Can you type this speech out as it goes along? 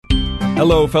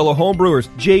Hello, fellow homebrewers.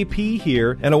 JP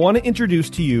here, and I want to introduce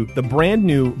to you the brand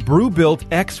new Brew-Built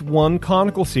X1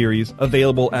 Conical Series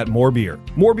available at More Beer.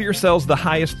 More Beer sells the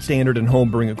highest standard in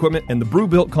homebrewing equipment, and the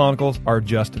Brew-Built Conicals are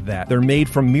just that. They're made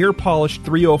from mirror-polished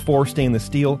 304 stainless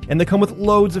steel, and they come with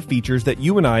loads of features that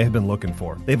you and I have been looking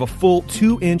for. They have a full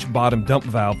 2-inch bottom dump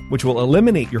valve, which will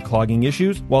eliminate your clogging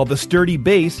issues, while the sturdy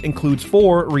base includes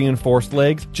 4 reinforced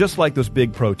legs, just like those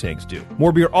big Pro tanks do.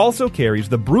 More Beer also carries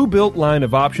the Brew-Built line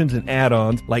of options and add-ons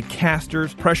like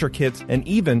casters, pressure kits, and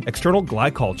even external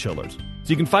glycol chillers. So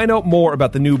you can find out more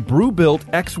about the new Brew-Built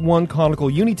X1 Conical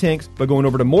Unitanks by going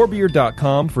over to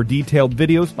morebeer.com for detailed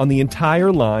videos on the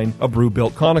entire line of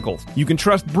Brew-Built Conicals. You can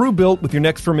trust Brew-Built with your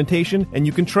next fermentation, and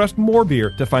you can trust More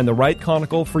Beer to find the right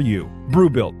conical for you.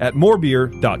 Brew-Built at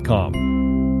morebeer.com.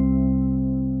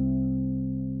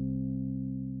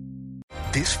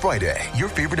 This Friday, your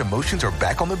favorite emotions are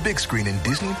back on the big screen in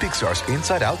Disney and Pixar's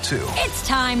Inside Out 2. It's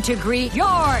time to greet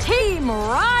your Team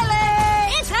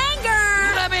Riley. It's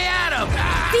anger. Let me at him.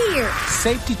 Fear.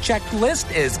 Safety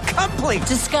checklist is complete.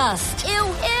 Disgust.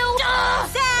 Ew.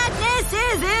 Sadness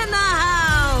is in the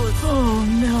house. Oh,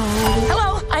 no.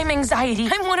 Hello, I'm anxiety.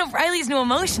 I'm one of Riley's new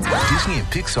emotions. Disney and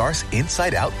Pixar's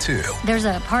Inside Out 2. There's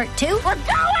a part 2? We're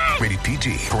going! Rated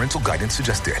PG. Parental guidance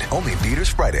suggested. Only in theaters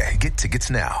Friday. Get tickets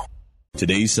now.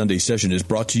 Today's Sunday session is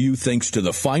brought to you thanks to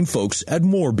the fine folks at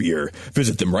More Beer.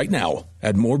 Visit them right now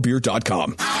at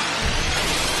morebeer.com.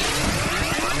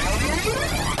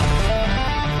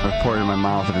 I poured it in my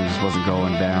mouth and it just wasn't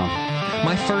going down.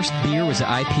 My first beer was an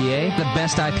IPA, the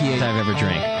best IPA I've ever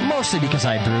drank, mostly because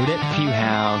I brewed it. If you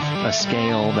have a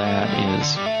scale that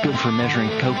is good for measuring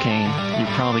cocaine,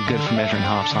 you're probably good for measuring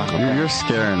hops on cocaine. You're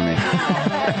scaring me.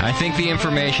 I think the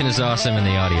information is awesome and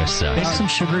the audio sucks. Make some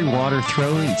sugary water,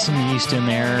 throw some yeast in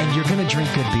there. And you're going to drink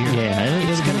good beer. Yeah,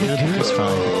 it's going to be good. It's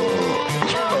fine.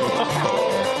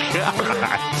 God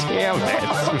damn it,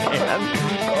 man.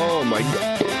 Oh, my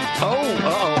God. Oh.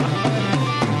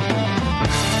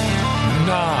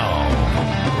 Now,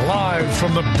 live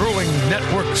from the Brewing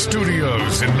Network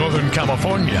studios in Northern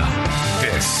California,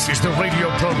 this is the radio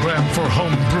program for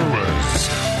home brewers,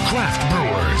 craft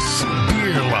brewers,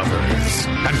 beer lovers,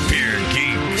 and beer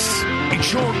geeks.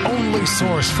 It's your only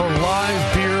source for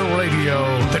live beer radio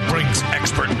that brings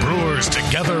expert brewers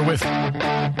together with,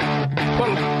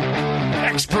 well,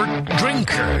 expert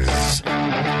drinkers.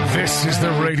 This is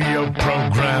the radio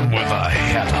program with a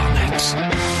head on it.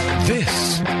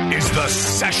 This is The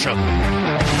Session.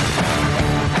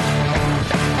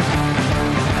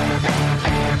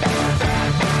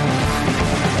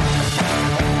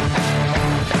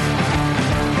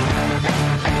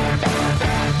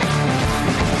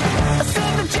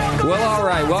 Well, all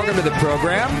right. Welcome to the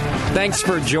program. Thanks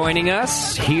for joining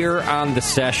us here on The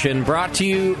Session, brought to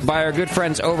you by our good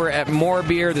friends over at More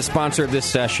Beer, the sponsor of this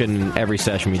session, every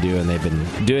session we do, and they've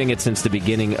been doing it since the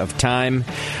beginning of time.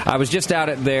 I was just out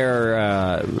at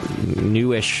their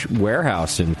newish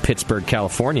warehouse in Pittsburgh,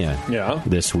 California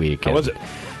this week. How was it?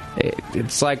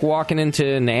 It's like walking into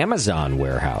an Amazon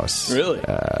warehouse. Really?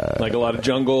 Like a lot of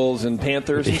jungles and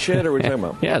panthers and shit, or what are you talking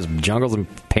about? Yeah, there's jungles and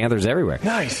panthers everywhere.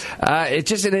 Nice. It's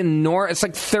just an enormous, it's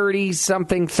like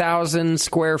 30-something thousand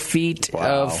square feet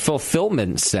of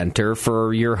fulfillment center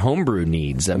for your homebrew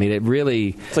needs. I mean, it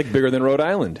really... It's like bigger than Rhode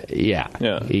Island. Yeah,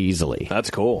 easily. That's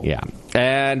cool. Yeah.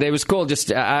 And it was cool.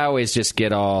 Just I always just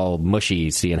get all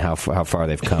mushy seeing how far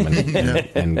they've come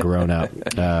and grown up.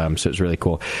 So it's really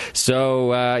cool.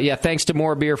 So, thanks to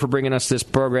More Beer for bringing us this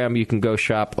program. You can go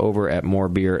shop over at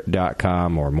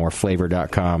morebeer.com or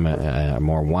moreflavor.com,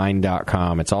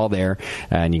 morewine.com. It's all there,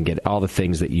 and you can get all the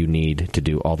things that you need to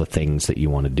do all the things that you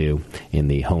want to do in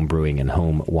the home brewing and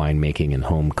home winemaking and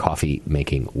home coffee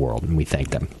making world, and we thank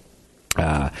them.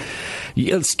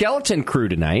 Skeleton crew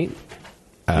tonight.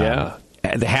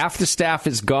 Half the staff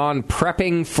is gone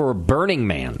prepping for Burning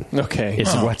Man. Okay.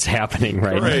 Is what's happening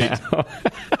right now.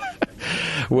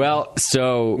 Well,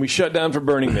 so... We shut down for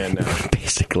Burning Man now.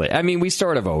 Basically. I mean, we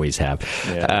sort of always have.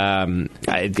 Yeah.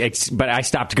 But I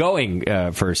stopped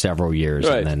going for several years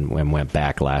and then went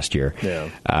back last year. Yeah.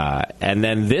 And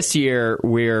then this year,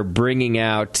 we're bringing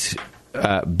out...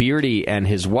 Beardy and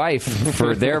his wife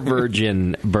for their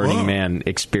Virgin Burning Man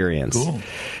experience. Cool.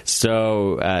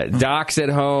 So Doc's at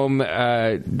home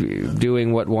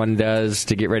doing what one does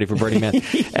to get ready for Burning Man.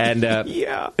 And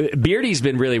Beardy's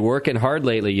been really working hard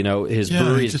lately. You know, his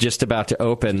brewery's just about to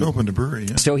open. Opened a brewery,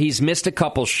 So he's missed a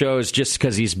couple shows just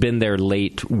because he's been there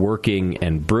late working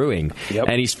and brewing. Yep.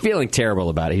 And he's feeling terrible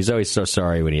about it. He's always so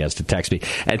sorry when he has to text me.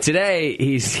 And today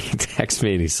he texts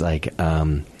me and he's like...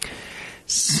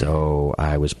 So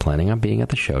I was planning on being at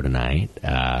the show tonight,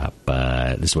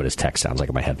 but this is what his text sounds like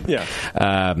in my head.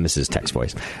 Yeah. This is text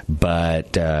voice.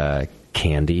 But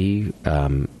Candy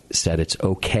said it's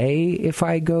okay if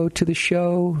I go to the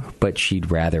show, but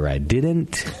she'd rather I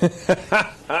didn't.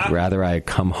 Rather I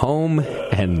come home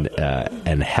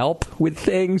and help with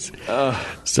things.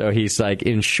 So he's like,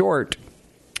 in short,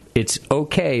 it's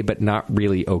okay, but not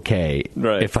really okay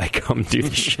if I come do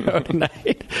the show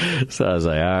tonight. So I was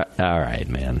like, all right,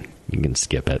 man, you can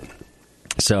skip it.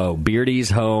 So Beardy's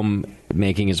home,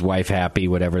 making his wife happy,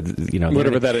 whatever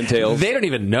that entails. They don't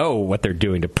even know what they're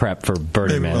doing to prep for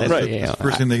Burning Man. The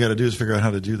first thing they got to do is figure out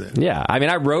how to do that. Yeah, I mean,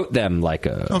 I wrote them like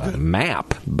a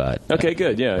map, but okay,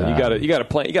 good. Yeah, you got to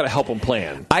plan. You got to help them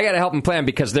plan. I got to help them plan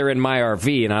because they're in my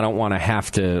RV, and I don't want to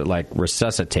have to like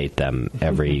resuscitate them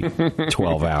every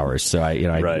 12 hours. So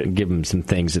I give them some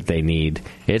things that they need.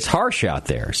 It's harsh out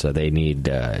there, so they need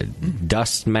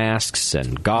dust masks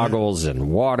and goggles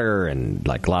and water and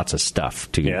like lots of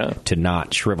stuff to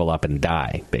not shrivel up and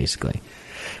die, basically.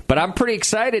 But I'm pretty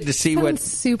excited to see what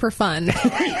super fun.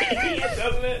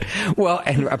 Doesn't it? Well,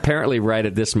 and apparently right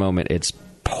at this moment it's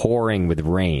pouring with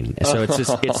rain. So it's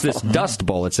this dust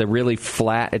bowl. It's a really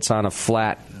flat. It's on a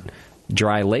flat,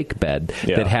 dry lake bed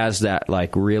that has that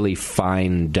like really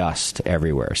fine dust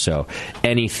everywhere. So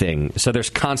there's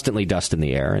constantly dust in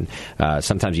the air, and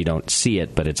sometimes you don't see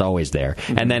it, but it's always there.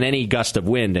 Mm-hmm. And then any gust of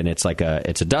wind, and it's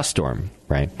a dust storm,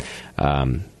 right?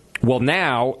 Well,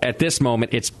 now at this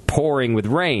moment it's pouring with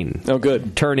rain. Oh,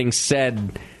 good. Turning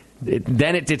said.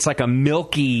 Then it's like a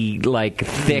milky, like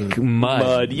thick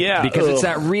mud. Because it's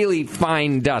that really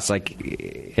fine dust.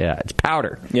 It's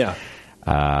powder. Yeah.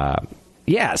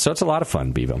 So it's a lot of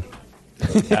fun, Bevo.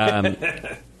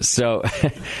 So,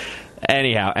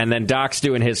 anyhow, and then Doc's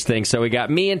doing his thing. So we got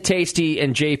me and Tasty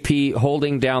and JP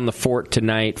holding down the fort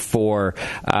tonight for,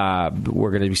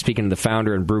 we're going to be speaking to the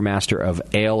founder and brewmaster of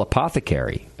Ale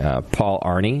Apothecary. Paul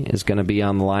Arney is going to be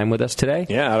on the line with us today.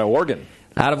 Yeah, out of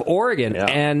Oregon. Yeah.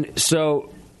 And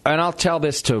so... And I'll tell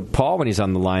this to Paul when he's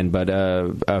on the line, but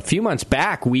a few months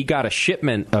back we got a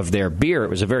shipment of their beer. It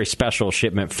was a very special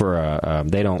shipment for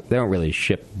they don't really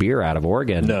ship beer out of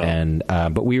Oregon. No. And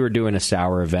but we were doing a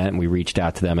sour event, and we reached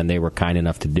out to them, and they were kind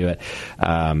enough to do it.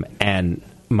 And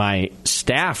my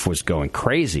staff was going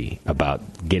crazy about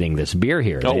getting this beer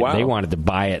here. Wow. They wanted to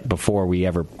buy it before we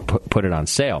ever put it on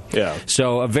sale. Yeah.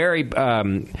 So a very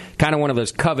kind of one of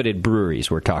those coveted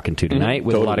breweries we're talking to tonight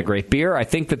with a lot of great beer. I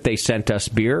think that they sent us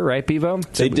beer, right, Bevo?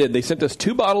 They did. They sent us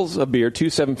 2 bottles of beer, 2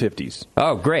 750s.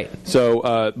 Oh, great.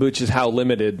 So, which is how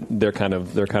limited their kind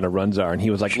of runs are. And he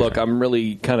was like, "Look, I'm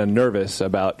really kind of nervous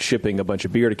about shipping a bunch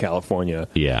of beer to California."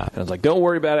 Yeah. And I was like, "Don't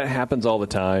worry about it. It happens all the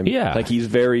time." Yeah. Like he's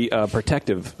very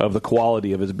protective of the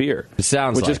quality of his beer. It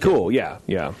sounds which like is cool. Yeah.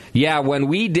 Yeah, when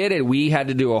we did it, we had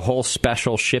to do a whole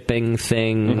special shipping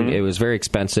thing. Mm-hmm. It was very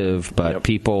expensive, but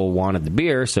people wanted the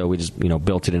beer, so we just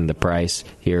built it into the price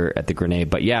here at the Grenade.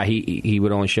 But yeah, he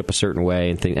would only ship a certain way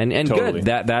and thing, and totally.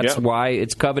 Good. That's why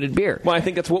it's coveted beer. Well, I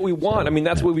think that's what we want. I mean,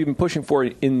 that's what we've been pushing for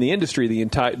in the industry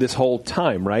this whole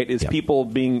time, right? Is people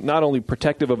being not only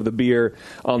protective of the beer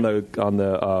on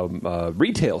the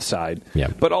retail side,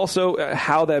 but also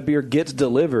how that beer gets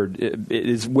delivered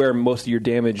is where most of your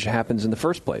damage happens in the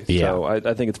first place. Yeah. So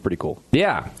I think it's pretty cool.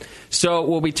 Yeah. So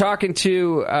we'll be talking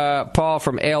to Paul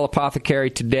from Ale Apothecary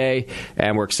today,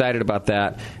 and we're excited about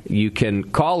that. You can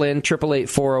call in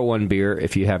 888-401-BEER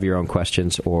if you have your own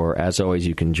questions, or as always,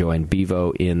 you can join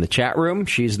Bevo in the chat room.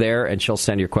 She's there, and she'll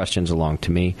send your questions along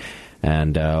to me,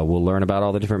 and we'll learn about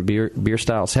all the different beer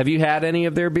styles. Have you had any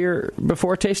of their beer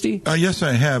before, Tasty? Yes,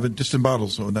 I have. Just in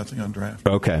bottles, so nothing on draft.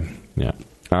 Okay. Yeah.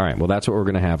 All right. Well, that's what we're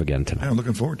going to have again tonight. I'm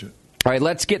looking forward to it. All right,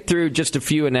 let's get through just a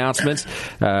few announcements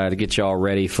to get you all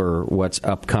ready for what's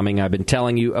upcoming. I've been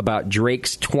telling you about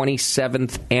Drake's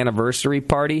 27th anniversary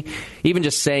party. Even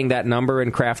just saying that number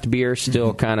in craft beer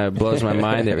still kind of blows my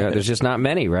mind. There's just not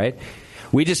many, right?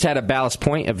 We just had a Ballast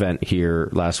Point event here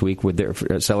last week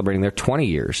with celebrating their 20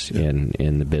 years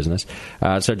in the business.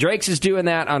 So Drake's is doing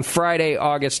that on Friday,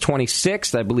 August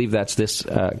 26th. I believe that's this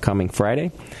coming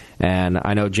Friday. And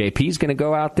I know JP's going to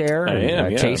go out there.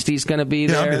 Tasty's going to be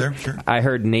there. I'll be there, sure. I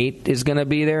heard Nate is going to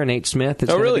be there. Nate Smith is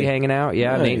going to be hanging out.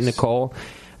 Yeah, nice. Nate and Nicole.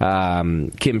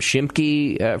 Kim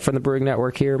Shimke from the Brewing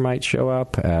Network here might show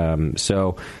up.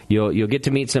 So you'll get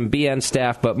to meet some BN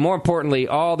staff, but more importantly,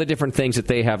 all the different things that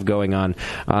they have going on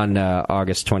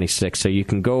August 26th. So you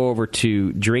can go over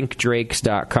to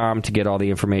drinkdrakes.com to get all the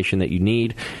information that you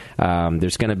need.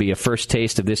 There's going to be a first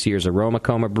taste of this year's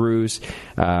Aromacoma brews.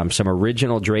 Some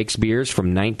original Drake's beers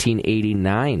from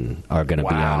 1989 are going to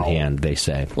be on hand, they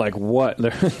say. Like what?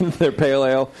 They're pale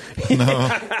ale?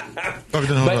 No.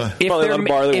 But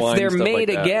if they're made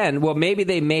like again, well, maybe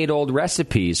they made old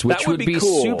recipes, which would be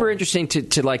cool. super interesting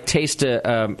to like taste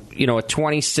a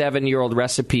 27-year-old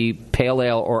recipe pale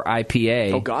ale or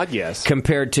IPA. Oh God, yes.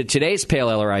 Compared to today's pale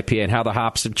ale or IPA and how the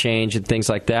hops have changed and things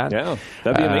like that. Yeah,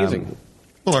 that'd be amazing.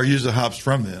 Well, or use the hops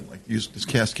from then, like use this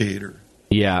Cascade or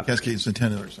Cascade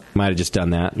Centennial or something. Might have just done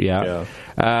that, yeah.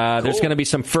 There's going to be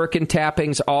some Firkin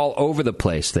tappings all over the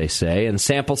place, they say, and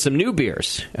sample some new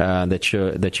beers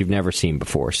that you've never seen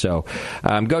before. So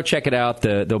go check it out.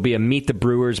 There'll be a Meet the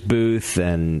Brewers booth,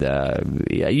 and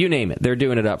you name it. They're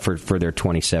doing it up for their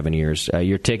 27 years.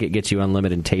 Your ticket gets you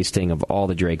unlimited tasting of all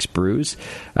the Drake's brews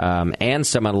and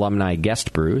some alumni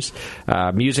guest brews.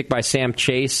 Music by Sam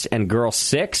Chase and Girl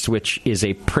 6, which is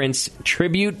a Prince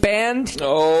tribute band.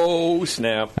 Oh,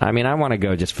 snap. I mean, I want to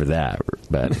go just for that,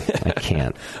 but I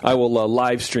can't. I will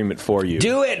live stream it for you.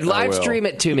 Do it. Live stream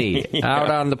it to me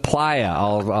out on the playa.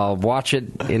 I'll watch it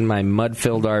in my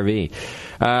mud-filled RV.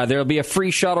 There'll be a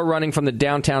free shuttle running from the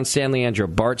downtown San Leandro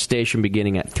BART station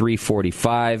beginning at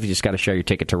 3:45. You just got to show your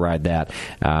ticket to ride that.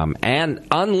 And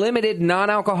unlimited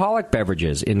non-alcoholic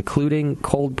beverages, including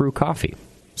cold brew coffee.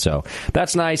 So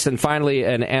that's nice. And finally,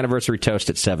 an anniversary toast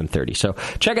at 7:30. So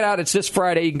check it out. It's this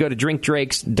Friday. You can go to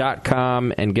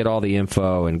drinkdrakes.com and get all the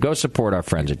info and go support our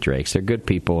friends at Drake's. They're good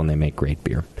people and they make great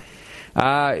beer.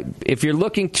 If you're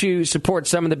looking to support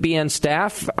some of the BN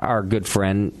staff, our good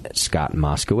friend Scott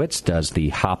Moskowitz does the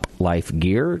Hop Life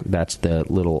gear. That's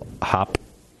the little hop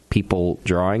people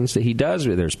drawings that he does.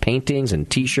 There's paintings and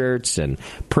T-shirts and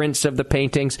prints of the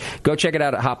paintings. Go check it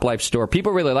out at Hop Life Store.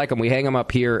 People really like them. We hang them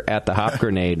up here at the Hop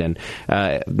Grenade, and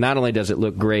not only does it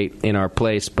look great in our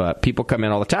place, but people come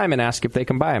in all the time and ask if they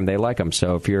can buy them. They like them.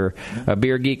 So if you're a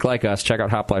beer geek like us, check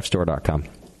out hoplifestore.com.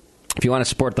 If you want to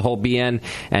support the whole BN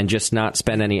and just not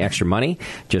spend any extra money,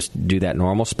 just do that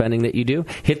normal spending that you do,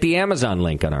 hit the Amazon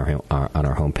link on our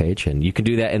homepage, and you can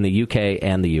do that in the UK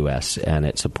and the US, and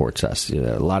it supports us.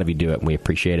 A lot of you do it, and we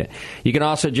appreciate it. You can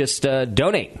also just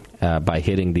donate by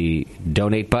hitting the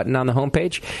donate button on the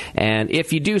homepage, and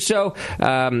if you do so,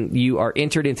 you are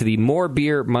entered into the More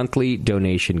Beer monthly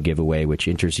donation giveaway, which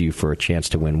enters you for a chance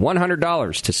to win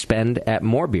 $100 to spend at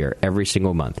More Beer every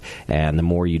single month. And the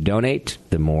more you donate,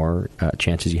 the more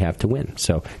chances you have to win.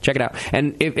 So check it out.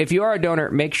 And if you are a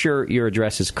donor, make sure your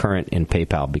address is current in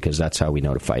PayPal, because that's how we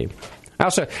notify you.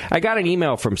 Also, I got an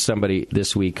email from somebody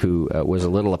this week who was a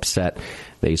little upset.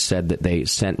 They said that they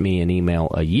sent me an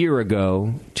email a year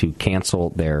ago to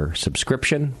cancel their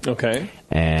subscription. Okay.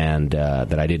 And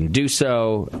that I didn't do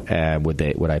so.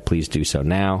 Would I please do so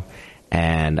now?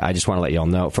 And I just want to let you all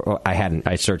know.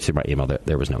 I searched through my email.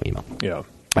 There was no email. Yeah.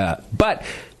 But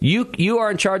you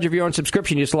are in charge of your own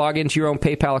subscription. You just log into your own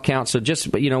PayPal account. So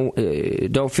just,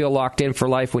 don't feel locked in for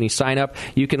life when you sign up.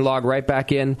 You can log right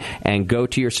back in and go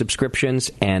to your subscriptions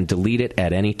and delete it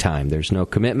at any time. There's no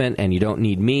commitment, and you don't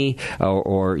need me,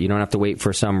 or you don't have to wait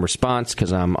for some response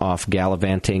because I'm off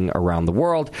gallivanting around the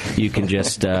world. You can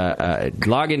just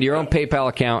log into your own PayPal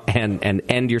account and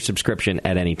end your subscription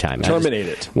at any time. Terminate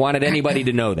it. Wanted anybody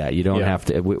to know that. You don't have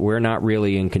to. We're not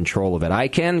really in control of it. I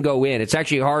can go in. It's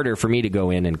actually harder for me to go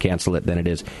in and cancel it than it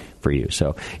is for you.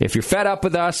 So if you're fed up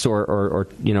with us or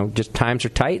just times are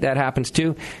tight, that happens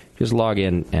too, just log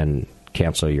in and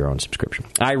cancel your own subscription.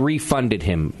 I refunded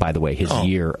him, by the way, his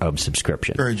year of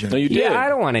subscription. Very generous. No, you did. Yeah, I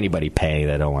don't want anybody paying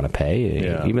that I don't want to pay.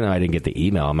 Yeah. Even though I didn't get the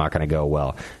email, I'm not going to go,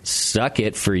 well, suck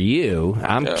it for you.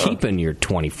 I'm keeping your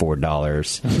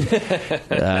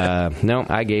 $24. No,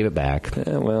 I gave it back.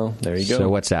 Well, there you go. So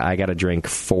what's that? I got to drink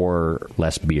 4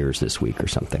 less beers this week or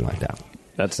something like that.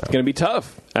 That's going to be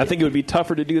tough. I think it would be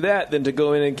tougher to do that than to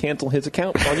go in and cancel his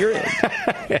account on your end.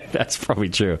 That's probably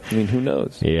true. I mean, who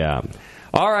knows? Yeah.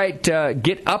 All right,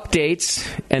 get updates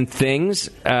and things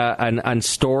on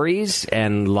stories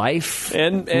and life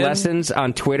and lessons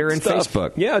on Twitter and stuff.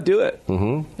 Facebook. Yeah, do it.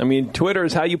 Mm-hmm. I mean, Twitter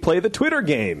is how you play the Twitter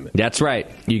game. That's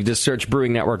right. You can just search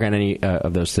Brewing Network on any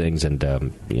of those things, and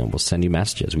we'll send you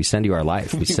messages. We send you our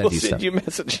life. We send we'll you send stuff. you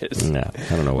messages. No,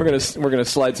 I don't know. We're gonna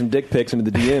slide some dick pics into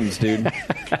the DMs, dude.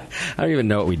 I don't even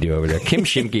know what we do over there. Kim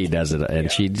Shimke does it, and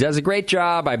she does a great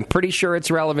job. I'm pretty sure it's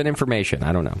relevant information.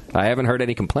 I don't know. I haven't heard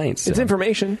any complaints. It's information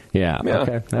information. Yeah.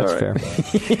 Okay. That's fair.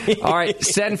 All right.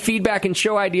 Send feedback and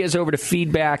show ideas over to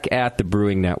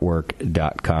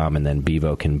feedback@thebrewingnetwork.com, and then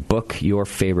Bevo can book your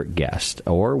favorite guest,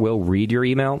 or we'll read your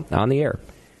email on the air.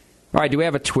 All right. Do we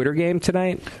have a Twitter game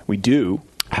tonight? We do.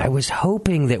 I was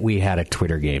hoping that we had a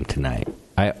Twitter game tonight.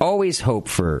 I always hope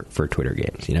for Twitter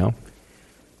games, you know?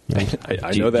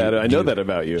 I know that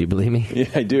about you. Do you believe me? Yeah,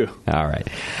 I do. All right.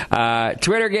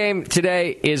 Twitter game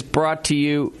today is brought to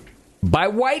you by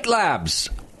White Labs.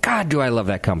 God, do I love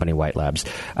that company, White Labs.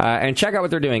 And check out what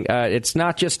they're doing. It's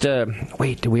not just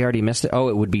wait, did we already miss it? Oh,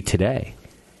 it would be today.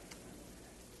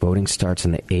 Voting starts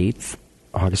on the 8th,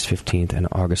 August 15th, and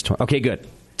August 20th. Okay, good.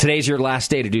 Today's your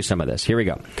last day to do some of this. Here we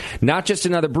go. Not just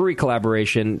another brewery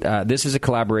collaboration. This is a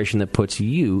collaboration that puts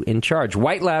you in charge.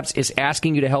 White Labs is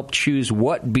asking you to help choose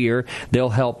what beer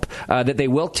that they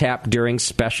will tap during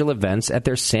special events at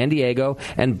their San Diego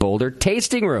and Boulder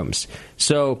tasting rooms.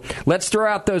 So let's throw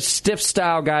out those stiff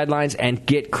style guidelines and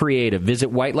get creative.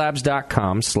 Visit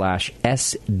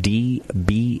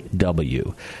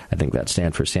whitelabs.com/SDBW. I think that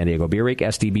stands for San Diego Beer Week,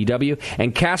 SDBW.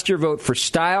 And cast your vote for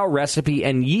style, recipe,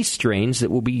 and yeast strains that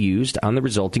will be used on the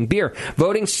resulting beer.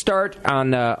 Voting start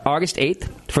on August 8th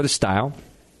for the style,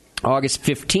 August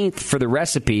 15th for the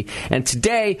recipe, and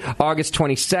today, August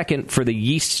 22nd, for the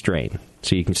yeast strain.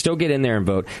 So you can still get in there and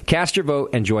vote. Cast your vote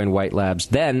and join White Labs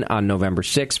then on November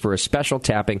 6th for a special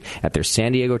tapping at their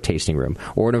San Diego tasting room,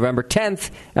 or November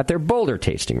 10th at their Boulder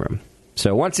tasting room.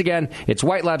 So once again, it's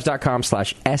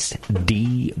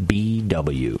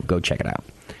whitelabs.com/SDBW. Go check it out.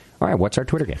 All right, what's our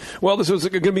Twitter game? Well, this was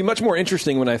going to be much more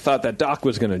interesting when I thought that Doc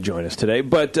was going to join us today.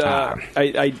 But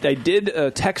I did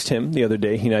text him the other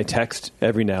day. He and I text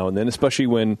every now and then, especially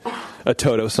when a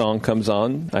Toto song comes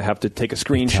on. I have to take a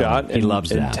screenshot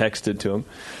and text it to him.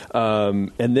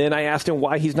 And then I asked him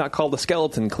why he's not called a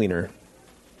skeleton cleaner.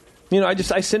 You know, I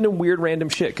send him weird random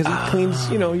shit because he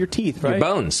cleans, your teeth, right? Your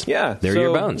bones. Yeah. They're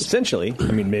your bones. Essentially.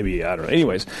 I mean, maybe, I don't know.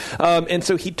 Anyways. And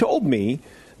so he told me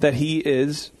that he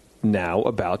is now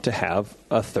about to have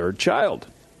a third child.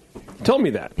 He told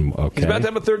me that. Okay. He's about to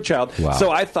have a third child. Wow.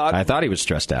 So I thought he was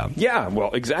stressed out. Yeah,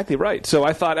 well, exactly right. So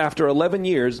I thought after 11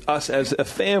 years, us as a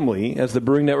family, as the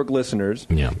Brewing Network listeners,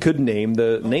 could name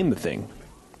the thing.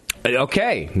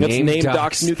 Okay. Let's name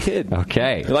Doc's new kid.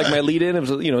 Okay. You like my lead in? It was,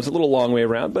 it's a little long way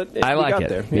around, but I like got it.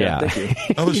 there. Yeah. Thank you.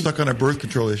 I was stuck on a birth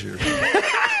control issue.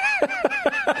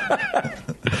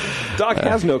 Doc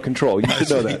has no control. You should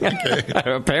know that.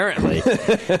 Okay. Apparently.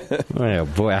 Oh,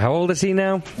 boy. How old is he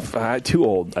now? Too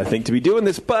old, I think, to be doing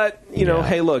this. But,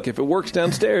 hey, look, if it works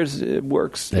downstairs, it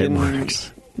works. It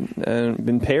works.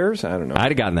 In pairs? I don't know. I'd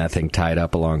have gotten that thing tied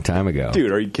up a long time ago.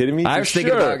 Dude, are you kidding me? I was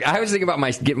thinking about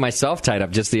getting myself tied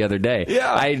up just the other day.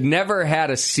 Yeah. I never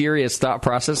had a serious thought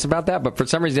process about that, but for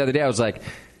some reason the other day I was like,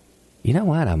 you know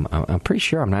what? I'm pretty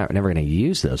sure I'm never going to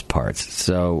use those parts.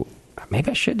 So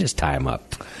maybe I should just tie them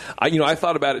up. I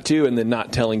thought about it too, and then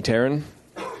not telling Taryn.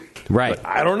 Right. But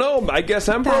I don't know. I guess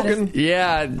I'm broken.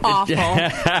 Yeah. Awful.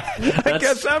 I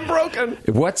guess I'm broken.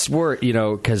 What's worse,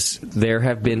 because there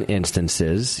have been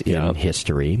instances in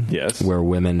history where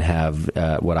women have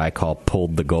what I call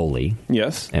pulled the goalie.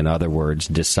 Yes. In other words,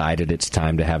 decided it's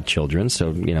time to have children.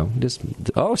 So, just,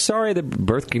 sorry, the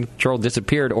birth control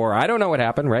disappeared, or I don't know what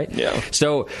happened, right? Yeah.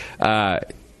 So,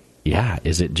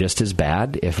 is it just as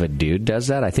bad if a dude does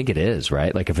that? I think it is,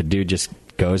 right? Like if a dude just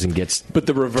goes and gets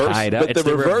tied up. It's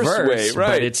the reverse way,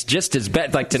 right? But it's just as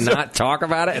bad, like to not talk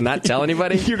about it and not tell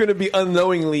anybody. You're going to be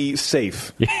unknowingly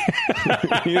safe. You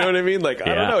know what I mean? Like,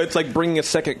 I don't know. It's like bringing a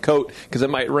second coat because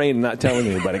it might rain and not telling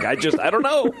anybody. I don't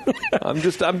know.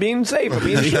 I'm being safe. I'm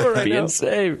being sure right now. Being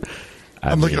safe.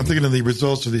 I'm thinking of the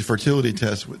results of these fertility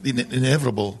tests, the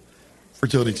inevitable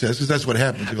fertility test, because that's what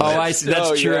happens. I see.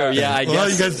 That's true. Yeah, I guess. Well,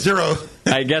 you got zero.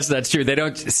 I guess that's true. They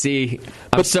don't see.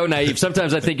 I'm so naive.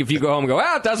 Sometimes I think if you go home and go,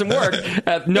 it doesn't work,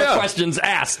 no questions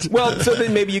asked. Well, so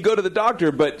then maybe you go to the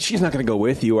doctor, but she's not going to go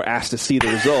with you or ask to see the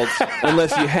results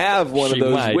unless you have one of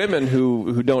those women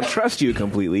who don't trust you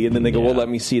completely, and then they go, well, let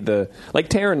me see the... Like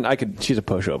Taryn, she's a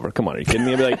pushover. Come on, are you kidding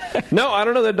me? I'd be like, no, I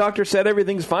don't know. The doctor said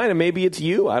everything's fine, and maybe it's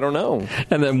you. I don't know.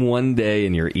 And then one day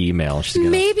in your email, she's going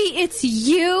to... Maybe it's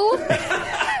you?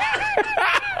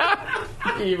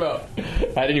 Evo.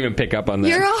 I didn't even pick up on that.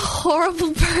 You're a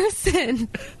horrible person.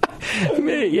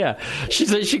 Yeah.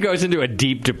 She goes into a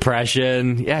deep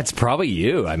depression. Yeah, it's probably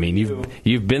you. I mean,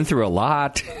 you've been through a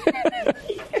lot.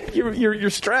 You're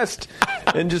stressed,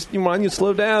 and just you want to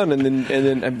slow down, and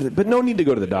then, but no need to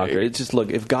go to the doctor. It's just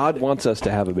look, if God wants us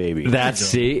to have a baby,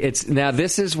 now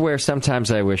this is where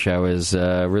sometimes I wish I was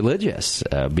religious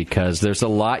because there's a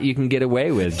lot you can get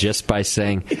away with just by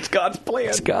saying it's God's plan.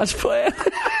 It's God's plan.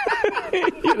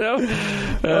 You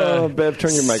know? Bev,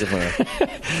 turn your microphone off.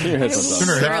 Turn your headphones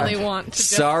off. Really want to just,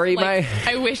 Sorry,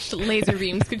 I wish laser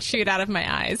beams could shoot out of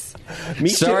my eyes. Me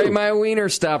Sorry, too. my wiener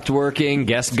stopped working.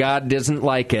 Guess God doesn't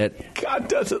like it. God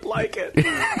doesn't like it.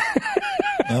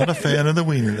 Not a fan of the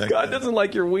wiener. That God doesn't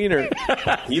like your wiener.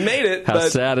 You made it. How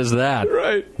but, sad is that?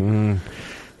 Right.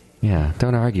 Yeah,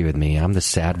 don't argue with me. I'm the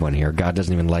sad one here. God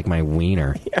doesn't even like my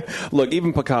wiener. Yeah. Look,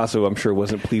 even Picasso, I'm sure,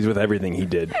 wasn't pleased with everything he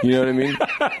did. You know what I mean?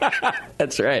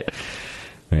 That's right.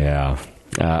 Yeah.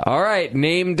 All right,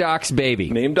 Name Doc's Baby.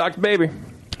 Name Doc's Baby.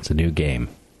 It's a new game.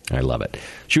 I love it.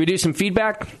 Should we do some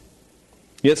feedback?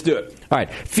 Let's do it. All right.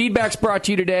 Feedback's brought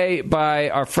to you today by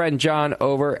our friend John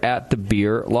over at the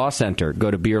Beer Law Center.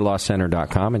 Go to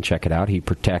beerlawcenter.com and check it out. He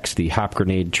protects the Hop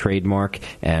Grenade trademark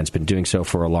and has been doing so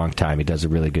for a long time. He does a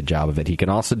really good job of it. He can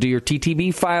also do your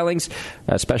TTB filings,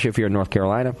 especially if you're in North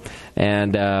Carolina.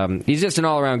 And he's just an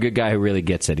all-around good guy who really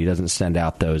gets it. He doesn't send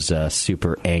out those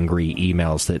super angry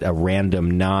emails that a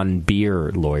random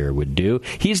non-beer lawyer would do.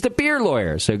 He's the beer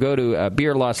lawyer. So go to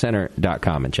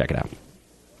beerlawcenter.com and check it out.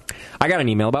 I got an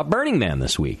email about Burning Man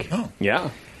this week. Oh.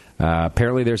 Yeah.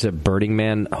 Apparently there's a Burning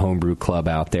Man homebrew club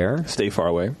out there. Stay far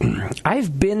away.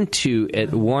 I've been to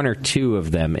one or two of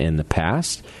them in the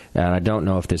past, and I don't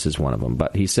know if this is one of them.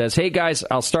 But he says, hey, guys,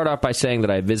 I'll start off by saying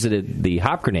that I visited the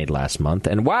Hop Grenade last month,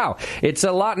 and wow, it's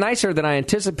a lot nicer than I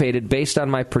anticipated based on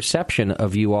my perception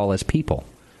of you all as people.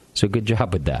 So good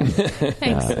job with that.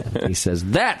 Thanks. He says,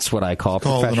 that's what I call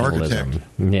professionalism.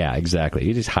 Yeah, exactly.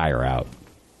 You just hire out.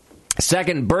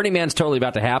 Second, Burning Man's totally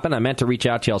about to happen. I meant to reach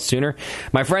out to y'all sooner.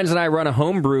 My friends and I run a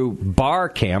homebrew bar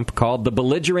camp called the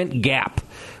Belligerent Gap.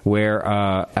 We're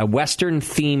a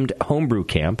Western-themed homebrew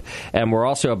camp, and we're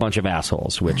also a bunch of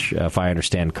assholes, which, if I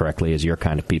understand correctly, is your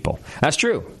kind of people. That's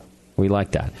true. We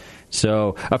like that.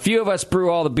 So a few of us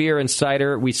brew all the beer and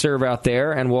cider we serve out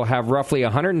there, and we'll have roughly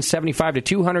 175 to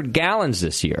 200 gallons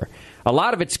this year. A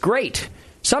lot of it's great.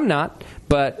 Some not,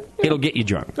 but it'll get you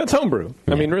drunk. That's homebrew.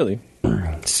 I mean, really.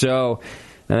 So,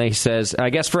 and he says,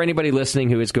 I guess for anybody listening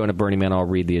who is going to Burning Man, I'll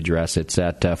read the address. It's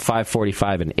at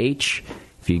 545 and H.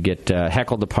 If you get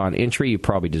heckled upon entry, you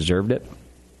probably deserved it.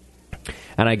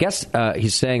 And I guess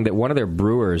he's saying that one of their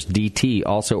brewers, DT,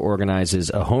 also organizes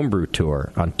a homebrew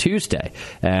tour on Tuesday.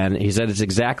 And he said it's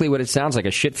exactly what it sounds like,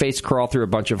 a shit-faced crawl through a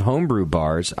bunch of homebrew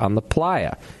bars on the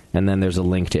playa. And then there's a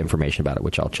link to information about it,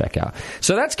 which I'll check out.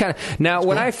 So that's kind of... Now,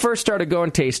 when I first started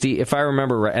going Tasty, if I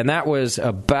remember right, and that was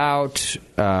about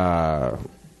 8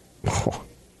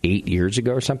 years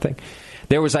ago or something,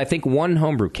 there was, I think, one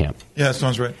homebrew camp. Yeah, that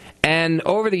sounds right. And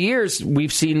over the years,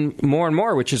 we've seen more and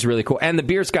more, which is really cool. And the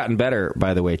beer's gotten better,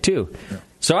 by the way, too. Yeah.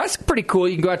 So that's pretty cool.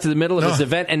 You can go out to the middle of this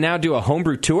event and now do a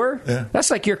homebrew tour. Yeah.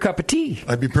 That's like your cup of tea.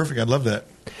 That'd be perfect. I'd love that.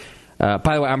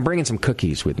 By the way, I'm bringing some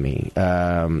cookies with me.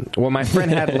 Well, my friend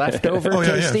had leftover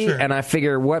Tasty, sure. and I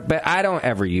figure, but I don't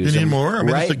ever use them. You need more? I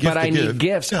mean, right? it's a gift but I to need give.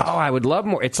 gifts. Yeah. Oh, I would love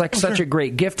more. It's like such a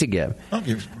great gift to give. I'll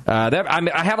give you some.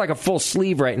 I have like a full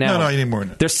sleeve right now. No, you need more than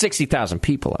that. There's 60,000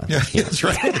 people out there. Yeah, that's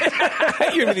right.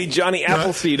 You're going to be Johnny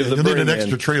Appleseed of the You'll need Burning an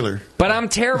extra Man. trailer. But I'm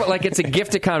terrible. Like, it's a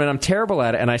gift to come, and I'm terrible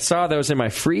at it. And I saw those in my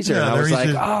freezer, and I was like,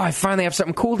 I finally have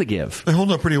something cool to give. They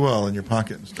hold up pretty well in your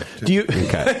pocket and stuff, too. Do you?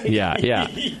 Okay. Yeah.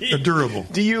 They're durable.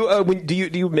 Do you? Do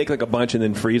you make like a bunch and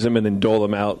then freeze them and then dole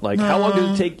them out? Like, how long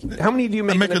does it take? How many do you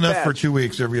make? I make in a enough batch? for 2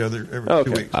 weeks every 2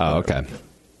 weeks. Oh, okay.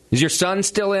 Is your son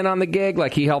still in on the gig?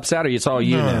 Like, he helps out, or it's all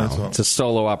you now? It's a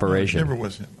solo operation. Never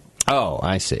was him. Oh,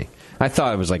 I see. I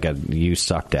thought it was like you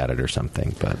sucked at it or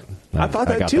something, but I thought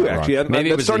that too. Actually,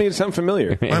 maybe it's starting to sound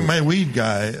familiar. My weed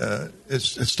guy has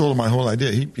stolen my whole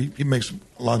idea. He makes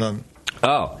a lot on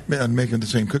making the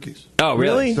same cookies. Oh,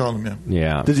 really?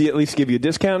 Yeah. Does he at least give you a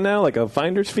discount now, like a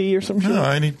finder's fee or something? No,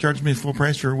 and he charged me full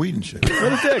price for weed and shit.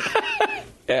 What a dick.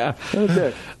 Yeah. What a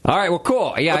dick. All right. Well,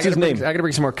 cool. Yeah. What's his name? I got to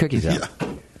bring some more cookies out. Yeah.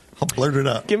 I'll blurt it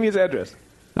out. Give me his address.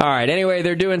 All right. Anyway,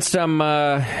 they're doing some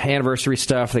anniversary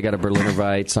stuff. They got a Berliner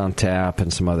Weiss on tap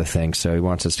and some other things. So he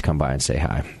wants us to come by and say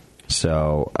hi.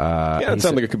 So that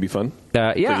sounds like it could be fun.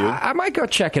 I might go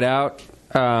check it out.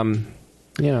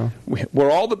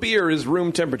 Where all the beer is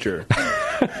room temperature.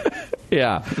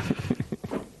 Yeah.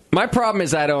 My problem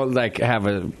is I don't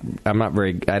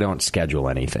I don't schedule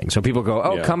anything. So people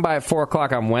go, come by at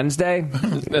 4:00 on Wednesday.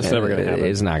 That's never going to happen.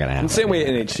 It's not going to happen. The same way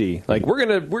at NHC. Like, we're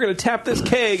gonna tap this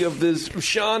keg of this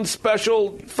Sean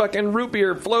special fucking root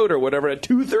beer float or whatever at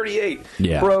 2:38.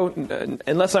 Yeah. Bro,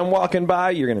 unless I'm walking by,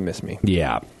 you're going to miss me.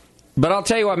 Yeah. But I'll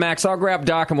tell you what, Max, I'll grab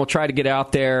Doc and we'll try to get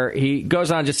out there. He goes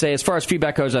on to say, as far as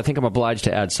feedback goes, I think I'm obliged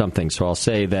to add something. So I'll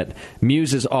say that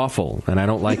Muse is awful and I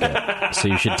don't like it. So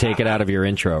you should take it out of your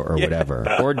intro or whatever.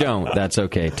 Or don't. That's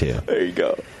okay, too. There you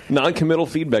go. Non-committal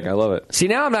feedback. I love it. See,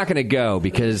 now I'm not going to go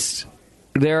because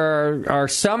there are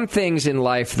some things in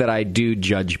life that I do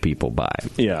judge people by.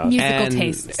 Yeah. Musical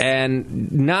tastes.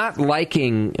 And not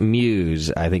liking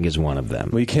Muse, I think, is one of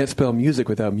them. Well, you can't spell music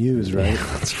without Muse, right? Yeah,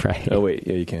 that's right. Oh, wait.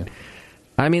 Yeah, you can.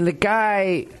 I mean, the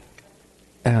guy...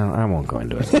 I won't go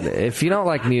into it. If you don't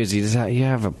like Muse, you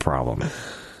have a problem.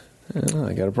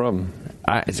 I got a problem.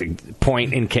 It's a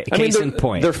point in case in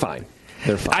point. They're fine.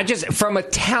 They're fine. From a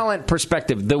talent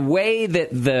perspective, the way that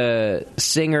the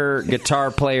singer,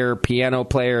 guitar player, piano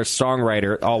player,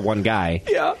 songwriter, all one guy,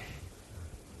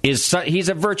 he's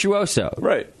a virtuoso.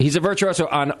 Right. He's a virtuoso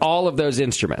on all of those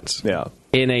instruments. Yeah.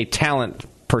 In a talent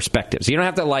perspective, so you don't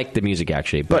have to like the music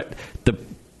actually, but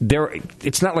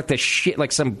it's not like the shit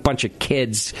like some bunch of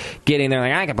kids getting there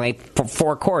like I can play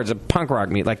 4 chords of punk rock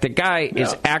music. Like the guy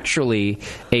is actually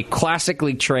a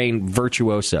classically trained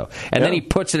virtuoso, and then he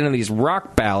puts it into these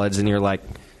rock ballads, and you're like,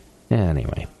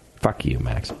 anyway, fuck you,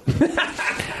 Max. All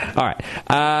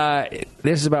right,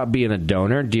 this is about being a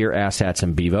donor, dear asshats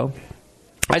and Bevo.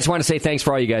 I just want to say thanks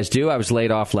for all you guys do. I was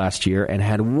laid off last year and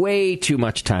had way too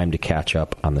much time to catch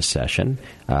up on the session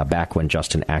back when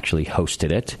Justin actually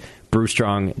hosted it. Brew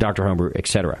Strong, Dr. Homebrew,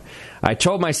 etc. I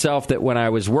told myself that when I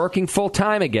was working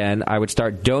full-time again, I would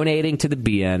start donating to the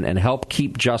BN and help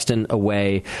keep Justin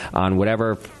away on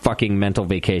whatever fucking mental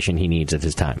vacation he needs at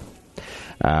his time.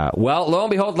 Well, lo and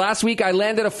behold, last week I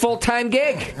landed a full-time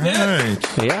gig. Right.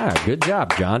 Yeah, good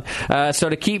job, John. So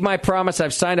to keep my promise,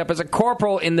 I've signed up as a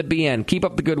corporal in the BN. Keep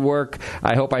up the good work.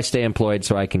 I hope I stay employed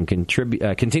so I can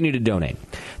continue to donate.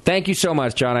 Thank you so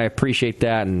much, John. I appreciate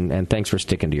that, and thanks for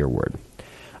sticking to your word.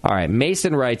 All right,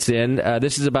 Mason writes in,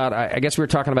 this is about, I guess we were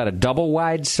talking about a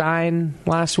double-wide sign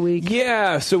last week?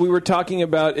 Yeah, so we were talking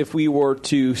about if we were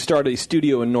to start a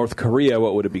studio in North Korea,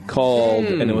 what would it be called?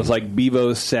 And it was like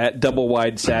Bevo's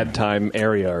double-wide sad time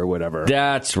area or whatever.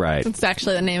 That's right. It's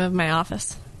actually the name of my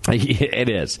office. It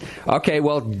is. Okay,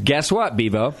 well, guess what,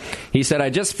 Bevo? He said,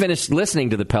 I just finished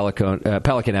listening to the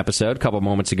Pelican episode a couple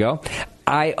moments ago.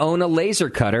 I own a laser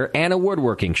cutter and a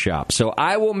woodworking shop, so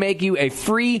I will make you a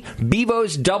free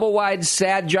Bevo's double-wide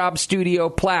sad job studio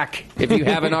plaque if you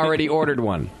haven't already ordered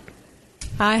one.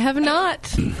 I have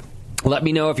not. Let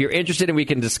me know if you're interested and we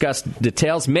can discuss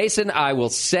details. Mason, I will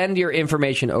send your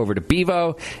information over to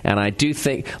Bevo, and I do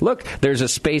think, look, there's a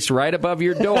space right above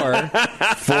your door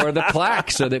for the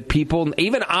plaque so that people,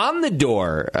 even on the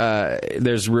door,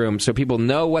 there's room so people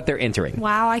know what they're entering.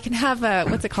 Wow, I can have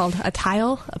what's it called? A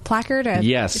tile? A placard?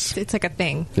 Yes. It's like a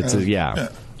thing. It's a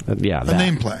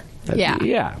name plaque.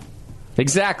 Yeah.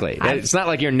 Exactly. It's not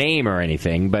like your name or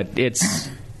anything, but it's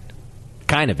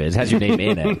kind of is. It has your name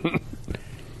in it.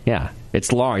 Yeah,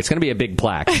 it's long. It's going to be a big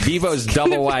plaque. Bevo's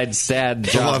double-wide sad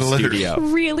job studio.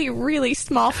 Really, really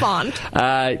small font.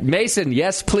 Mason,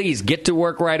 yes, please, get to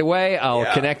work right away.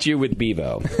 I'll connect you with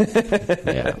Bevo.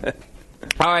 Yeah.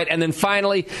 All right, and then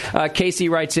finally, Casey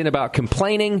writes in about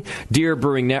complaining. Dear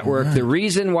Brewing Network, the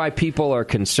reason why people are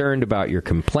concerned about your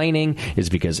complaining is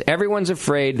because everyone's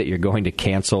afraid that you're going to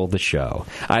cancel the show.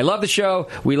 I love the show.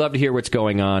 We love to hear what's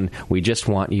going on. We just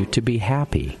want you to be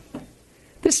happy.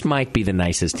 This might be the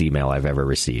nicest email I've ever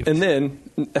received. And then,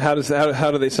 how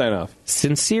do they sign off?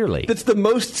 Sincerely. That's the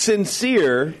most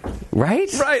sincere. Right?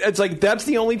 Right. It's like, that's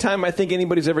the only time I think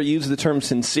anybody's ever used the term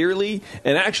sincerely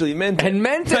and actually meant it. And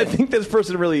meant it. I think this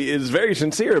person really is very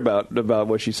sincere about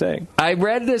what she's saying. I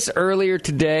read this earlier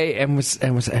today and was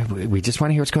we just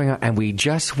want to hear what's going on, and we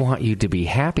just want you to be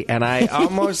happy. And I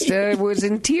almost was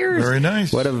in tears. Very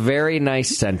nice. What a very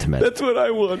nice sentiment. That's what I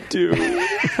want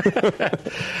to.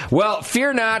 Well,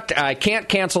 fear not, I can't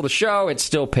cancel the show. It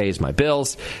still pays my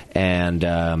bills, and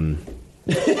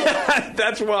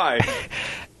that's why.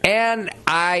 And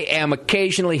I am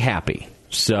occasionally happy.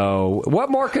 So what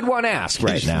more could one ask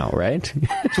right now, right?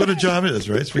 That's what a job is,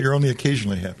 right? So you're only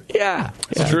occasionally happy. Yeah.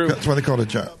 It's true. That's why they call it a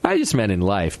job. I just meant in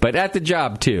life, but at the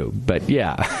job too. But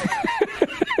yeah.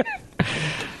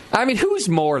 I mean, who's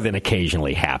more than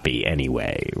occasionally happy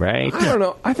anyway, right? I don't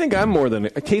know. I think I'm more than...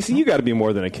 Casey, you got to be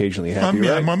more than occasionally happy,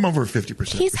 right? I'm over 50%.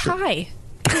 He's high.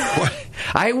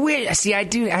 I wish. See, I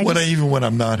do. Even when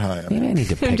I'm not high. Maybe I need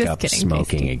to pick up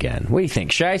smoking again. What do you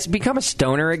think? Should I become a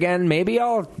stoner again? Maybe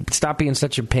I'll stop being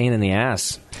such a pain in the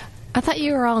ass. I thought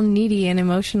you were all needy and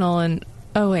emotional and...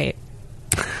 Oh, wait.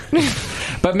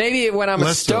 But maybe when I'm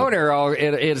a stoner,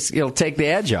 it'll take the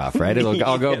edge off, right?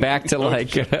 I'll go back to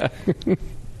like...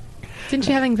 Didn't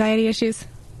you have anxiety issues?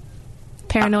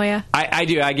 Paranoia. I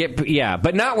do. I get,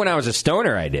 but not when I was a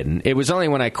stoner. I didn't. It was only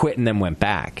when I quit and then went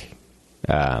back.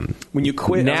 When you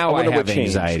quit, now I have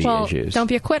anxiety issues. Don't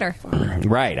be a quitter.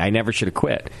 Right. I never should have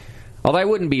quit. Although I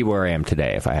wouldn't be where I am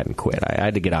today if I hadn't quit. I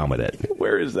had to get on with it.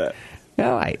 Where is that?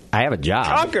 No, I have a job.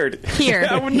 Concord. Here.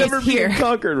 I would never be in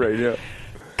Concord right now.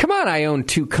 Come on, I own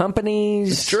 2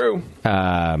 companies. It's true.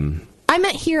 I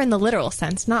meant here in the literal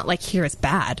sense, not like here is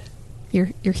bad.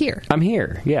 You're here. I'm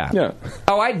here. Yeah.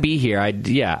 Oh, I'd be here. I'd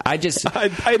exist.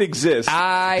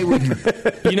 I would.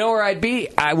 You know where I'd be?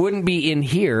 I wouldn't be in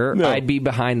here. No. I'd be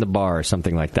behind the bar or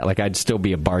something like that. Like I'd still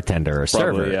be a bartender or a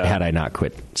server had I not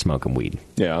quit smoking weed.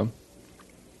 Yeah.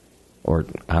 Or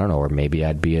I don't know. Or maybe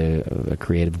I'd be a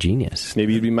creative genius.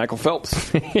 Maybe you'd be Michael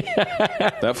Phelps.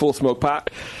 That full smoke pot.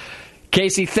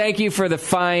 Casey, thank you for the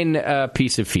fine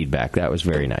piece of feedback. That was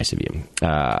very nice of you.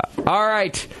 All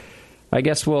right. I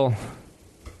guess we'll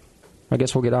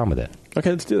get on with it. Okay,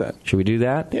 let's do that. Should we do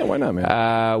that? Yeah, why not,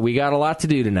 man? We got a lot to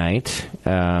do tonight.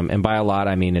 And by a lot,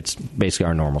 I mean it's basically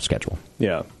our normal schedule.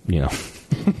 Yeah. You know.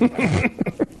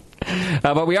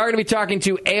 But we are going to be talking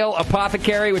to Ale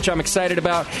Apothecary, which I'm excited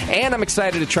about, and I'm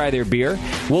excited to try their beer.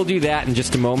 We'll do that in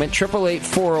just a moment.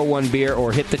 888-401-BEER,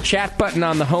 or hit the chat button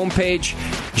on the homepage.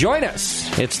 Join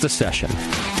us. It's The Session.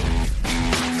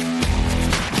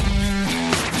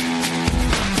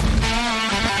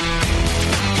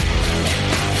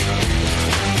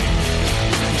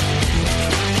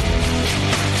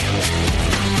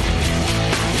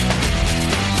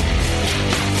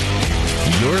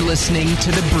 You're listening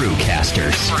to the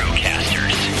Brewcasters.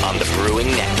 On the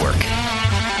Brewing Network.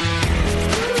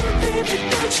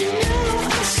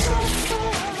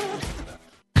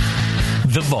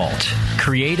 The Vault,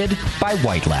 created by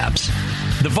White Labs.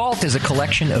 The Vault is a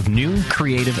collection of new,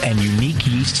 creative, and unique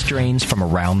yeast strains from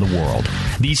around the world.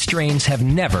 These strains have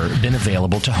never been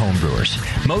available to homebrewers.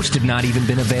 Most have not even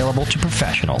been available to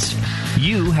professionals.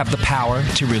 You have the power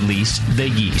to release the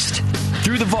yeast.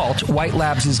 Through The Vault, White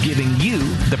Labs is giving you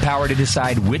the power to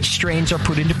decide which strains are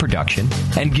put into production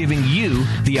and giving you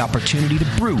the opportunity to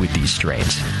brew with these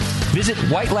strains. Visit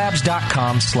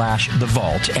whitelabs.com/The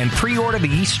Vault and pre-order the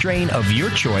yeast strain of your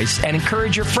choice and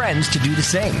encourage your friends to do the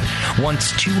same.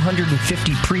 Once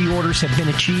 250 pre-orders have been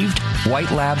achieved,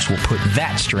 White Labs will put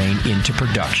that strain into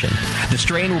production. The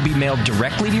strain will be mailed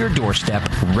directly to your doorstep,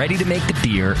 ready to make the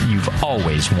beer you've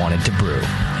always wanted to brew.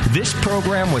 This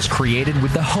program was created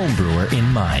with the homebrewer in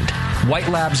mind. White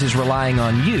Labs is relying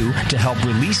on you to help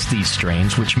release these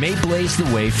strains, which may blaze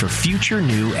the way for future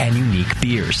new and unique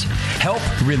beers. Help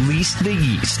release the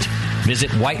yeast.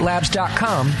 Visit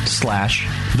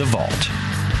whitelabs.com/The Vault.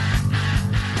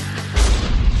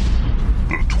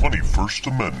 The 21st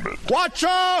Amendment. Watch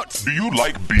out! Do you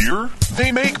like beer?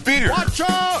 They make beer. Watch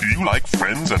out! Do you like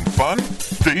friends and fun?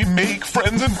 They make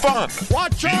friends and fun.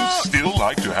 Watch out! Do you still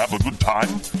like to have a good time?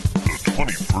 The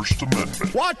 21st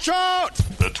Amendment. Watch out!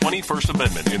 The 21st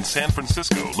Amendment in San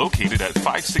Francisco, located at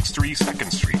 563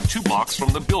 2nd Street, 2 blocks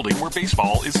from the building where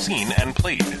baseball is seen and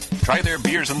played. Try their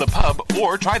beers in the pub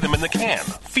or try them in the can,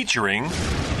 featuring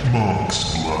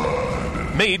Monk's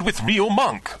Blood. Made with real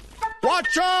monk.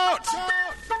 Watch out!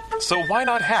 So why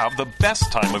not have the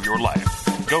best time of your life?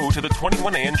 Go to the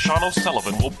 21A and Sean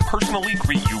O'Sullivan will personally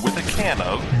greet you with a can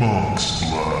of Monk's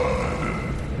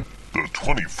Blood. The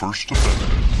 21st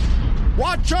Amendment.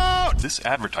 Watch out! This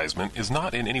advertisement is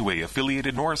not in any way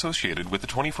affiliated nor associated with the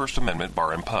 21st Amendment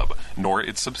Bar and Pub, nor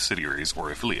its subsidiaries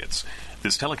or affiliates.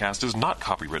 This telecast is not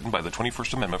copywritten by the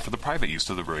 21st Amendment for the private use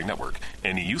of the Brewing Network.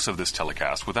 Any use of this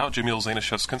telecast without Jamil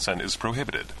Zainashev's consent is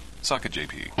prohibited. Suck it,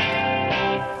 JP.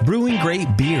 Brewing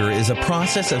great beer is a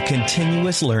process of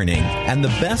continuous learning, and the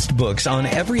best books on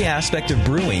every aspect of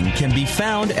brewing can be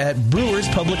found at Brewers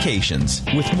Publications,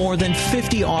 with more than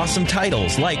 50 awesome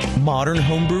titles like Modern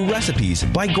Homebrew Recipes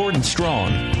by Gordon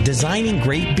Strong, Designing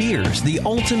Great Beers, the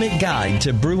Ultimate Guide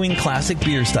to Brewing Classic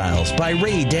Beer Styles by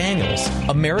Ray Daniels,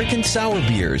 American Sour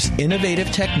Beers,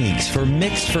 Innovative Techniques for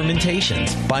Mixed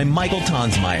Fermentations by Michael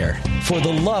Tonsmeyer, For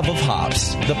the Love of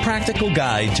Hops, The Practical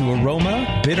Guide to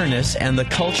Aroma, Bitterness, and the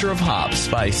Culture of Hops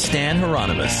by Stan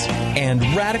Hieronymus, and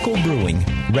Radical Brewing,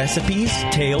 Recipes,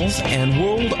 Tales, and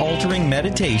World-Altering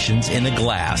Meditations in a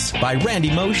Glass by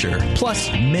Randy Mosher, plus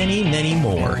many, many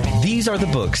more. These are the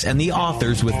books and the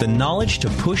authors with the knowledge to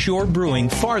push your brewing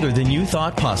farther than you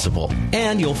thought possible.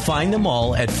 And you'll find them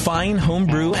all at fine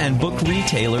homebrew and book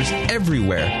retailers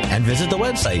everywhere. And visit the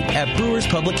website at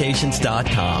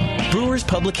brewerspublications.com. Brewers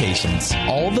Publications,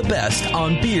 all the best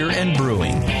on beer and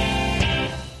brewing.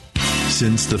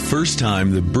 Since the first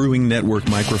time the Brewing Network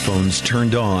microphones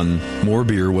turned on, More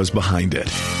Beer was behind it.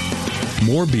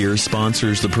 More Beer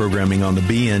sponsors the programming on the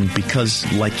BN because,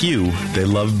 like you, they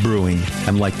love brewing.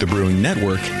 And like the Brewing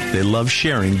Network, they love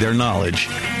sharing their knowledge.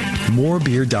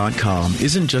 Morebeer.com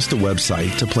isn't just a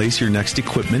website to place your next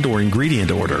equipment or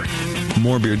ingredient order.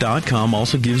 Morebeer.com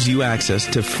also gives you access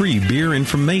to free beer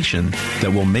information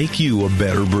that will make you a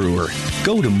better brewer.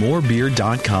 Go to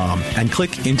morebeer.com and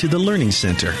click into the Learning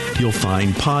Center. You'll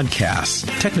find podcasts,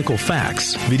 technical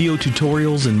facts, video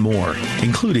tutorials, and more,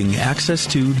 including access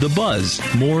to The Buzz,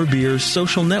 More Beer's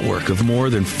social network of more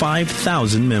than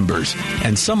 5,000 members.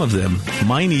 And some of them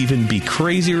might even be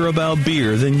crazier about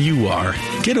beer than you are.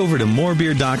 Get over to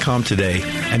morebeer.com today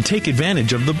and take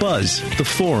advantage of The Buzz, the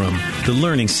forum, the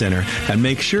Learning Center, and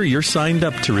make sure you're signed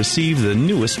up to receive the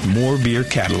newest More Beer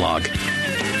catalog.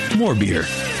 More Beer,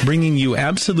 bringing you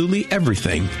absolutely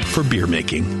everything for beer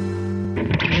making.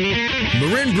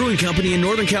 Marin Brewing Company in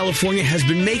Northern California has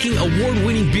been making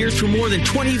award-winning beers for more than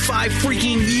 25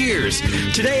 freaking years.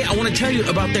 Today, I want to tell you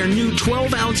about their new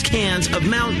 12-ounce cans of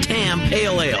Mount Tam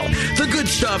Pale Ale. The good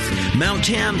stuff. Mount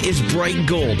Tam is bright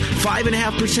gold,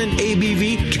 5.5%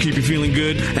 ABV to keep you feeling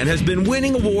good, and has been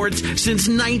winning awards since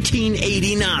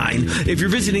 1989. If you're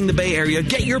visiting the Bay Area,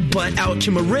 get your butt out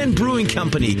to Marin Brewing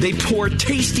Company. They pour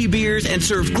tasty beers and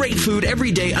serve great food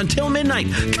every day until midnight.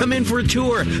 Come in for a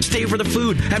tour, stay for the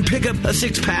food, and pick up a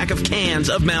 6-pack of cans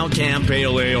of Mount Tam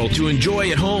Pale Ale to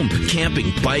enjoy at home,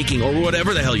 camping, biking, or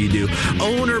whatever the hell you do.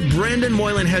 Owner Brendan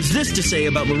Moylan has this to say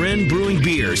about Marin Brewing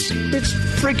beers. It's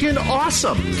freaking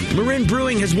awesome. Marin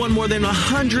Brewing has won more than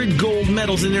 100 gold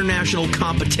medals in international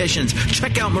competitions.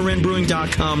 Check out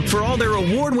marinbrewing.com for all their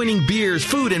award-winning beers,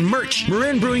 food, and merch.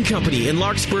 Marin Brewing Company in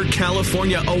Larkspur,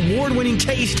 California. Award-winning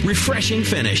taste, refreshing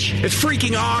finish. It's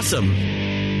freaking awesome.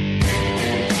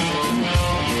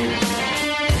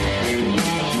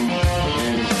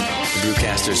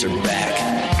 Brewcasters are back.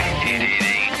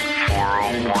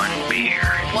 888-401-BEER.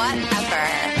 Whatever.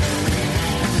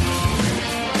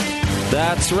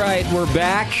 That's right. We're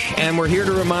back, and we're here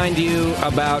to remind you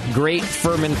about Great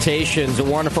Fermentations, a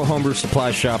wonderful homebrew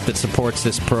supply shop that supports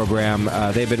this program.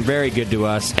 They've been very good to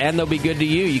us, and they'll be good to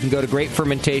you. You can go to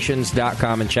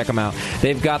greatfermentations.com and check them out.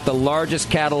 They've got the largest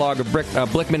catalog of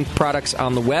Blickman products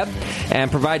on the web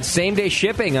and provide same-day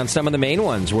shipping on some of the main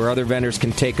ones, where other vendors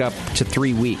can take up to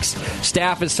 3 weeks.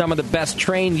 Staff is some of the best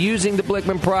trained using the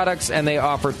Blickman products, and they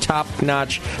offer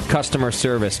top-notch customer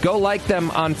service. Go like them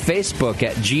on Facebook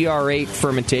at GR8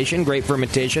 Fermentation, Great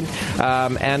Fermentation,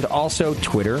 and also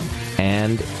Twitter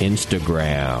and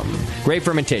Instagram.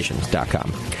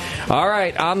 GreatFermentations.com. All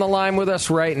right, on the line with us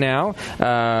right now,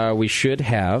 we should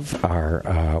have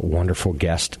our wonderful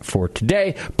guest for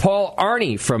today, Paul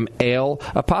Arney from Ale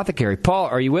Apothecary. Paul,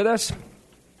 are you with us?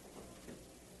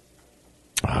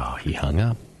 Oh, he hung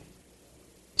up.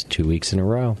 It's 2 weeks in a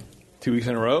row. 2 weeks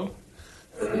in a row?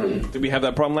 Did we have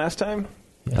that problem last time?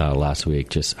 Last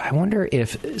week. I wonder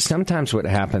if sometimes what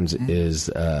happens is...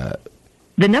 The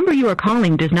number you are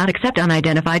calling does not accept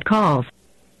unidentified calls.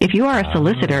 If you are a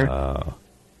solicitor...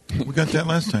 We got that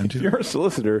last time, too. If you're a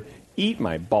solicitor, eat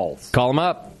my balls. Call him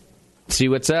up. See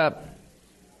what's up.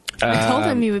 I told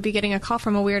him you would be getting a call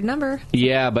from a weird number.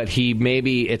 Yeah, but this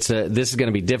is going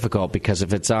to be difficult because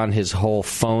if it's on his whole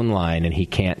phone line and he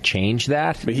can't change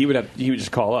that. But he would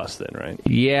just call us then, right?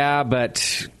 Yeah,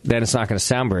 but then it's not going to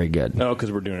sound very good. No,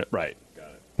 because we're doing it right. Got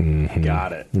it. Mm-hmm.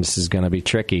 Got it. This is going to be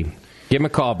tricky. Give him a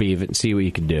call, Beav, and see what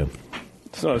you can do.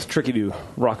 It's not as tricky to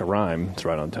rock a rhyme. It's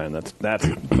right on time. That's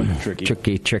fucking tricky.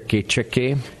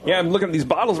 Tricky. Yeah, I'm looking at these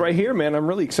bottles right here, man. I'm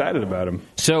really excited about them.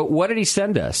 So what did he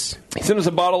send us? He sent us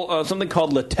a bottle, something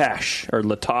called Latache, or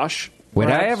Latache. Would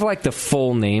I have the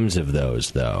full names of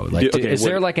those, though? Is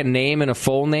there a name and a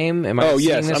full name? Am I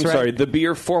yes, this I'm right? sorry. The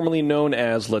beer formerly known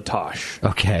as Latache.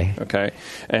 Okay.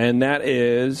 And that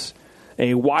is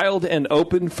a wild and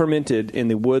open fermented in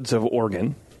the woods of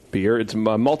Oregon beer. It's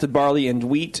malted barley and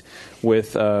wheat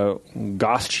with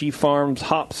Goschi Farms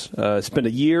hops. Spent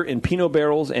a year in Pinot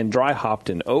barrels and dry hopped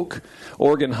in oak,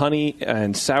 Oregon honey,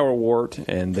 and sourwort,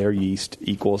 and their yeast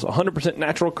equals 100%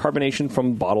 natural carbonation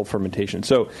from bottle fermentation.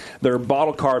 So they're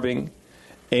bottle carbing,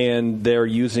 and they're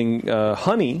using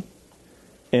honey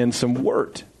and some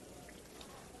wort.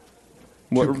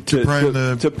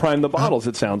 To prime the bottles,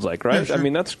 it sounds like, right? Yeah, sure. I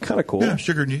mean, that's kind of cool. Yeah,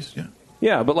 sugar and yeast, yeah.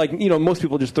 Yeah, but most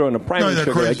people just throw in a priming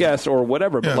sugar, crazy. I guess, or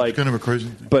whatever. Yeah, but it's kind of a crazy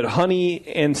thing. But honey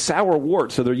and sour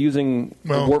wort, so they're using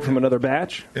wort from another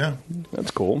batch. Yeah,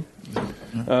 that's cool.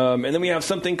 And then we have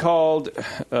something called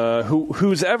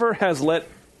 "Who's ever has let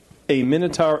a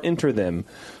minotaur enter them,"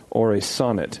 or a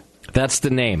sonnet. That's the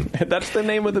name. That's the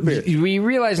name of the beer. We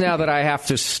realize now that I have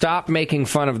to stop making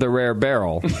fun of the Rare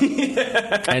Barrel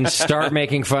and start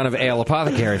making fun of Ale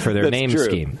Apothecary for their name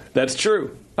scheme. That's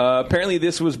true. Apparently,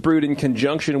 this was brewed in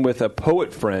conjunction with a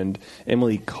poet friend,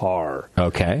 Emily Carr.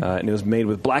 Okay. And it was made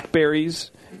with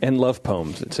blackberries and love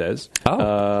poems, it says.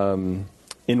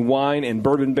 In wine and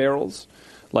bourbon barrels,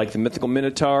 like the mythical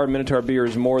Minotaur. Minotaur beer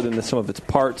is more than the sum of its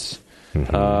parts.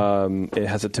 It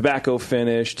has a tobacco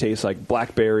finish, tastes like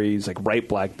blackberries, like ripe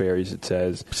blackberries, it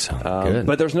says. Good.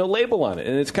 But there's no label on it.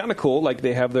 And it's kind of cool. Like,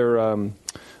 they have their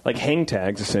like hang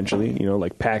tags, essentially,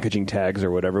 like packaging tags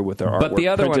or whatever with their artwork. But the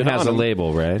other one has a a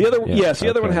label, right? The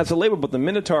other one has a label, but the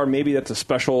Minotaur, maybe that's a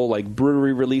special like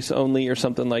brewery release only or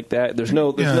something like that. There's no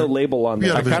label on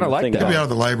that. I kind of like that. Maybe out of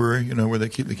the library, where they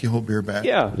keep the whole beer back.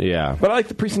 Yeah. But I like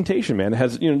the presentation, man. It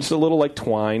has just a little like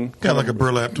twine. Yeah, like a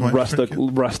burlap twine.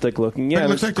 Rustic looking. Yeah, it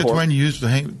looks like the twine you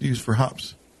use for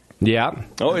hops. Yeah.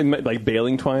 Oh, like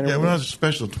baling twine? Yeah, well, it's a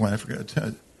special twine. I forgot. Is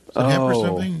it hemp or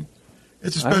something?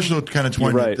 It's a special kind of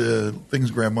twine that things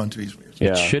grab onto easily.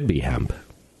 It should be hemp.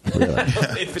 Really.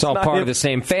 It's all part of the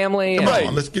same family. Come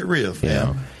on, let's get real.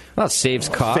 Yeah. Well, it saves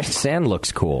costs and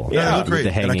looks cool. Yeah, it looks great.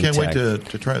 The And I can't wait tag.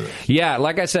 to try this. Yeah,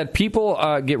 like I said,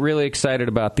 people get really excited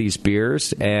about these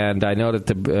beers, and I know that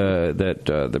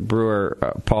the brewer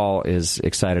Paul is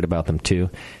excited about them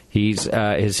too. His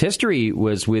history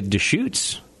was with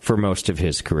Deschutes for most of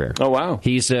his career. Oh, wow.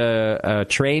 He's a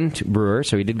trained brewer,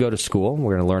 so he did go to school.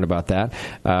 We're going to learn about that.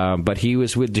 But he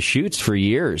was with Deschutes for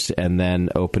years and then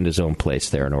opened his own place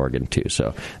there in Oregon, too.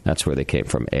 So that's where they came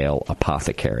from, Ale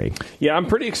Apothecary. Yeah, I'm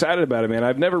pretty excited about it, man.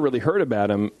 I've never really heard about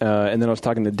him. And then I was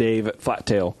talking to Dave at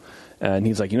Flattail, and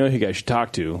he's like, who you guys should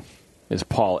talk to is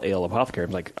Paul Ale Apothecary.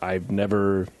 I'm like, I've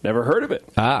never heard of it.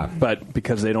 But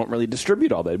because they don't really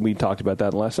distribute all that. We talked about that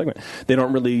in the last segment. They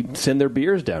don't really send their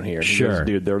beers down here. Sure.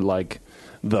 Dude, they're like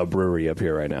the brewery up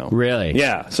here right now. Really?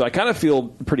 Yeah. So I kind of feel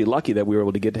pretty lucky that we were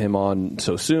able to get him on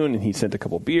so soon, and he sent a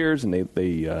couple beers, and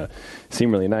they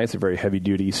seem really nice. They're very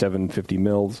heavy-duty, 750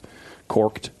 mils,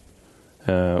 corked.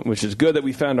 Which is good that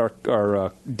we found our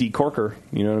decorker.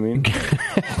 You know what I mean?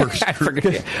 I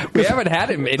forget. We haven't had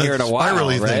him in here in a while,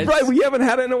 right? Right, we haven't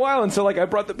had it in a while, and so I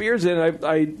brought the beers in, and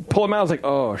I pull them out. I was like,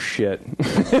 oh shit,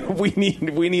 we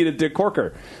need a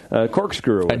decorker,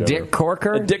 corkscrew, or whatever. A dick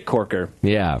corker, a dick corker.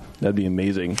 Yeah, that'd be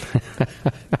amazing.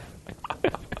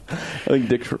 I think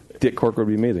Dick Corker would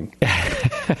be amazing.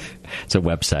 It's a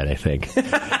website, I think.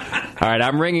 All right,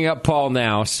 I'm ringing up Paul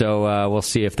now, so we'll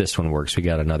see if this one works. We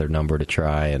got another number to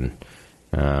try, and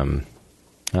I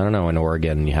don't know. In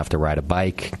Oregon, you have to ride a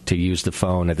bike to use the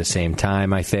phone at the same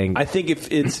time. I think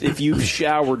if you've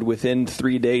showered within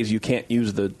 3 days, you can't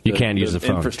use the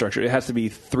phone infrastructure. It has to be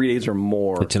 3 days or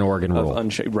more. It's an Oregon rule,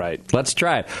 right? Let's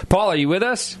try it. Paul, are you with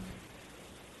us?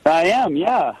 I am,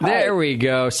 yeah. Hi. There we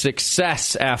go.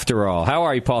 Success, after all. How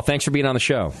are you, Paul? Thanks for being on the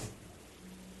show.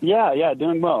 Yeah,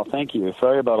 doing well. Thank you.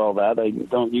 Sorry about all that. I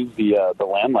don't use the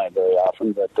landline very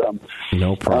often, but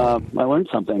no problem. I learned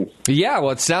something. Yeah, well,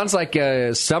 it sounds like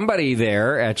somebody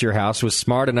there at your house was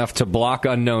smart enough to block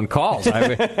unknown calls.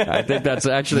 I think that's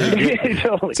actually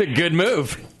it's a good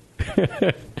move.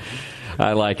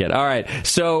 I like it. All right.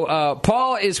 So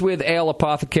Paul is with Ale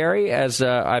Apothecary, as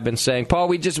I've been saying. Paul,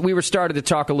 we were started to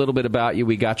talk a little bit about you.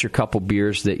 We got your couple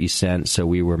beers that you sent, so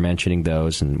we were mentioning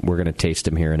those, and we're going to taste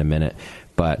them here in a minute.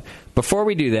 But before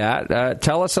we do that,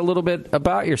 tell us a little bit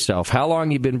about yourself. How long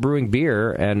you've been brewing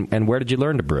beer, and where did you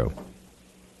learn to brew?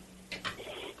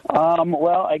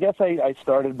 Well, I guess I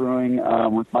started brewing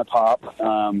with my pop,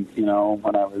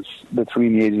 when I was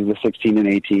between the ages of 16 and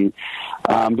 18,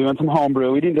 doing some home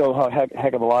brew. We didn't do a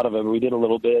heck of a lot of it, but we did a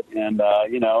little bit and,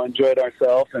 enjoyed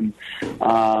ourselves and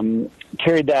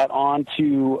carried that on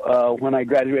to when I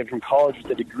graduated from college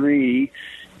with a degree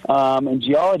in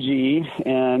geology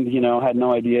and, had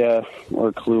no idea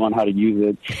or clue on how to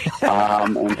use it.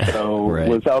 And so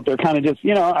was out there kind of just,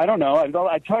 I don't know.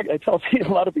 I tell a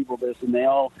lot of people this, and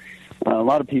a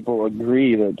lot of people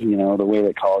agree that, the way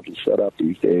that college is set up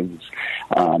these days is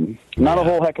not a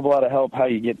whole heck of a lot of help how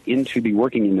you get into the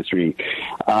working industry.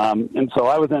 And so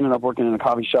I ended up working in a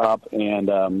coffee shop,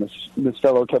 and this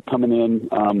fellow kept coming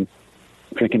in,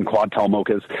 drinking quad tall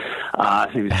mochas.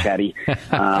 He was chatty.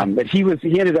 But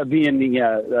he ended up being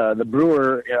the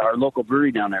brewer at our local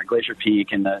brewery down there at Glacier Peak,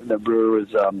 and the brewer was,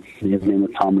 his name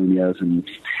was Tom Munoz, and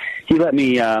he let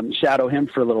me shadow him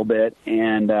for a little bit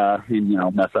and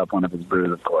mess up one of his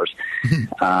brews, of course.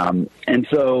 And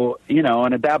so,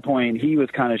 and at that point, he was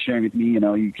kind of sharing with me,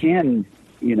 you can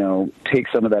take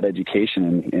some of that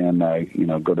education and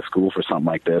go to school for something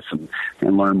like this and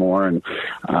learn more. And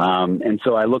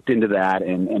so I looked into that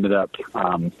and ended up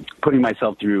putting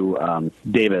myself through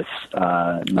Davis,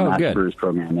 the Master Brewers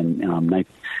program in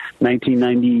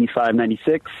 1995,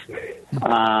 96.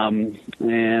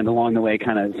 And along the way,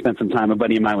 kind of spent some time. A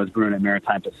buddy of mine was brewing at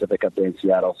Maritime Pacific up there in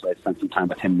Seattle, so I spent some time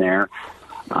with him there.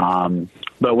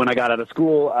 But when I got out of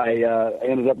school, I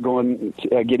ended up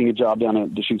getting a job down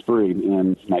at Deschutes Brewery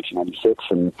in 1996,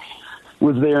 and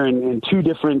was there in two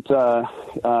different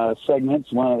segments.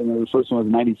 The first one was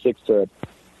 96 to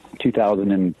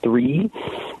 2003.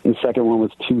 And the second one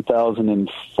was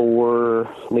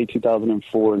 2004, late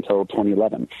 2004 until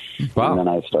 2011. Wow. And then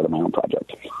I started my own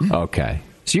project. Okay.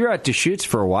 So you were at Deschutes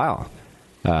for a while,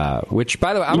 which,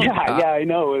 by the way, I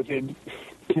know.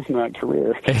 It's my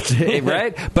career.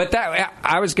 Right? But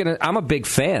I'm a big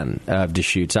fan of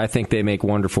Deschutes. I think they make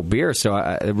wonderful beer, so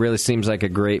it really seems like a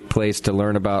great place to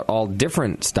learn about all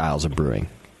different styles of brewing.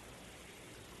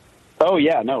 Oh,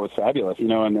 yeah, no, it's fabulous.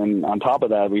 And on top of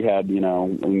that, we had,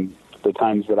 in the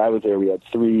times that I was there, we had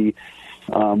three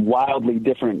wildly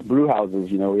different brew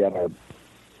houses. We had our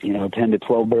 10 to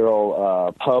 12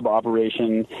 barrel pub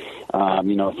operation, a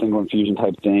single infusion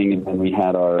type thing. And then we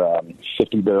had our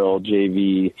 50 barrel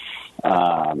JV,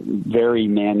 very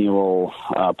manual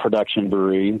production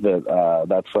brewery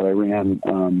that's what I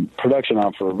ran production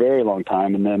on for a very long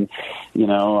time. And then,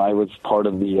 I was part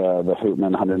of the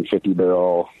Hootman 150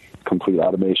 barrel complete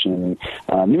automation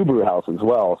new brew house as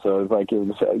well. So it was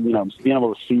being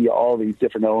able to see all these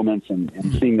different elements and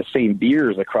seeing the same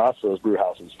beers across those brew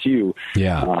houses too.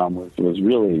 Yeah, was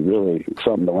really, really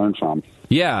something to learn from.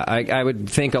 Yeah, I would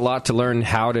think a lot to learn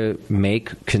how to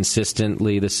make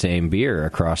consistently the same beer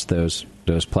across those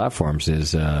platforms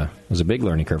was a big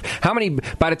learning curve. How many,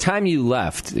 by the time you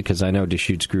left, because I know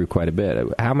Deschutes grew quite a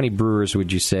bit, how many brewers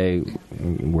would you say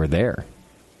were there?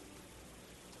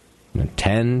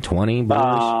 10, 20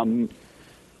 brewers?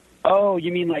 Oh, you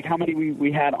mean like how many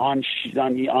we had on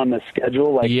the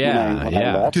schedule? Like when I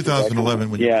left?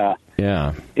 2011. Yeah.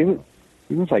 It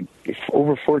was like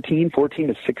over 14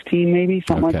 to 16 maybe,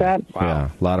 something like that. Wow. Yeah,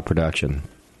 a lot of production.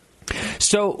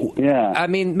 So, I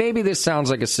mean, maybe this sounds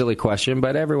like a silly question,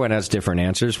 but everyone has different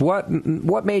answers. What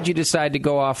made you decide to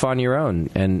go off on your own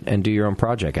and do your own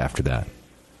project after that?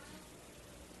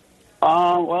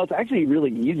 Well, it's actually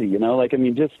really easy,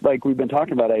 just like we've been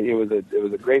talking about, it was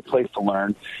a great place to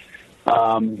learn.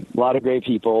 A lot of great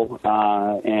people,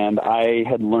 and I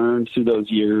had learned through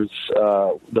those years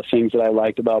the things that I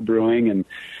liked about brewing, and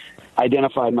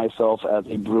identified myself as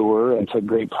a brewer and took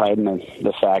great pride in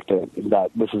the fact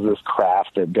that this is this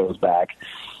craft that goes back.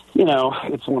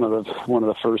 It's one of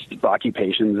the first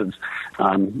occupations of,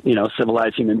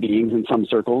 civilized human beings in some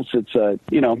circles. It's,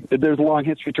 there's a long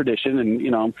history tradition,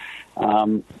 and,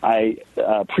 I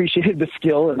appreciated the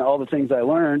skill and all the things I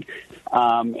learned.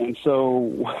 And so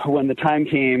when the time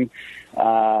came,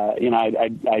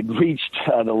 I'd reached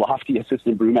the lofty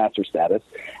assistant brewmaster status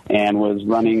and was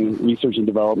running research and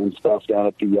development stuff down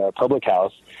at the public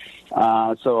house.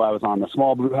 So I was on the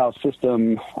small brew house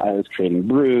system. I was creating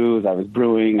brews. I was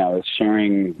brewing. I was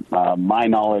sharing my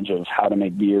knowledge of how to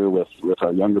make beer with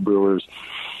our younger brewers.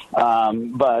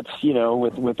 But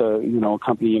with a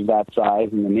company of that size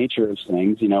and the nature of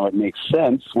things, it makes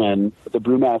sense when the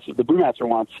brewmaster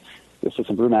wants the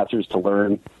assistant brewmasters to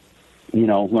learn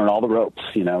all the ropes,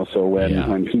 so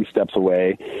when he steps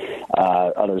away,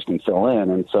 others can fill in.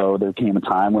 And so there came a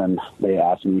time when they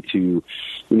asked me to,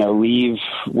 leave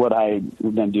what I'd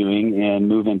been doing and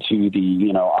move into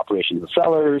the, operations of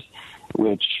cellars,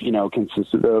 which,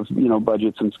 consisted of,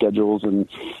 budgets and schedules and,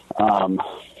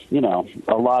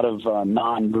 a lot of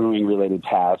non-brewing related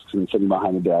tasks and sitting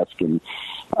behind the desk. And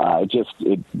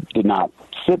it did not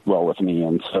fit well with me.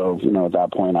 And so, at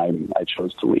that point, I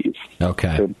chose to leave.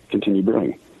 Okay. To continue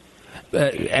brewing.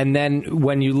 And then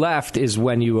when you left is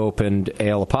when you opened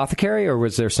Ale Apothecary, or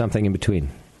was there something in between?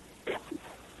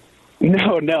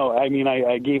 No. I mean,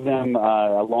 I gave them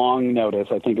a long notice.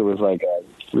 I think it was like a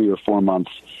 3 or 4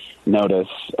 months notice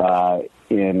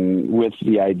with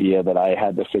the idea that I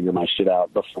had to figure my shit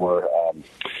out before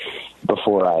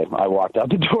I walked out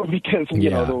the door, because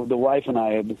the wife and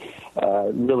I had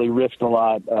really risked a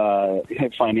lot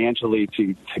financially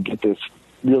to get this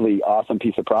really awesome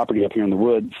piece of property up here in the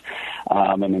woods.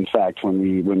 And in fact,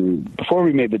 before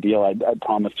we made the deal, I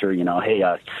promised her, hey,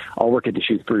 I'll work at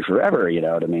Deschutes Brewery forever,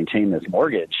 to maintain this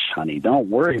mortgage, honey. Don't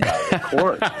worry about it. Of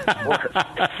course.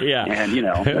 Yeah. And,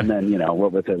 and then,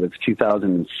 what was it? It was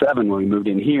 2007 when we moved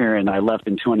in here, and I left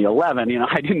in 2011.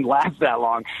 I didn't last that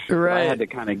long. Right. So I had to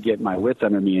kind of get my wits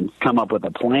under me and come up with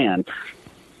a plan.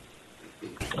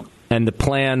 And the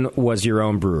plan was your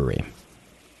own brewery.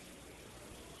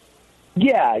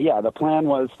 Yeah. The plan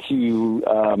was to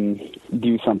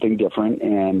do something different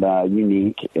and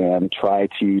unique, and try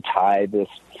to tie this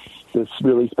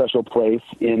really special place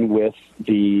in with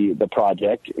the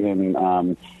project, and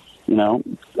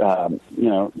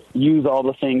use all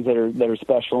the things that are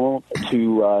special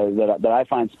to that I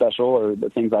find special, or the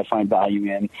things I find value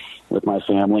in with my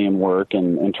family and work,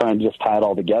 and try and just tie it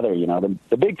all together.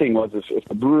 The big thing was if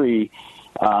the brewery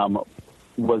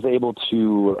was able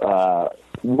to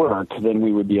work, then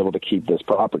we would be able to keep this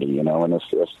property, and if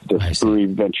this brewery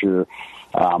venture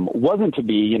wasn't to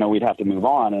be, we'd have to move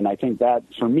on. And I think that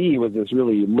for me was this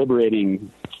really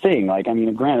liberating thing.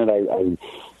 Granted, I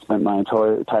spent my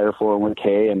entire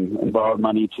 401k and borrowed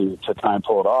money to try and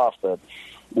pull it off, but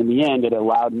in the end, it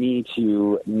allowed me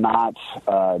to not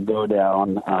go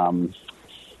down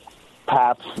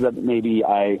paths that maybe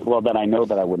that I know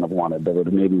that I wouldn't have wanted, that would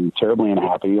have made me terribly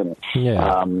unhappy, and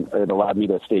it allowed me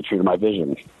to stay true to my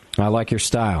vision. I like your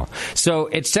style. So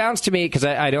it sounds to me, because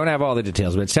I don't have all the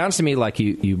details, but it sounds to me like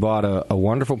you bought a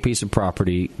wonderful piece of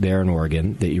property there in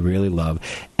Oregon that you really love,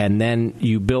 and then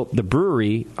you built the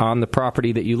brewery on the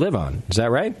property that you live on. Is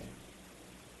that right?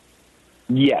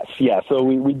 Yes, yeah. So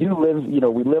we do live,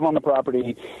 we live on the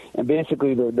property, and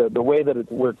basically the way that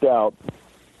it worked out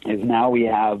is now we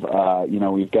have,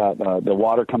 we've got the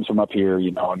water comes from up here,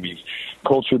 and we've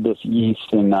cultured this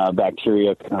yeast and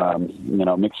bacteria,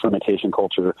 mixed fermentation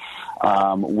culture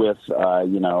with,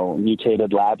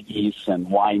 mutated lab yeast and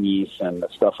wine yeast and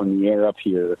stuff from the air up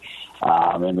here.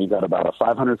 And we've got about a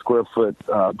 500 square foot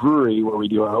brewery where we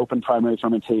do our open primary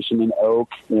fermentation in oak,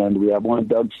 and we have one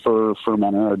Doug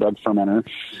fermenter.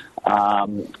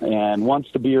 And once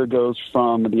the beer goes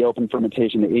from the open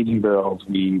fermentation to aging barrels,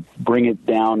 we bring it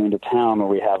down into town where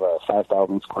we have a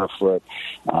 5,000 square foot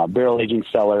barrel aging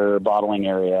cellar, bottling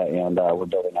area, and we're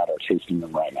building out our tasting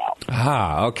room right now.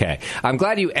 Ah, okay. I'm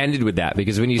glad you ended with that,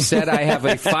 because when you said I have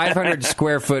a 500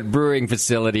 square foot brewing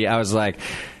facility, I was like,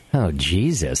 oh,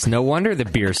 Jesus. No wonder the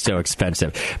beer's so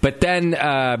expensive. But then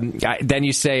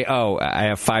you say, I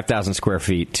have 5,000 square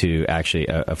feet to actually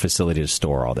a facility to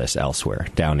store all this elsewhere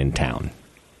down in town.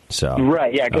 So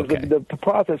right, yeah, because the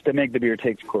process to make the beer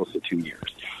takes close to 2 years.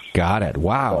 Got it.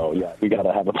 Wow. So, yeah, we got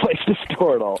to have a place to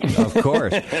store it all. Of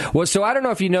course. Well, so I don't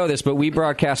know if you know this, but we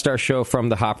broadcast our show from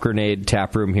the Hop Grenade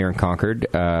Tap Room here in Concord.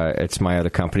 It's my other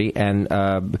company. And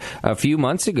a few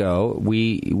months ago,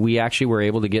 we actually were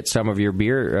able to get some of your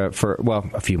beer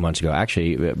a few months ago,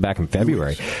 actually, back in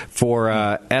February, for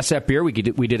SF Beer.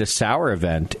 We did a sour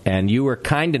event, and you were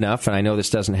kind enough, and I know this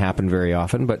doesn't happen very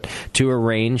often, but to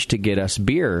arrange to get us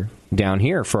beer down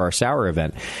here for our sour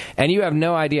event. And you have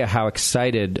no idea how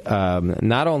excited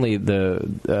not only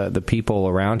the people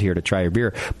around here to try your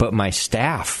beer, but my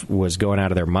staff was going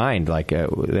out of their mind. Like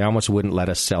they almost wouldn't let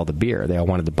us sell the beer. They all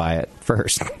wanted to buy it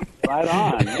first. Right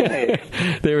on. Hey.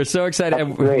 They were so excited.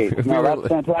 That's great. That's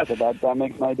fantastic. That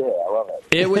makes my day. I love it.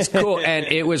 It was cool, and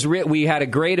it was we had a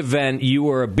great event. You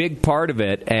were a big part of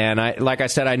it, and like I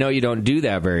said, I know you don't do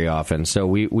that very often, so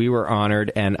we were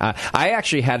honored. And I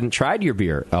actually hadn't tried your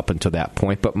beer up until that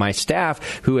point, but my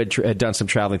staff, who had done some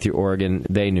traveling through Oregon,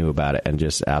 they knew about it and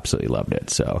just absolutely loved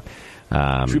it. So,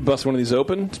 should we bust one of these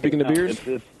open? Speaking of beers,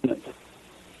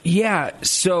 yeah.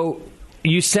 So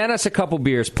you sent us a couple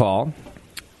beers, Paul.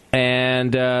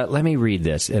 And let me read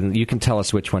this, and you can tell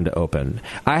us which one to open.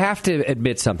 I have to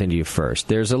admit something to you first.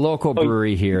 There's a local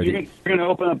brewery here. You're going to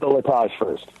open up the Latage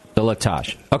first. The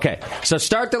Latage. Okay, so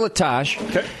start the Latage.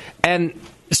 Okay. And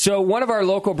so one of our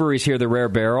local breweries here, the Rare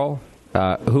Barrel,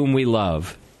 whom we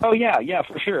love. Oh, yeah,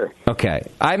 for sure. Okay.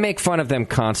 I make fun of them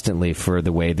constantly for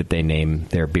the way that they name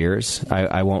their beers.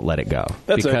 I won't let it go.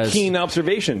 That's a keen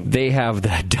observation. They have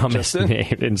the dumbest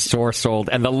name in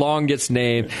source-sold and the longest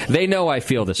name. They know I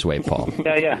feel this way, Paul.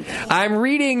 Yeah. I'm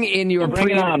reading in your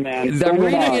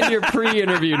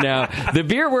pre-interview now. The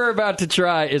beer we're about to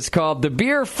try is called the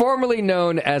beer formerly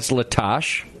known as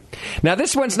Latage. Now,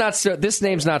 this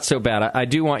name's not so bad. I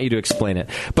do want you to explain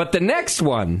it. But the next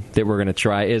one that we're going to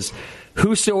try is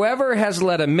Whosoever Has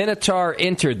Let a Minotaur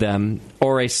Enter Them,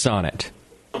 or a Sonnet,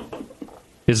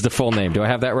 is the full name. Do I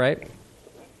have that right?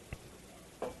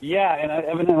 Yeah, and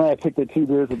evidently I picked the two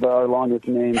beers with our longest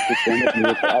names.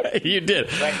 You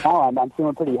did. Right now, I'm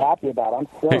feeling pretty happy about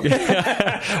them.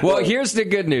 Well, here's the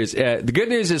good news. The good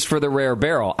news is for the Rare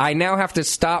Barrel. I now have to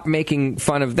stop making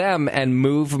fun of them and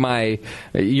move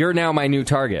you're now my new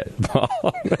target, Paul,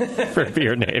 for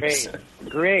beer names.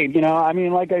 Great.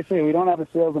 Like I say, we don't have a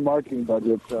sales and marketing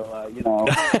budget, so,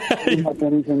 pretty much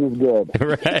anything is good.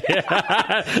 Right.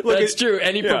 That's true.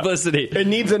 Any publicity. It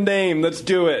needs a name. Let's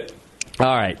do it.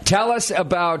 All right. Tell us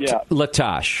about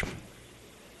Latash.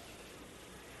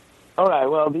 All right.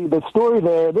 Well, the story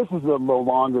there, this is a little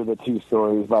longer, the two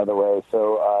stories, by the way.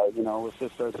 So, if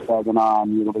this starts tagging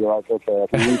on, you'll be like, okay, I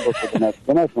can read this for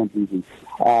the next one's easy.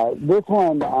 This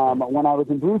one, when I was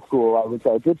in brew school, I was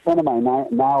a good friend of mine,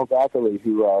 Niall Zachary,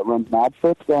 who runs Mad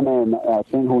Fix down there in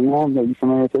St. Helena. Are you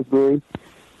familiar with this brewery?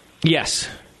 Yes.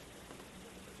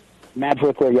 Mad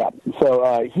Fix, yeah.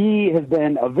 So he has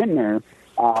been a vintner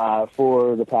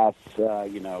for the past,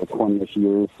 20-ish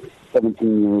years,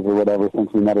 17 years or whatever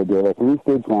since we met at Davis. And we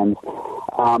stayed friends.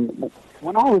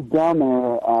 When I was down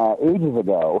there ages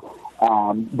ago,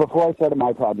 before I started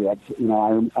my project, he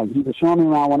was showing me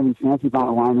around one of these fancy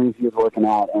vinyl wineries he was working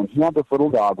at, and he had this little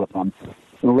dog with him.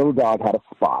 And the little dog had a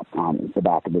spot on the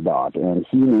back of the dog, and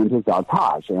he named his dog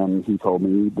Taj, and he told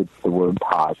me that the word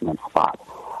Taj meant spot.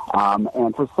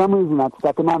 And for some reason that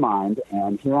stuck in my mind,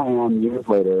 and here I am years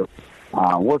later,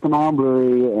 working my own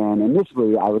brewery, and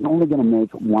initially I was only going to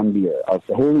make one beer. Our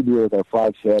Saheli beer is our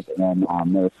flagship, and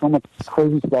there was so much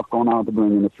crazy stuff going on with the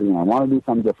brewing industry, and I wanted to do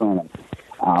something different.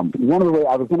 And one of the ways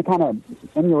I was going to kind of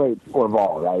emulate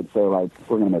Orval, right? So, like,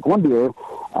 we're going to make one beer,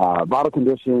 bottle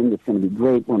conditioned. It's going to be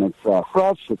great when it's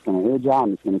fresh. It's going to age out,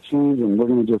 and it's going to change, and we're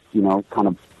going to just, kind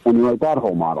of emulate that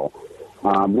whole model.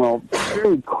 Well,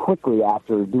 very quickly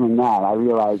after doing that, I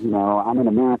realized, I'm in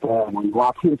America, and when you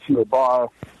walk into a bar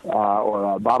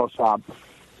or a bottle shop,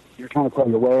 you're trying to tell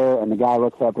your wares, and the guy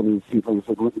looks up and he's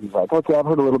like, okay, I've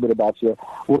heard a little bit about you.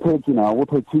 We'll take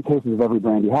 2 cases of every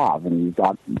brand you have, and you've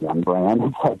got one brand.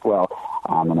 It's like, well,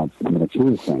 I'm gonna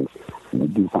change things. I'm gonna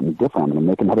do something different. I'm gonna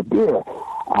make another beer.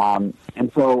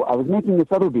 And so I was making this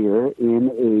other beer in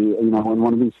in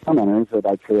one of these fermenters that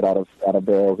I create out of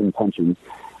barrels and puncheons.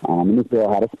 And this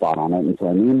barrel had a spot on it, and so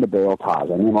I named the barrel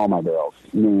Taj. I named all my barrels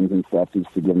names and stuff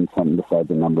just to give them something besides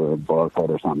a number or barcode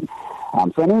or something.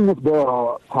 So I named this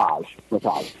barrel Taj,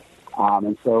 Latash.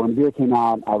 And so when the beer came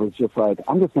out, I was just like,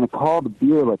 I'm just going to call the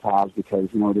beer Latash because,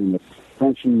 we're doing this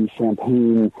Frenchy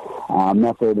champagne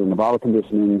method in the bottle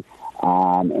conditioning.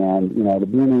 And the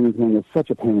beer naming thing is such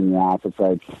a pain in the ass. It's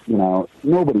like,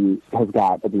 nobody has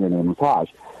got a beer named Latash.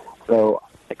 So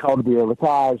I called the beer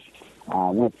Latash.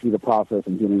 Went through the process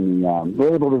of getting the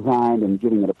label designed and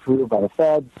getting it approved by the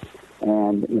feds,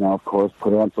 and of course,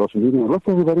 put it on social media. Look,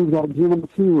 everybody's got beer number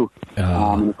 2.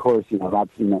 And of course, that's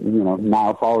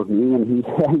Niall follows me, and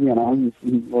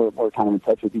we're kind of in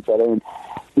touch with each other. And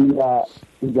he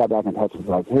got back in touch with me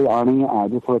like, hey,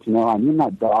 Arnie, just to let you know, I named my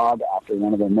dog after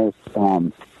one of the most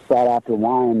sought after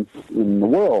wines in the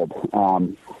world.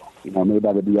 Made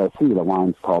by the DRC. The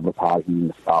wine's called Latash, and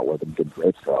the spot where the good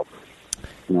grapes go.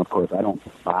 Of course, I don't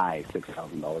buy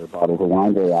 $6,000 bottles of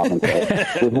wine very often, so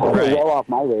it's well off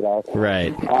my radar.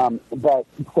 Right. But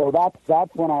so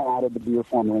that's when I added the beer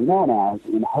formerly known as,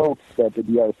 in hopes that the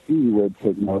DRC would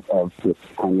take note of this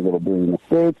tiny little brewing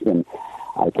mistakes, and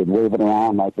I could wave it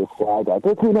around like this flag, like,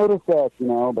 look who noticed this,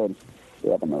 but they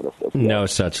haven't noticed this yet. No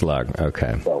such luck.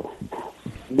 Okay. So,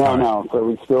 no. So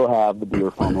we still have the beer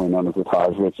formerly known as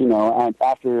Latash, which,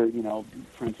 after,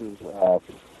 Prince's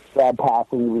sad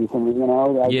passing recently,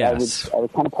 I was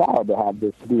kind of proud to have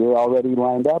this beer already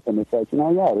lined up, and it's like,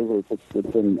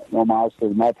 it's an homage to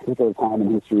my particular time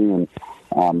in history, and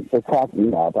it's cracking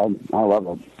me up. I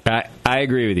love it. I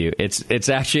agree with you. It's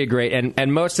actually a great,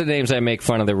 and most of the names I make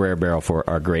fun of the Rare Barrel for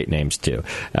are great names too.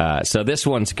 So this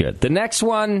one's good. The next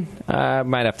one, I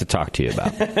might have to talk to you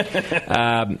about.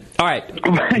 All right.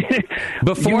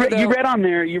 Before you read on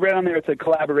there, it's a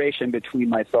collaboration between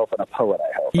myself and a poet,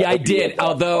 I hope. Yeah, I did.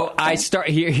 Although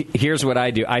here's what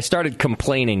I do. I started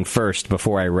complaining first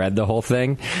before I read the whole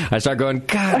thing. I started going,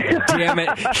 God damn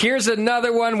it! Here's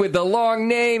another one with the long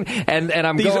name, and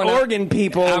I'm these going Oregon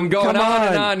people. I'm going on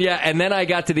and on. Yeah, and then I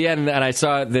got to the end, and I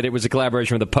saw that it was a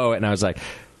collaboration with a poet, and I was like,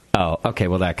 oh, okay,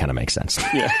 well, that kind of makes sense.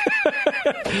 Yeah.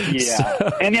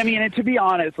 So. And and to be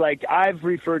honest, like, I've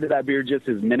referred to that beer just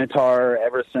as Minotaur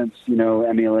ever since,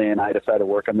 Emily and I decided to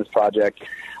work on this project.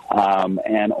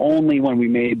 And only when we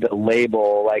made the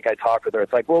label, like, I talked with her,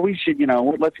 it's like, well, we should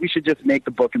just make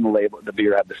the book and the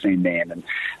beer have the same name. And,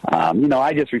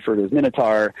 I just refer to it as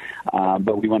Minotaur,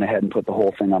 but we went ahead and put the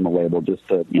whole thing on the label just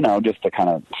to kind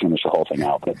of finish the whole thing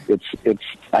out. But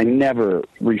I never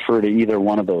refer to either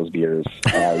one of those beers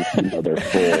as, they're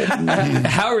full.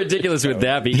 How ridiculous would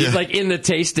that be? He's like in the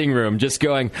tasting room just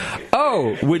going,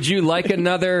 oh, would you like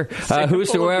another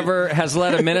whosoever has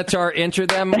let a Minotaur enter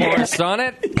them or a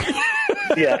sonnet?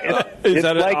 Yeah, is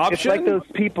that an option? It's like those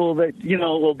people that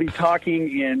will be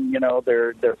talking in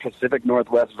their Pacific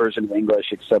Northwest version of English,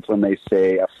 except when they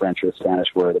say a French or a Spanish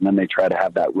word, and then they try to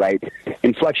have that right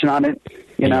inflection on it.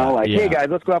 You know, hey guys,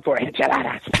 let's go out for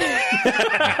enchiladas.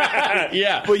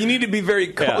 Yeah. Well, you need to be very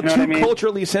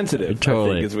culturally sensitive. Totally.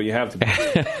 I think is what you have to be.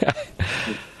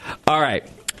 All right.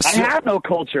 I have no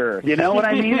culture. You know what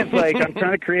I mean? It's like I'm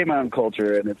trying to create my own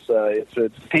culture, and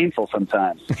it's painful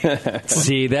sometimes.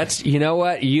 See, that's, you know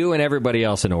what? You and everybody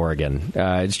else in Oregon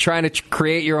is trying to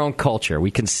create your own culture.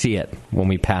 We can see it when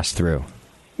we pass through.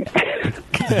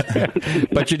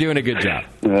 But you're doing a good job.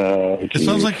 It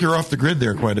sounds like you're off the grid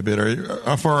there quite a bit.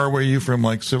 How far away are you from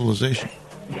like civilization?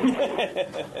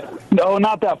 No,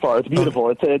 not that far. It's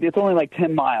beautiful. It's only like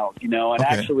 10 miles, you know, and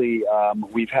actually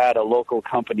we've had a local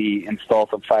company install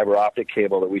some fiber optic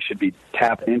cable that we should be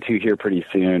tapping into here pretty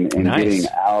soon and getting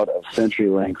out of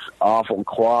CenturyLink's awful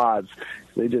claws.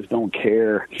 They just don't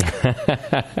care.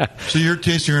 So your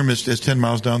tasting room is 10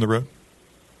 miles down the road?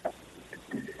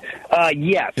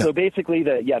 So basically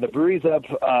the brewery's up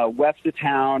west of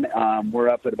town. We're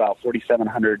up at about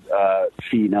 4,700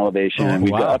 feet in elevation. And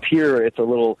we've got up here, it's a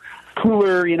little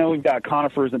cooler, you know, we've got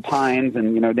conifers and pines,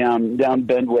 and, you know, down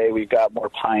Bendway, we've got more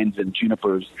pines and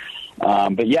junipers.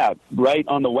 But yeah, right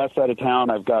on the west side of town,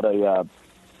 I've got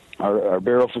our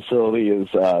barrel facility is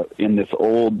in this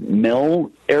old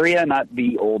mill area, not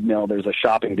the old mill. There's a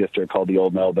shopping district called the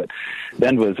Old Mill, but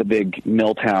Bend was a big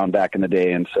mill town back in the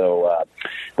day, and so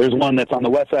there's one that's on the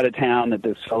west side of town that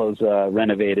this fellow's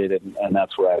renovated, and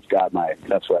that's where I've got my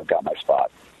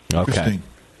spot. Okay.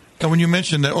 Now, when you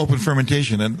mentioned that open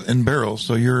fermentation and barrels,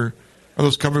 so are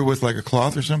those covered with like a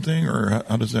cloth or something, or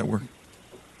how does that work?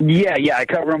 Yeah, I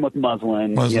cover them with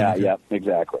muslin. Yeah,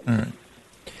 exactly. All right.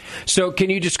 So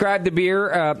can you describe the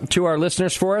beer to our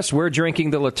listeners for us? We're drinking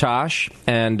the Latache,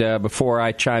 and before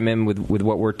I chime in with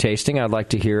what we're tasting, I'd like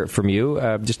to hear it from you.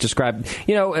 Just describe,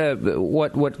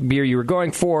 what beer you were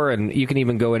going for, and you can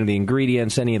even go into the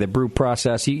ingredients, any of the brew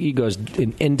process. You go as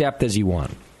in depth as you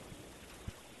want.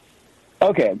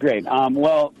 Okay, great.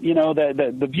 Well, you know,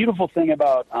 the beautiful thing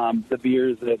about the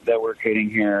beers that we're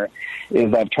creating here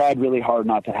is I've tried really hard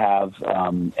not to have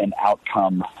an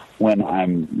outcome when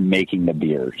I'm making the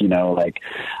beer. You know, like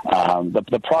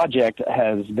the project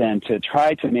has been to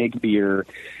try to make beer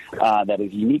that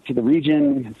is unique to the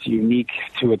region, it's unique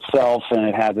to itself, and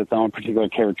it has its own particular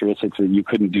characteristics that you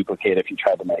couldn't duplicate if you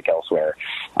tried to make elsewhere.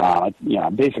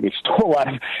 Basically stole a lot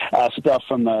of stuff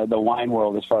from the wine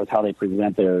world as far as how they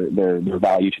present their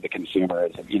value to the consumer.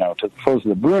 You know, to close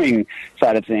the brewing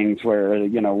side of things, where,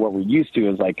 you know, what we're used to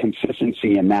is like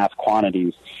consistency and mass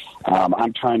quantities.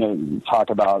 I'm trying to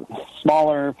talk about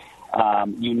smaller,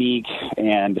 unique,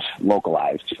 and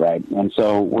localized, right? And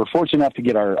so we're fortunate enough to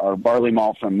get our barley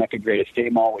malt from Mecca Great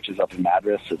Estate Malt, which is up in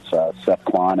Madras. It's Seth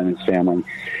Kwan and his family.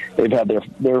 They've had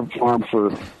their farm for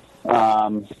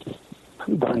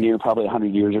near probably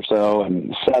 100 years or so,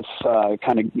 and Seth's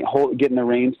kind of getting the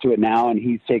reins to it now, and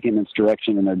he's taking this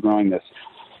direction, and they're growing this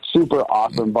super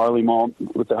awesome barley malt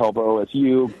with the help of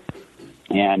OSU.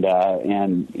 And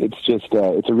it's just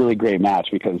it's a really great match,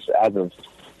 because as of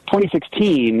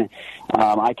 2016,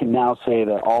 I can now say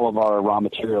that all of our raw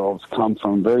materials come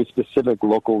from very specific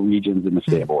local regions in the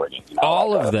state of Oregon. You know,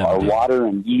 all of them. Our water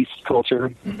and yeast culture.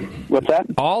 What's that?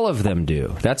 All of them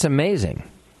do. That's amazing.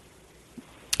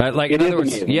 Like, in other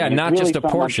words, amazing. yeah, It's not really just a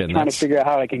portion. I'm trying to figure out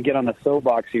how I can get on the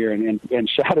soapbox here and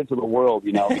shout it to the world,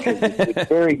 you know, because it's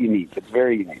very unique. It's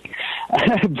very unique.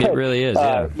 But, it really is,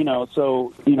 yeah. You know,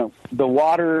 so, you know, the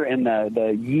water and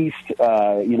the yeast,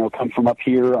 you know, come from up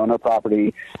here on our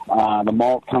property. The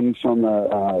malt comes from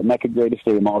the Mecca Great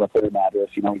Estate Malt up there in Madras.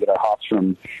 You know, we get our hops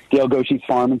from Dale Goshi's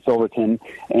farm in Silverton,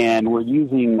 and we're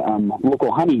using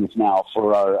local honeys now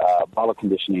for our bottle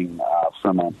conditioning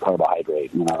from a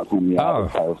carbohydrate, you know, when we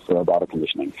for bottle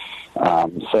conditioning.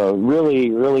 So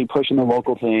really pushing the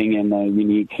local thing and the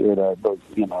unique, you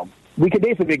know, we could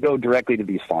basically go directly to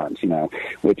these farms, you know,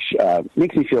 which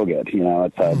makes me feel good. You know,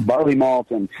 it's barley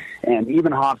malt and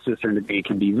even hops to a certain degree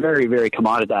can be very, very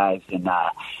commoditized,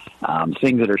 and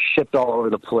things that are shipped all over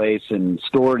the place and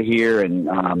stored here,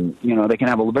 and you know, they can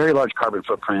have a very large carbon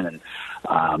footprint,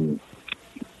 and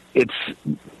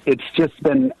it's just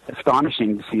been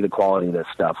astonishing to see the quality of this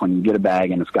stuff when you get a bag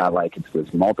and it's got like it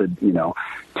was malted, you know,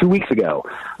 2 weeks ago,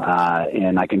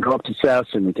 and I can go up to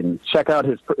Seth and we can check out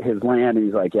his land, and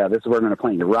he's like, yeah, this is where we're going to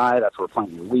plant your rye, that's where we're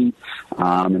planting your wheat,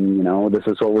 and you know, this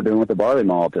is what we're doing with the barley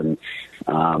malt, and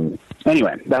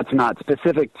anyway, that's not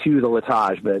specific to the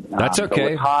Latache, but that's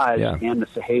okay. The Latache and the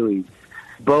Saheli,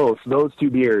 both those two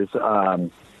beers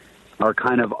are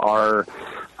kind of our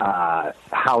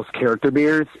house character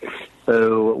beers.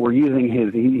 So we're using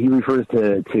his, he refers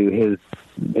to his,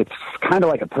 it's kind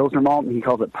of like a Pilsner malt, and he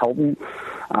calls it Pelton.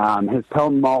 His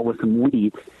Pelton malt with some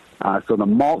wheat, So the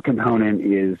malt component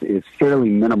is fairly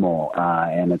minimal,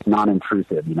 and it's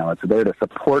non-intrusive. It's there to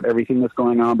support everything that's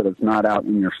going on, but it's not out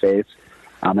in your face.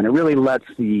 And it really lets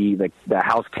the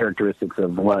house characteristics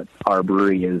of what our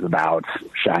brewery is about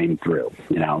shine through.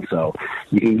 So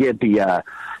you can get the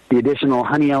additional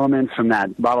honey elements from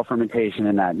that bottle fermentation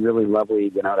and that really lovely,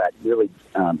 that really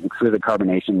exquisite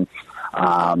carbonation.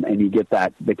 And you get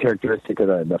the characteristic of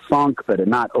the funk, but a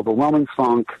not overwhelming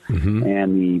funk,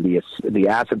 and the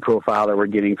acid profile that we're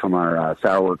getting from our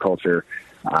sourwort culture.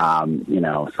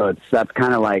 So that's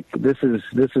kind of like this is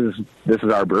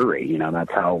our brewery.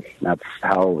 That's how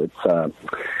it's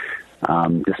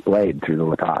displayed through the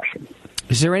Latoche.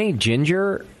 Is there any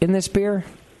ginger in this beer?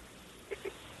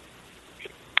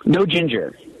 No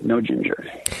ginger.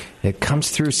 It comes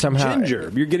through somehow.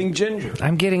 Ginger. You're getting ginger.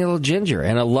 I'm getting a little ginger,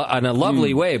 and in a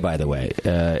lovely way, by the way.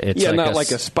 It's not like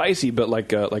a spicy, but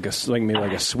maybe like a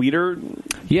sweeter.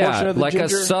 Yeah, of the like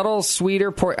ginger? A subtle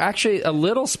sweeter actually a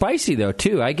little spicy though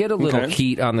too. I get a little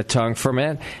heat on the tongue from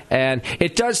it, and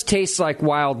it does taste like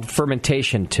wild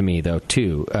fermentation to me though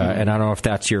too. And I don't know if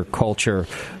that's your culture,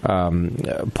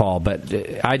 Paul, but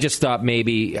I just thought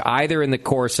maybe either in the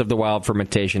course of the wild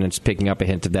fermentation it's picking up a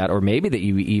hint of that, or maybe that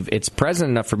it's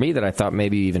present enough for me that I thought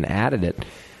maybe you even added it.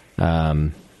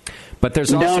 But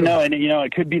there's also no, and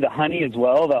it could be the honey as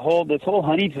well. This whole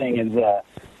honey thing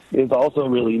is also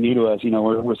really new to us.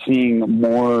 We're seeing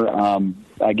more,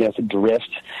 I guess, drift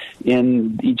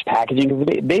in each packaging.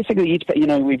 Because basically,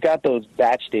 we've got those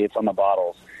batch dates on the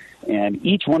bottles, and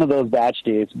each one of those batch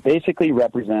dates basically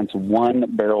represents one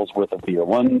barrel's worth of beer,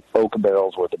 one oak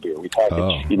barrel's worth of beer. We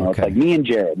package, it's like me and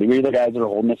Jared. We're the guys that are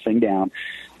holding this thing down.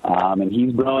 And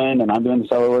he's brewing, and I'm doing the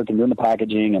cellar work and doing the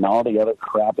packaging and all the other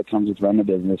crap that comes with running a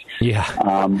business. Yeah,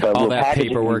 but all that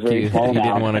paperwork you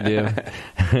didn't want to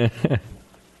do.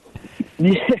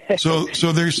 Yeah.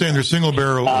 So they're saying they're single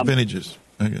barrel vintages.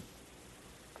 Okay.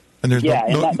 And there's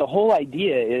the whole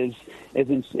idea is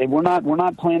we're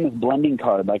not playing this blending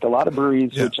card like a lot of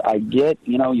breweries, which I get.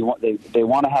 They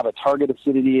want to have a target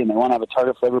acidity and they want to have a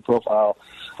target flavor profile,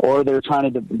 or they're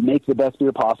trying to make the best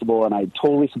beer possible, and I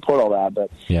totally support all that. But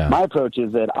my approach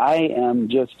is that I am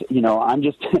just, I'm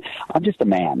just a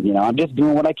man. I'm just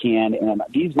doing what I can, and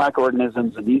these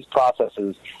microorganisms and these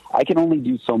processes, I can only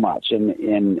do so much.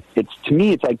 And it's, to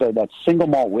me, it's like that single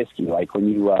malt whiskey. Like when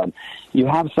you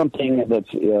have something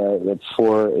that's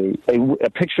for a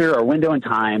picture or window in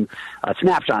time, a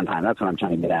snapshot in time. That's what I'm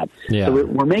trying to get at. Yeah. So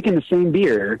we're making the same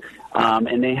beer.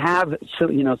 And they have, so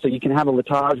you can have a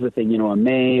Latoche with a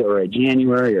May or a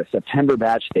January or a September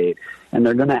batch date, and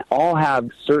they're going to all have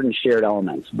certain shared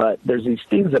elements. But there's these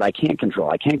things that I can't control.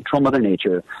 I can't control Mother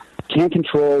Nature. Can't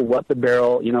control what the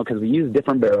barrel, because we use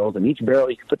different barrels, and each barrel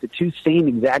you can put the two same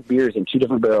exact beers in two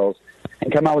different barrels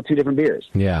and come out with two different beers.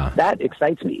 Yeah. That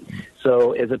excites me.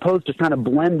 So as opposed to trying to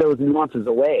blend those nuances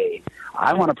away,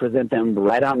 I want to present them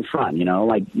right out in front,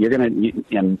 like you're going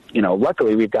to, and,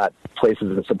 luckily we've got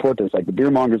places that support this, like the beer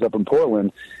mongers up in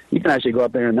Portland. You can actually go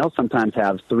up there and they'll sometimes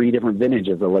have 3 different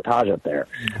vintages of Latoche up there.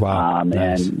 Wow.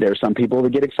 Nice. And there's some people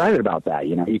that get excited about that.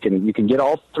 You can get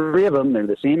all 3 of them. They're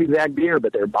the same exact beer,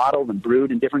 but they're bottled and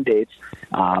brewed in different dates.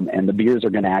 And the beers are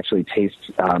going to actually taste,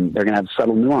 they're going to have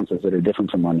subtle nuances that are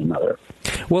different from one another.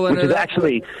 Well, which is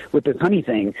actually, with this honey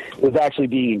thing, was actually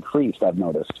being increased, I've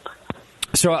noticed.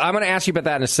 So I'm going to ask you about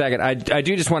that in a second. I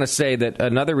do just want to say that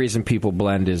another reason people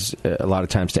blend is a lot of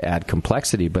times to add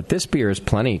complexity, but this beer is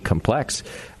plenty complex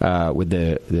with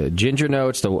the ginger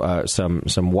notes,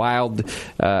 some wild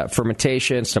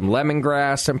fermentation, some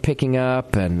lemongrass I'm picking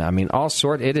up, and I mean all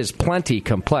sort. It is plenty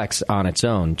complex on its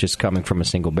own, just coming from a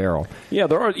single barrel. Yeah,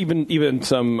 there are even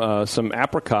some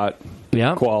apricot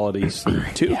qualities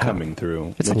too coming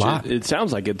through. It's a lot. It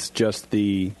sounds like it's just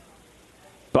the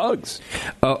bugs,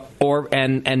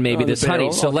 and maybe this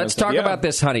honey. So let's talk about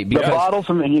this honey. Because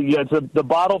the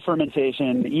bottle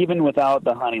fermentation, even without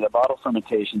the honey, the bottle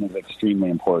fermentation is extremely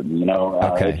important.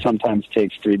 It sometimes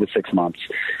takes 3 to 6 months,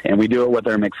 and we do it with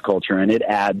our mixed culture, and it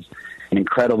adds an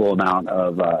incredible amount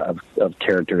of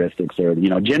characteristics there.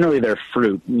 Generally they're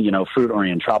fruit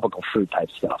oriented, tropical fruit type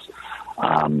stuff.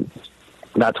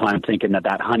 That's why I'm thinking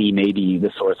that honey may be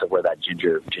the source of where that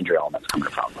ginger element's coming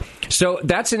from. So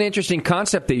that's an interesting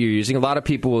concept that you're using. A lot of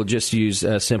people will just use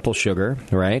simple sugar,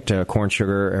 right? Corn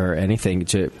sugar or anything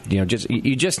to, you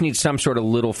just need some sort of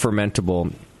little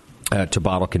fermentable to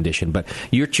bottle condition. But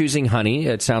you're choosing honey,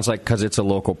 it sounds like, because it's a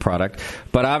local product.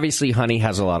 But obviously honey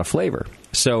has a lot of flavor.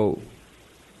 So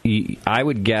I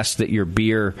would guess that your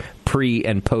beer pre-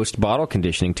 and post-bottle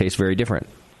conditioning tastes very different.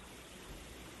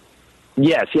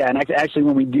 Yes, yeah, and actually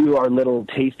when we do our little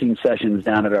tasting sessions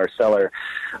down at our cellar,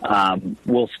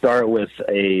 we'll start with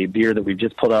a beer that we've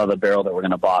just pulled out of the barrel that we're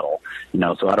going to bottle.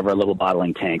 So out of our little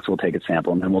bottling tanks, we'll take a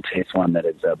sample, and then we'll taste one that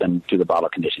has been through the bottle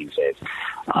conditioning phase.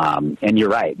 And you're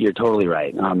right, you're totally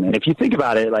right. And if you think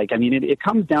about it, it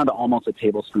comes down to almost a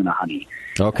tablespoon of honey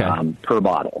per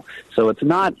bottle. So it's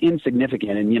not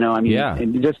insignificant. And,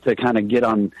 and just to kind of get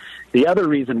on the other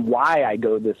reason why I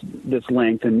go this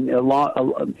length and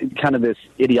kind of this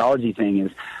ideology thing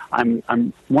is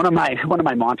I'm one of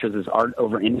my mantras is art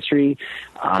over industry,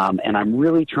 and I'm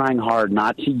really trying hard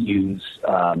not to use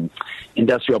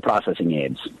industrial processing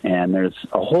aids. And there's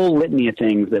a whole litany of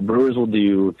things that brewers will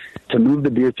do to move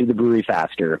the beer through the brewery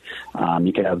faster.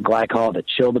 You could have glycol to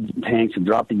chill the tanks and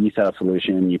drop the yeast out of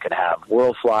solution. You could have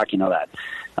Whirlfloc, that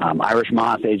Irish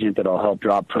moss agent that'll help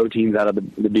drop proteins out of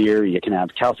the beer. You can have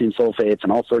calcium sulfates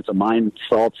and all sorts of mine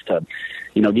salts to,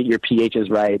 get your pHs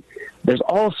right. There's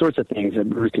all sorts of things that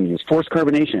brewers can use. Forced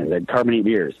carbonation that carbonate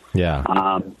beers.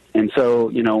 Yeah. And so,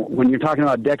 when you're talking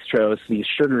about dextrose, these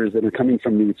sugars that are coming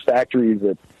from these factories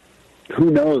that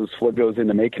who knows what goes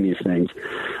into making these things,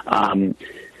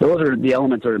 those are the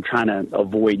elements that I'm trying to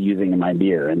avoid using in my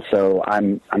beer. And so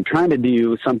I'm trying to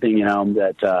do something,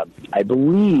 that I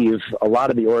believe a lot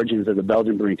of the origins of the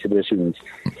Belgian brewing traditions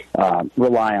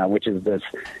rely on, which is this,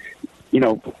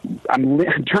 I'm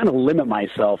trying to limit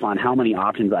myself on how many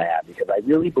options I have, because I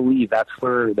really believe that's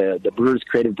where the brewer's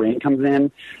creative brain comes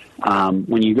in.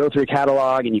 When you go through a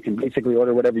catalog and you can basically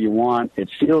order whatever you want, it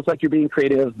feels like you're being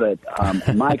creative, but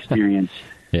in my experience,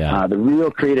 the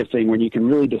real creative thing when you can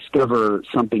really discover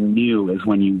something new is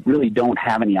when you really don't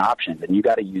have any options and you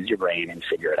got to use your brain and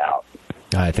figure it out.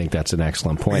 I think that's an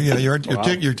excellent point. Yeah, you're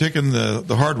taking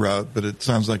the hard route, but it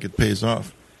sounds like it pays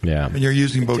off. Yeah, and you're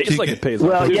using boutique,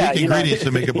 ingredients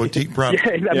to make a boutique product.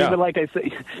 But like I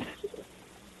say,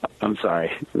 I'm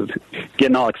sorry,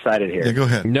 getting all excited here. Yeah, go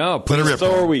ahead. No, please.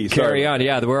 So are we. Carry on.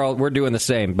 Yeah, we're doing the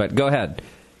same. But go ahead.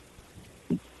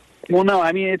 Well, no,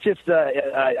 it's just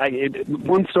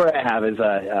one story I have is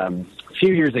a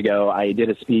few years ago I did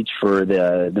a speech for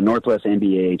the Northwest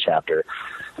NBA chapter.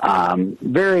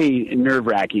 Very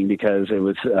nerve-wracking because it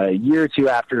was a year or two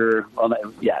after,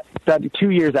 about 2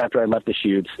 years after I left the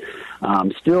Chutes.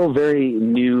 Still very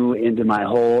new into my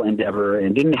whole endeavor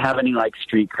and didn't have any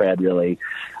street cred really.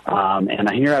 And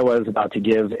here I was about to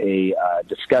give a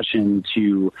discussion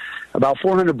to about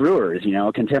 400 brewers,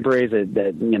 contemporaries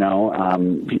that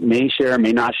may share,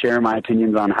 may not share my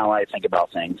opinions on how I think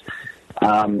about things.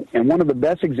 And one of the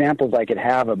best examples I could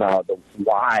have about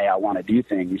why I want to do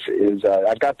things is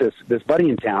I've got this buddy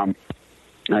in town.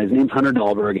 His name's Hunter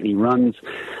Dahlberg, and he runs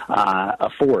a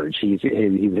forge. His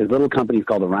little company is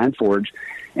called the Ryan Forge,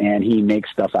 and he makes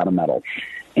stuff out of metal.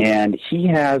 And he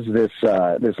has this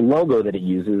logo that he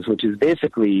uses, which is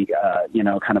basically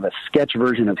kind of a sketch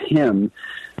version of him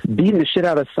beating the shit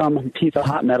out of some piece of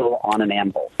hot metal on an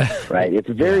anvil, right? It's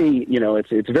very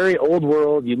it's very old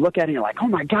world. You look at it and you're like, oh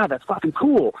my god, that's fucking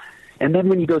cool. And then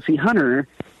when you go see Hunter,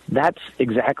 that's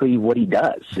exactly what he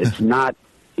does. It's not.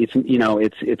 It's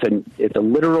a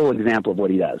literal example of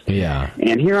what he does. Yeah.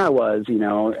 And here I was,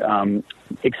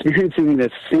 experiencing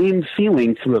this same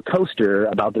feeling through a coaster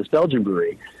about this Belgian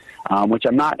brewery, which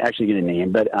I'm not actually going to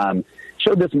name, but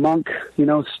showed this monk,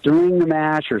 stirring the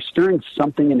mash or stirring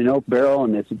something in an oak barrel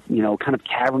in this, kind of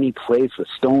caverny place with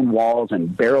stone walls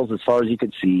and barrels as far as you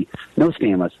could see, no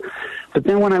stainless. But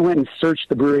then when I went and searched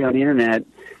the brewery on the internet,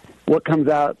 what comes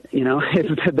out, is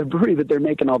that the brewery that they're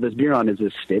making all this beer on is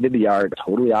this state-of-the-art,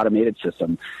 totally automated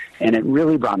system, and it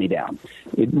really brought me down.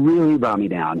 It really brought me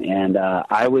down, and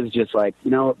I was just like,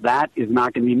 that is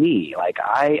not going to be me. Like,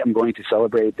 I am going to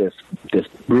celebrate this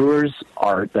brewer's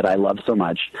art that I love so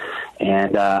much,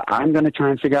 and I'm going to try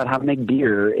and figure out how to make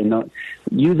beer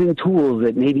using tools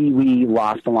that maybe we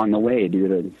lost along the way due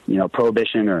to,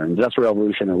 Prohibition or Industrial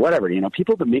Revolution or whatever.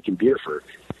 People have been making beer for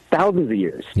thousands of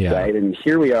years, right? And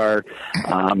here we are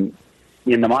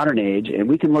in the modern age, and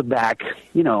we can look back,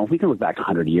 we can look back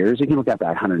 100 years, we can look back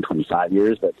 125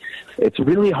 years, but it's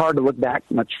really hard to look back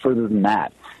much further than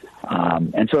that.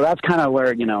 And so that's kind of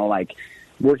where,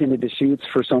 working at the Chutes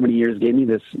for so many years gave me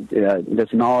this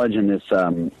knowledge and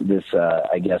this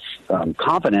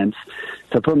confidence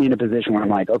to put me in a position where I'm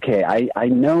like, okay, I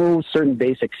know certain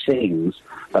basic things,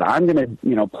 but I'm going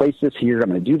to, place this here. I'm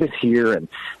going to do this here, and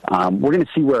we're going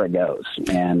to see where it goes.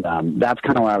 And that's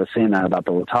kind of why I was saying that about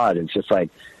the Latage. It's just like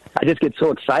I just get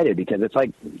so excited because it's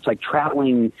like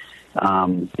traveling,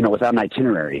 without an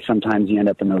itinerary. Sometimes you end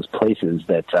up in those places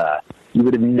that you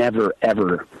would have never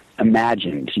ever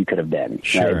imagined you could have been.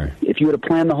 Sure. Right? If you would have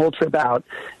planned the whole trip out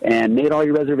and made all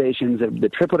your reservations, the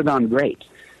trip would have gone great.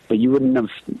 but you wouldn't have,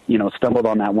 stumbled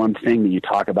on that one thing that you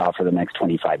talk about for the next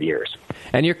 25 years.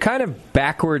 And you're kind of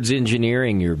backwards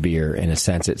engineering your beer in a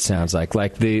sense. It sounds like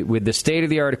with the state of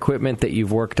the art equipment that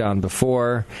you've worked on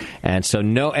before, and so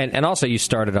and also you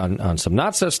started on some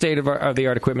not so state of the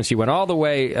art equipment. So you went all the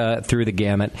way through the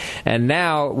gamut, and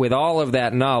now with all of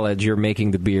that knowledge, you're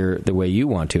making the beer the way you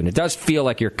want to. And it does feel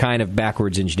like you're kind of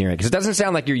backwards engineering, because it doesn't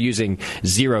sound like you're using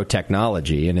zero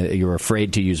technology and you're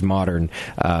afraid to use modern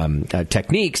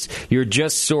techniques. You're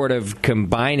just sort of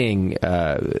combining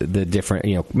the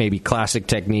different, maybe classic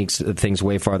techniques, things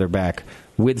way farther back,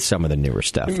 with some of the newer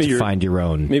stuff to find your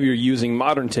own. Maybe you're using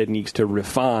modern techniques to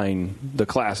refine the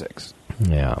classics.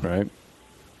 Yeah. Right?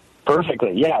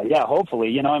 Perfectly. Yeah,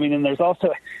 hopefully. And there's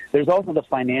also the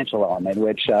financial element,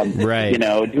 which, right.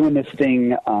 Doing this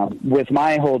thing with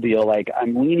my whole deal, like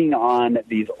I'm leaning on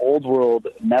these old world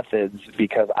methods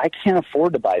because I can't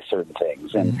afford to buy certain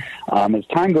things. And as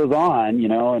time goes on,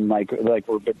 and like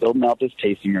we're building out this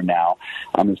tasting room now,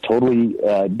 it's totally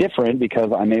different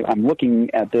because I'm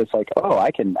looking at this like, oh, I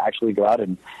can actually go out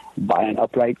and buy an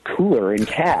upright cooler in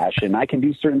cash, and I can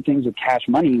do certain things with cash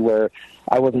money where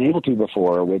I wasn't able to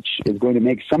before, which is going to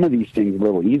make some of these things a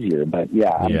little easier. But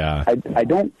I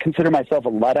don't consider myself a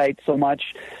Luddite so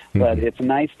much, but it's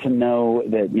nice to know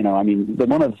that,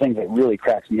 one of the things that really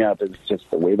cracks me up is just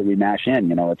the way that we mash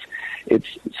in.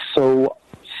 It's so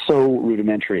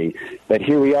rudimentary, but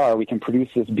here we are. We can produce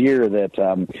this beer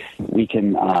that we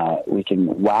can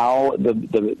wow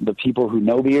the people who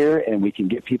know beer, and we can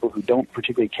get people who don't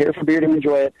particularly care for beer to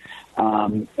enjoy it.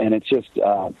 And it's just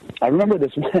I remember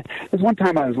this one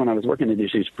time when I was working at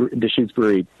Deschutes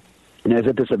Brewery, and I was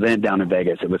at this event down in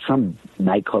Vegas. It was some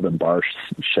nightclub and bar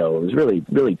show. It was really,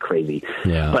 really crazy.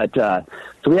 Yeah. But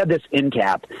so we had this end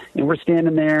cap, and we're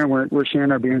standing there, and we're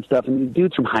sharing our beer and stuff, and these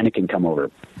dudes from Heineken come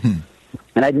over.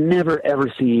 And I'd never, ever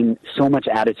seen so much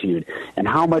attitude and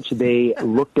how much they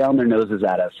looked down their noses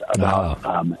at us about,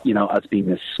 us being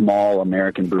this small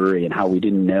American brewery and how we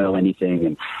didn't know anything.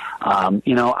 And,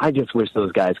 I just wish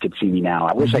those guys could see me now.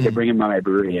 I wish I could bring them to my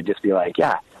brewery and just be like,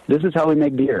 yeah, this is how we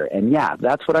make beer. And, yeah,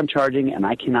 that's what I'm charging, and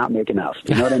I cannot make enough.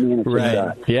 You know what I mean? It's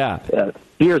right. Just,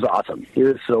 beer is awesome.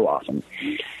 Beer is so awesome.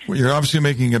 Well, you're obviously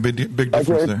making a big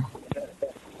difference there.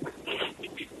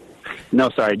 No,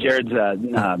 sorry, Jared's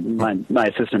my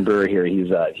assistant brewer here. He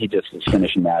just was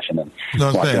finishing mashing and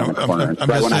walked down the corner. I'm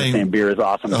just saying beer is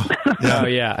awesome.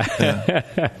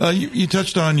 You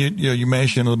touched on you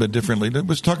mash in a little bit differently.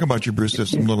 Let's talk about your brew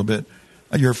system a little bit.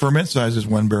 Your ferment size is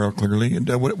 1 barrel, clearly. And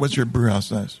what's your brew house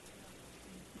size?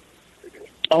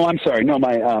 Oh, I'm sorry. No,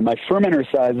 my fermenter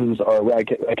sizes are I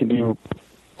can do.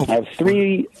 I have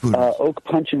 3 oak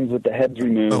puncheons with the heads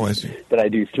removed. Oh, I see. That I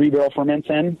do 3 barrel ferments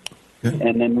in. Okay.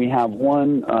 And then we have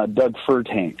 1 Doug Fir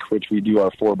tank, which we do our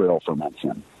 4 barrel ferments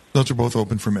in. Those are both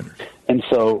open fermenters. And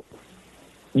so,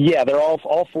 yeah, they're all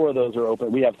 4 of those are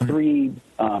open. We have 3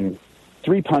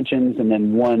 puncheons and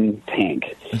then 1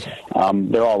 tank.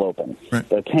 They're all open. Right.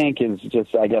 The tank is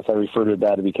just, I guess I refer to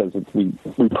that because we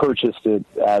purchased it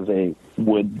as a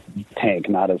wood tank,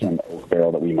 not as an oak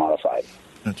barrel that we modified.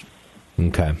 Gotcha.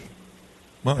 Okay.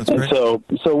 Well, that's great. So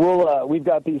we've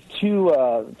got these two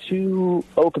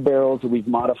oak barrels that we've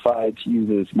modified to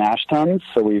use as mash tuns.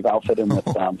 So we've outfitted them with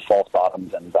false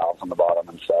bottoms and valves on the bottom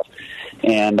and stuff.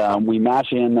 And we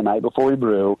mash in the night before we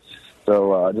brew.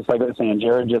 So just like I was saying,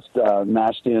 Jared just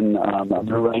mashed in a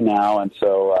brew right now, and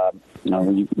so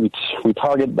we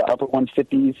target the upper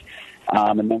 150s.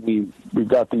 And then we've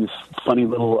got these funny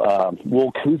little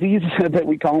wool koozies that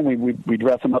we call them. We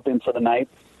dress them up in for the night.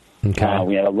 Okay.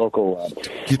 We had a local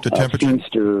keep the temperature.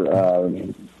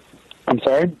 Steamster. I'm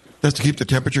sorry? That's to keep the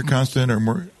temperature constant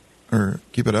or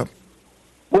keep it up?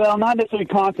 Well, not necessarily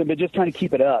constant, but just trying to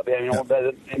keep it up. In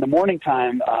the morning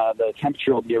time, the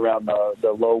temperature will be around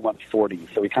the low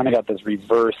 140s. So we kind of got this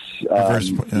reverse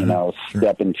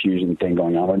step infusion thing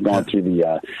going on. We're going through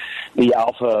the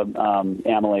alpha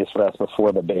amylase rest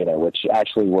before the beta, which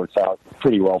actually works out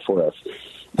pretty well for us.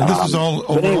 And this is all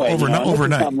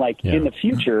overnight. In the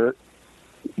future,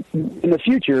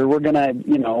 we're gonna,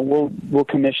 we'll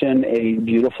commission a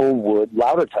beautiful wood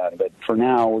lauter tun. But for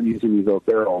now, we're using these oak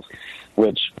barrels,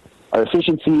 which our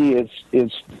efficiency is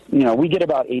we get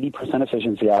about 80%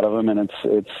 efficiency out of them, and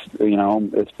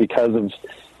it's because of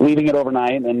leaving it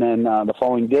overnight, and then the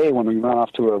following day when we run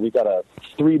off to we've got a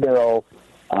 3-barrel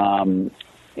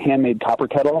handmade copper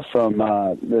kettle from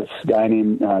this guy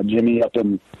named Jimmy up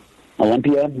in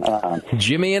Olympia.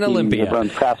 Jimmy in Olympia. He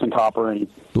runs Craftsman Copper. And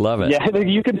love it. Yeah,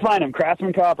 you can find him.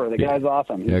 Craftsman Copper. The guy's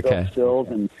awesome. He's built stills,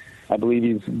 and I believe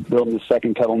he's building his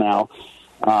second kettle now.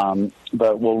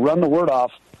 But we'll run the wort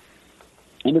off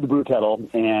into the brew kettle,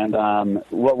 and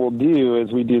what we'll do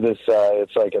is we do this.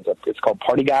 It's called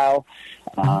party guile.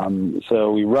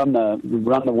 So we run the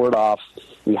wort off.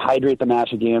 We hydrate the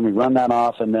mash again. We run that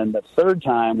off, and then the third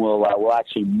time we'll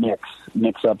actually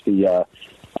mix up the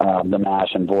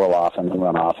mash and boil off and then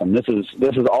run off. And this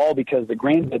is all because the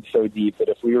grain bed's so deep that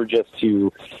if we were just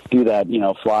to do that,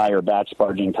 fly or batch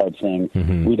sparging type thing,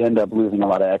 we'd end up losing a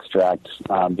lot of extract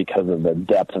because of the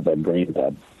depth of the grain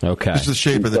bed. Okay. Just the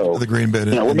shape of the grain bed.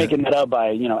 We're making that up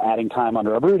by, adding time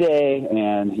under a brew day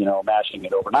and, mashing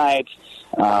it overnight.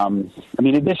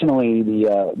 Additionally,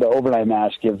 the overnight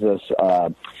mash gives us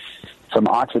some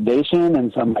oxidation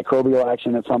and some microbial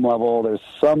action at some level. There's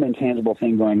some intangible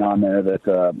thing going on there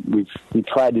that we've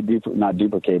tried to not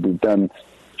duplicate. We've done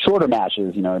shorter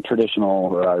mashes,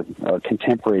 traditional or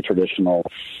contemporary traditional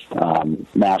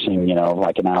mashing,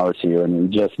 like an hour or two, and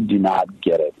we just do not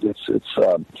get it.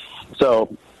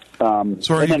 And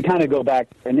then kind of go back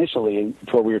initially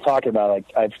to what we were talking about. Like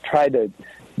I've tried to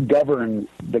govern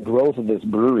the growth of this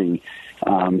brewery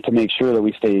to make sure that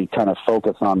we stay kind of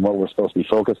focused on what we're supposed to be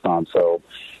focused on. So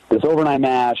this overnight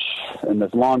mash and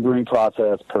this long brewing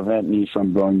process prevent me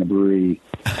from growing the brewery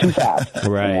too fast.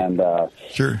 Right. And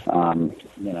sure.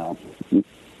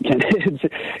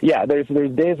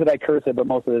 There's days that I curse it, but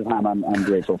most of the time I'm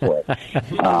grateful for it.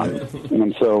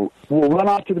 And so we'll run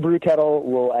off to the brew kettle.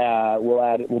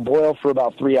 We'll boil for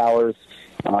about 3 hours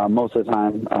most of the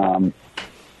time.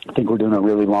 I think we're doing a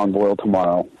really long boil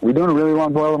tomorrow. We're doing a really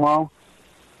long boil tomorrow.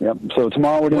 Yep. So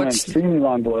tomorrow we're doing an extremely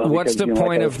long boil. What's because, the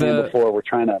point of the? Before we're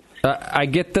trying to. I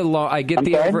get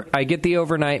the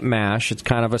overnight mash. It's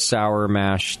kind of a sour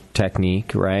mash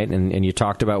technique, right? And you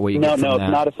talked about what you get from that. No,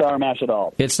 it's not a sour mash at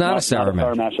all. It's not a sour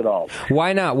mash at all.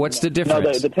 Why not? What's the difference?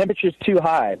 No, the temperature's too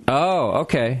high. Oh,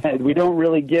 okay. And we don't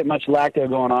really get much lacto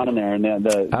going on in there. And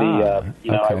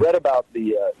I read about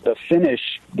the Finnish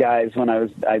guys when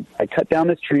I cut down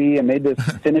this tree and made this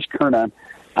Finnish Kerna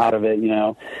out of it, I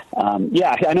know.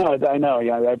 Yeah, I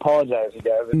apologize, you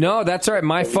guys. No, that's all right.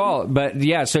 My fault. But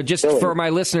yeah, so just for my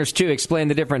listeners too, explain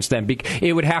the difference then.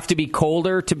 It would have to be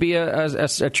colder to be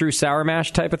a true sour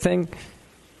mash type of thing.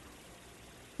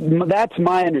 That's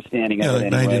my understanding of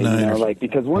it anyway.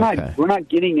 Because we're not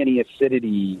getting any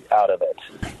acidity out of it.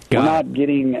 We're not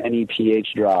getting any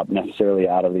pH drop necessarily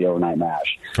out of the overnight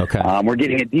mash. Okay. We're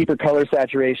getting a deeper color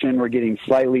saturation. We're getting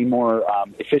slightly more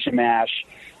efficient mash.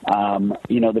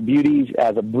 The beauty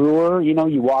as a brewer,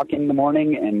 you walk in the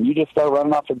morning and you just start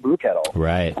running off the brew kettle.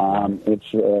 Right. It's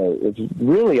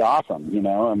really awesome,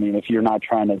 if you're not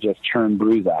trying to just churn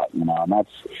brews out, and that's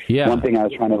one thing I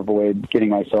was trying to avoid, getting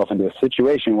myself into a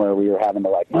situation where we were having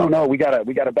to no, we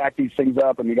gotta back these things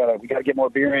up and we gotta get more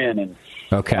beer in. And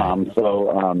okay.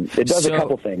 It does a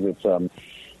couple things.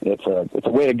 It's a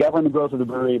way to govern the growth of the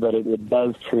brewery, but it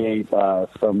does create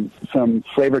some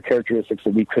flavor characteristics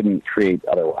that we couldn't create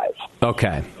otherwise.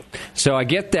 Okay, so I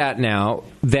get that now.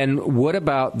 Then what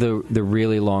about the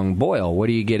really long boil? What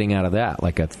are you getting out of that?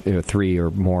 Like a 3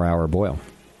 or more hour boil?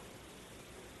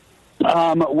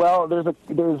 I'll come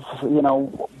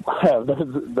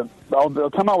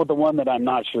out with the one that I'm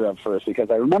not sure of first,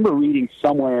 because I remember reading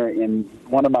somewhere in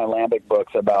one of my lambic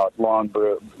books about long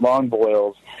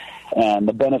boils and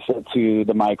the benefit to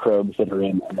the microbes that are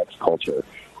in mixed culture.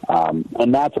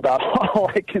 And that's about all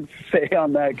I can say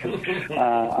on that, because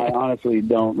I honestly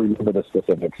don't remember the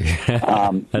specifics. The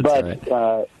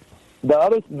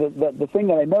thing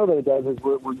that I know that it does is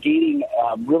we're gaining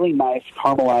really nice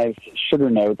caramelized sugar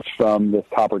notes from this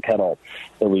copper kettle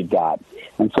that we've got.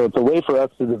 And so it's a way for us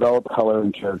to develop color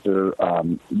and character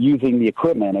using the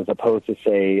equipment, as opposed to,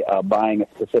 say, buying a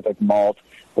specific malt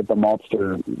that the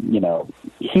maltster,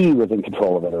 he was in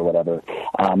control of it or whatever,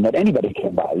 that anybody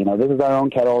can buy. This is our own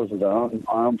kettle, this is our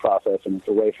own process, and it's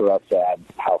a way for us to add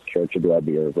house character to our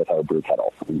beer with our brew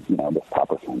kettle, and, this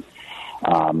copper thing.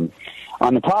 On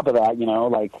the top of that,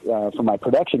 for my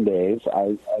production days,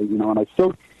 I and I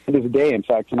still to this day, in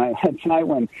fact, tonight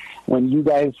when you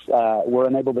guys were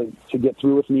unable to get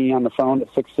through with me on the phone at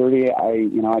 6:30, I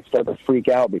started to freak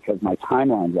out because my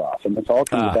timeline's off, and this all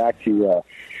comes back to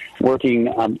working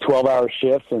 12-hour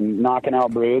shifts and knocking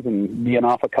out brews and being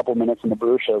off a couple minutes and the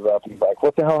brewer shows up and he's like,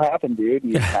 "What the hell happened, dude?"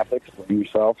 And you have to explain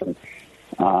yourself. And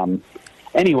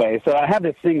anyway, so I have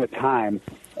this thing with time.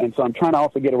 And so I'm trying to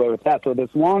also get away with that. So this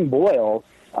long boil,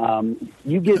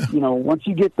 you get, once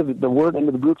you get the wort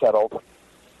into the brew kettle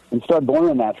and start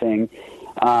boiling that thing,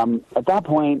 at that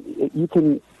point, you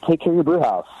can take care of your brew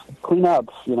house, clean up.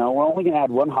 We're only going to add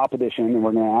one hop addition, and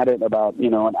we're going to add it about,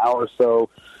 an hour or so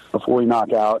before we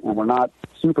knock out. And we're not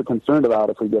super concerned about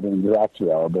if we get an exact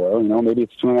 2 hour boil. Maybe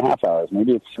it's 2.5 hours.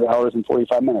 Maybe it's 2 hours and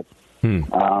 45 minutes.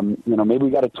 Maybe we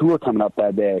got a tour coming up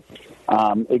that day.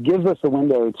 It gives us the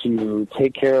window to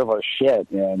take care of our shit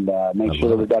and make sure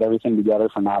that we've got everything together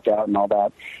for knockout and all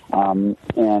that.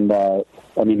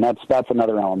 That's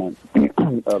another element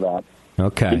of that.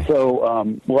 Okay. And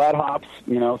so we'll add hops,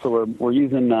 so we're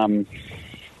using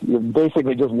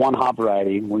basically just one hop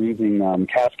variety. We're using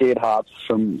Cascade hops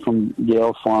from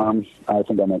Gail's farm. I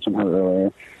think I mentioned her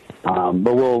earlier.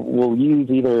 But we'll use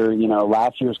either,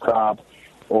 last year's crop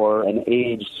or an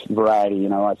aged variety.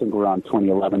 I think we're on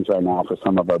 2011s right now for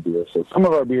some of our beers. So some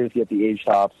of our beers get the aged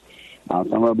hops.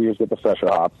 Some of our beers get the fresher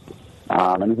hops.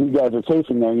 And as you guys are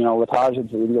tasting there, Latage,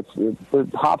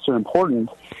 the hops are important,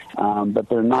 but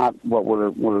they're not what we're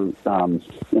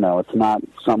it's not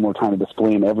something we're trying to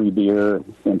display in every beer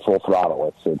in full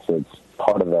throttle. It's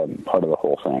part of the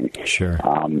whole thing. Sure.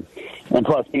 And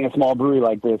plus, being a small brewery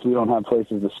like this, we don't have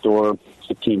places to store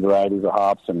 15 varieties of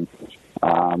hops, and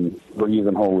we're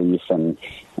using whole leaf. And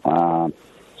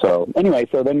so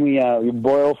then we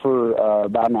boil for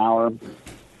about an hour,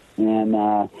 and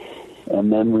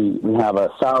then we have a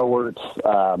sourwort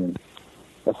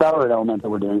element that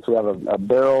we're doing. So we have a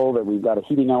barrel that we've got a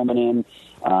heating element in,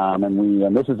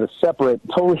 and this is a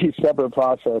totally separate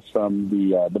process from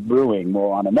the brewing.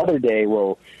 Well, on another day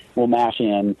we'll mash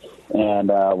in, and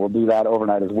we'll do that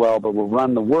overnight as well. But we'll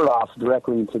run the wort off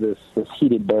directly into this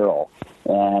heated barrel,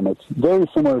 and it's very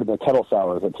similar to the kettle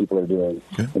sours that people are doing,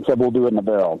 except we'll do it in a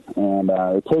barrel, and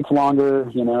it takes longer,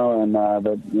 and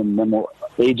then we'll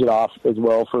age it off as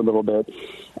well for a little bit,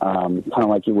 kind of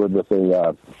like you would with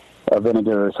a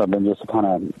vinegar or something, just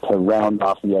to round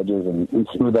off the edges and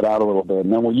smooth it out a little bit.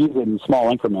 And then we'll use it in small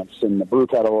increments in the brew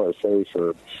kettle or safe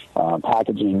or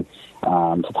packaging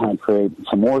to kind of create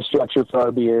some more structure for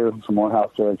our beer, some more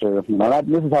house character.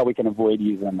 This is how we can avoid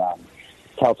using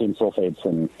calcium sulfates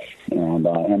and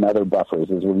other buffers,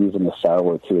 is we're using the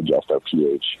sourwort to adjust our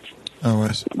pH. Oh,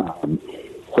 I see.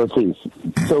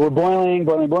 So we're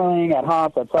boiling at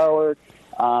hop, at sourwort.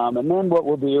 And then what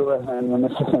we'll do, and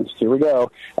this is, here we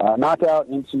go, knock out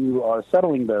into our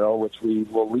settling barrel, which we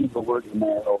will leave the wort in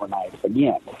there overnight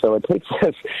again. So it takes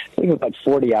us like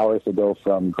 40 hours to go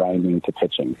from grinding to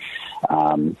pitching,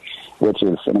 which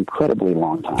is an incredibly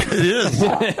long time. It is.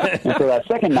 And so that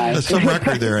second night, there's some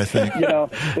record there, I think.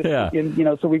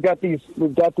 So we've got these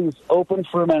open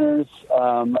fermenters,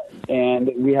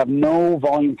 and we have no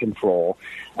volume control.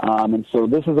 And so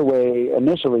this is a way,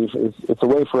 initially, it's a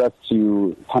way for us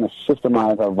to kind of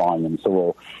systemize our volume.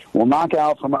 So we'll knock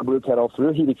out from our brew kettle through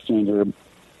a heat exchanger,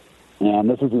 and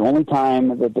this is the only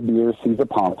time that the beer sees a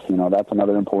pump. That's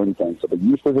another important thing. So the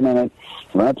yeast isn't in it,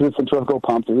 run it through a centrifugal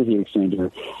pump through the heat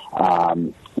exchanger,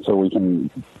 so we can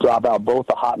drop out both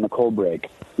the hot and the cold break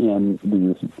in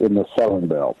the settling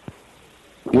barrel.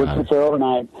 Works it there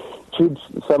overnight, tube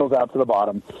settles out to the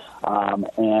bottom,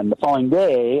 and the following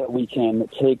day we can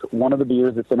take one of the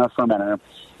beers that's in our fermenter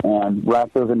and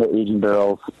rack those into aging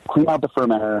barrels, clean out the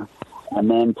fermenter, and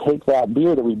then take that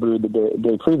beer that we brewed the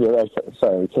day previous,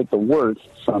 take the wort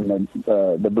from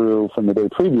the brew from the day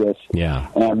previous,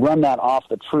 and run that off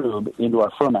the tube into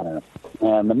our fermenter.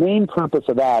 And the main purpose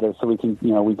of that is so we can,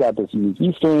 we've got this unique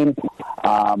yeast strain.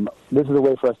 This is a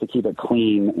way for us to keep it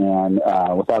clean and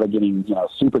without it getting,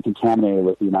 super contaminated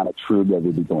with the amount of trub that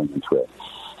would be going into it.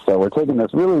 So we're taking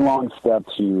this really long step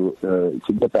to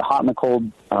get the hot and the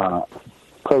cold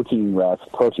protein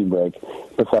break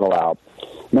to settle out.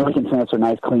 And then we can transfer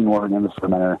nice clean wort in the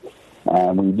fermenter,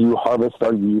 and we do harvest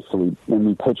our yeast, so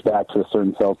we pitch back to a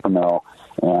certain cells per mil,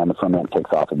 and the ferment kicks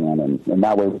off again, and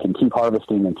that way we can keep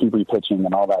harvesting and keep repitching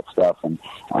and all that stuff, and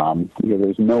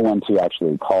there's no one to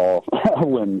actually call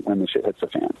when the shit hits the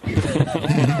fan.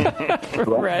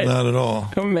 Right. Not at all.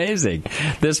 Amazing.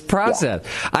 This process.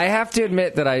 Yeah. I have to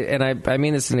admit that I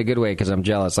mean this in a good way because I'm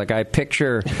jealous. Like I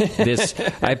picture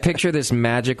this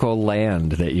magical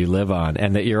land that you live on,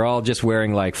 and that you're all just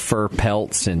wearing like fur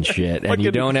pelts and shit, and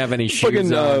you don't have any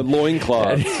shoes on.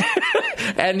 Loincloths.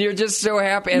 And you're just so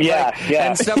happy. And,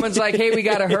 and someone's like, hey, we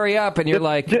got to hurry up. And you're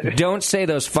like, don't say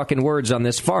those fucking words on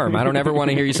this farm. I don't ever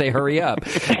want to hear you say hurry up.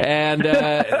 And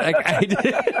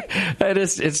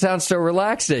it sounds so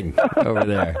relaxing over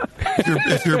there.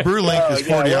 If your brew length is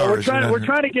 40 hours. We're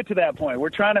trying to get to that point.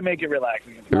 We're trying to make it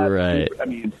relaxing. Right.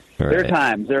 There are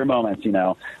times, there are moments,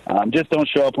 just don't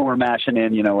show up when we're mashing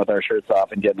in, with our shirts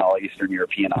off and getting all Eastern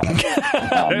European on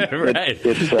it. Right.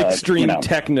 It's extreme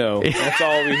techno. That's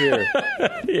all we hear.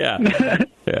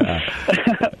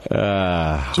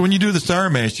 So when you do the sour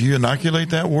mash, do you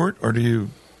inoculate that wort, or do you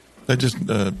that just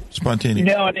spontaneous?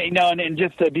 No, and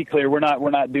just to be clear, we're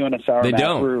not doing a sour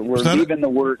mash. We're leaving the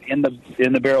wort in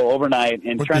the barrel overnight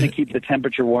and trying to keep the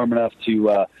temperature warm enough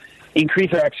to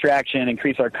increase our extraction,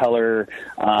 increase our color.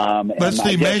 That's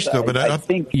the mash, though. But I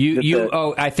think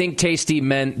I think tasty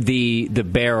meant the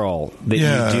barrel that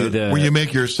you do where you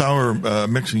make your sour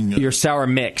mixing, your sour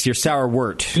mix, your sour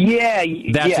wort. Yeah,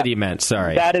 that's what he meant.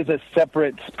 Sorry, that is a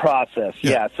separate process.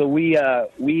 Yeah, so we I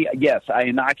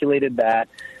inoculated that.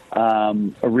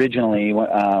 Originally,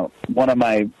 one of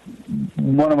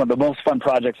the most fun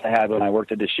projects I had when I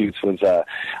worked at Deschutes was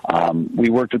we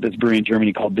worked with this brewery in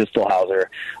Germany called Distelhauser.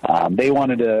 They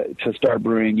wanted to start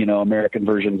brewing, American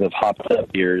versions of hopped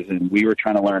up beers, and we were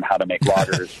trying to learn how to make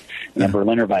lagers and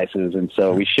Berliner Weisses. And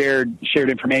so we shared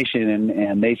information,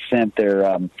 and they sent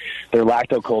their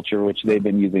lactoculture, which they've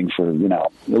been using for a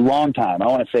long time. I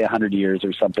want to say 100 years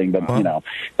or something, but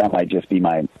that might just be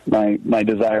my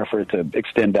desire for it to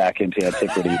extend back into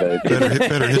antiquity. But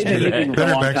better history, for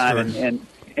a long time,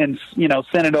 and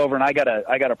send it over, and I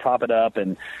gotta prop it up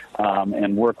and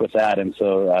work with that. And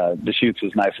so Deschutes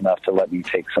was nice enough to let me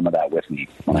take some of that with me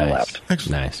when I left.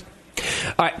 Excellent. Nice.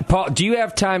 All right, Paul, do you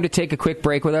have time to take a quick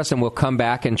break with us, and we'll come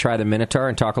back and try the Minotaur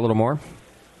and talk a little more?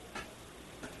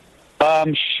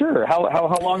 Sure.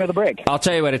 How long is the break? I'll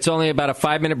tell you what. It's only about a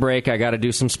 5-minute break. I got to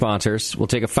do some sponsors. We'll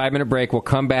take a 5-minute break. We'll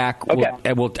come back.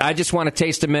 Okay. I just want to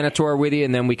taste a Minotaur with you,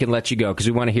 and then we can let you go because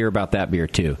we want to hear about that beer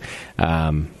too.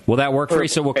 Will that work for you?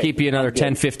 So we'll keep you another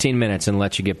 10, 15 minutes and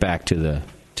let you get back to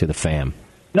the fam.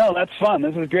 No, that's fun.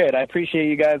 This is great. I appreciate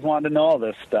you guys wanting to know all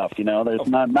this stuff. There's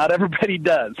not everybody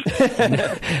does.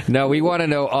 No, we want to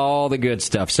know all the good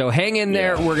stuff. So hang in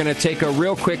there. We're going to take a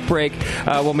real quick break.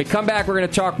 When we come back, we're going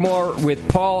to talk more with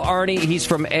Paul Arney. He's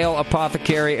from Ale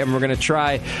Apothecary, and we're going to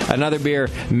try another beer,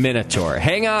 Minotaur.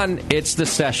 Hang on. It's The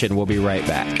Session. We'll be right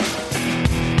back.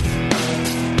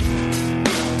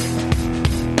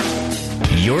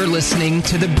 You're listening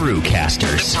to the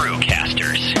Brewcasters.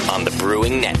 On the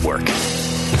Brewing Network.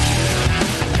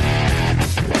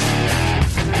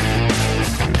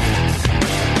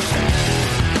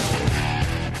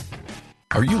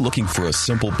 Are you looking for a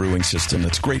simple brewing system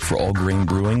that's great for all grain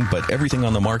brewing, but everything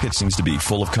on the market seems to be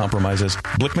full of compromises?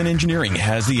 Blickman Engineering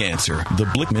has the answer. The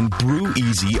Blickman Brew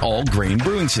Easy All Grain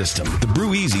Brewing System. The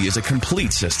Brew Easy is a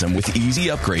complete system with easy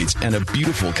upgrades and a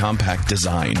beautiful compact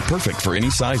design, perfect for any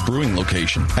size brewing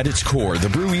location. At its core, the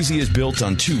Brew Easy is built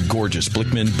on 2 gorgeous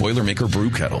Blickman Boilermaker brew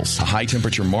kettles, a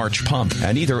high-temperature March pump,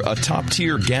 and either a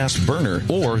top-tier gas burner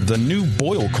or the new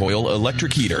Boil Coil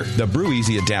electric heater. The Brew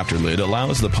Easy adapter lid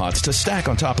allows the pots to stack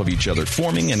on top of each other,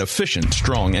 forming an efficient,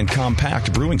 strong, and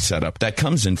compact brewing setup that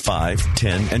comes in 5,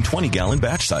 10, and 20-gallon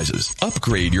batch sizes.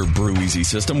 Upgrade your Brew Easy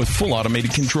system with full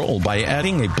automated control by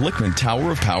adding a Blickman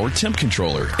Tower of Power temp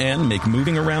controller, and make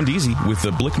moving around easy with the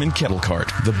Blickman Kettle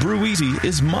Cart. The Brew Easy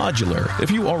is modular.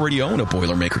 If you already own a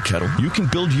Boilermaker kettle, you can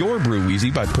build your Brew Easy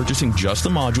by purchasing just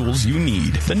the modules you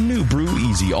need. The new Brew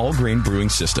Easy all-grain brewing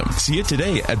system. See it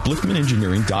today at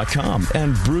BlickmanEngineering.com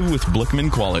and brew with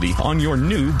Blickman quality on your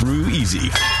new Brew Easy.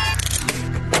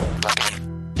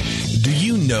 Do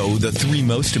you know the 3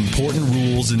 most important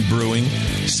rules in brewing?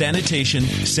 Sanitation,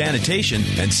 sanitation,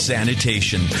 and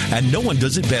sanitation. And no one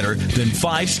does it better than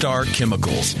 5-Star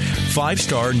Chemicals.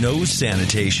 5-Star knows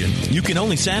sanitation. You can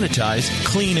only sanitize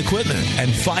clean equipment.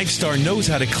 And 5-Star knows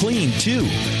how to clean, too.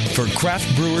 For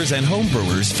craft brewers and home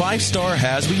brewers, 5-Star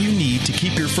has what you need to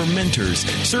keep your fermenters,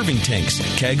 serving tanks,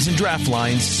 kegs, and draft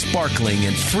lines sparkling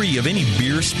and free of any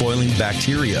beer-spoiling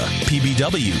bacteria.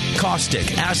 PBW,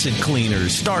 caustic, acid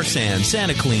cleaners, Star San,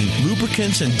 SaniClean,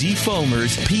 lubricants and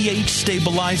defoamers, pH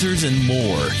stabilizers, and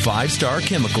more. 5-Star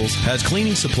Chemicals has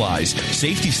cleaning supplies,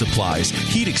 safety supplies,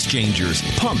 heat exchangers,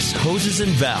 pumps, hoses,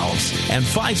 and valves. And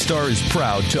 5-Star is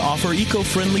proud to offer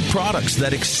eco-friendly products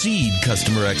that exceed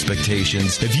customer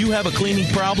expectations. If you have a cleaning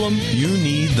problem, you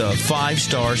need the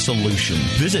 5-Star solution.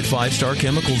 Visit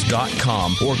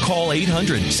 5starchemicals.com or call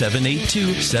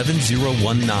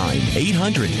 800-782-7019.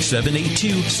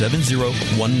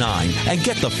 800-782-7019 and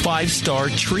get the 5-Star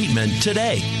treatment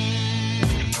today.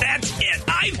 That's it.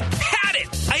 I've had it.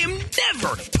 I am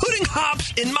never putting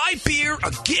hops in my beer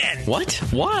again. What?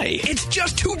 Why? It's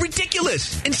just too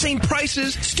ridiculous. Insane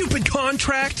prices, stupid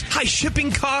contracts, high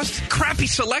shipping costs, crappy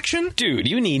selection. Dude,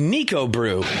 you need Nico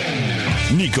Brew.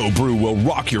 Nico Brew will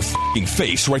rock your f***ing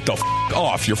face right the f***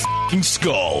 off your f***ing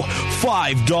skull.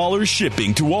 $5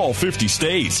 shipping to all 50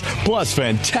 states. Plus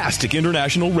fantastic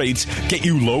international rates get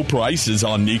you low prices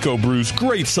on Nico Brew's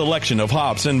great selection of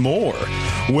hops and more.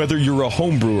 Whether you're a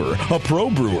home brewer, a pro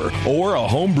brewer, or a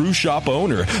home brew shop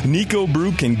owner, Nico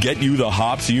Brew can get you the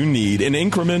hops you need in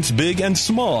increments big and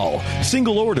small.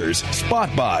 Single orders,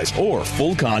 spot buys, or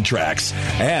full contracts.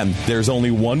 And there's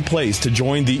only one place to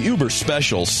join the uber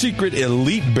special secret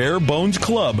elite bare bones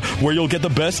club where you'll get the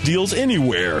best deals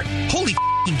anywhere. Holy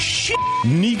f***ing shit.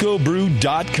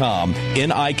 NicoBrew.com.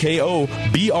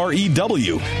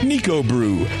 NIKOBREW. Nico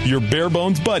Brew, your bare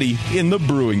bones buddy in the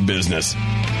brewing business.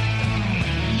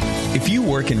 If you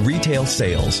work in retail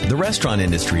sales, the restaurant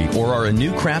industry, or are a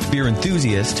new craft beer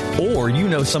enthusiast, or you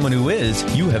know someone who is,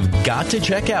 you have got to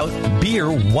check out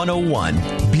Beer 101.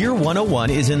 Beer 101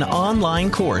 is an online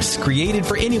course created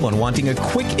for anyone wanting a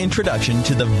quick introduction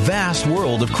to the vast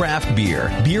world of craft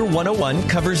beer. Beer 101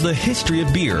 covers the history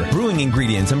of beer, brewing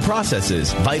ingredients and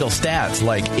processes, vital stats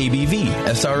like ABV,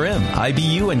 SRM,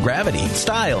 IBU, and gravity,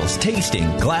 styles, tasting,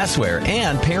 glassware,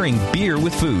 and pairing beer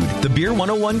with food. The Beer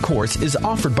 101 course is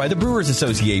offered by the Brewers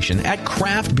Association at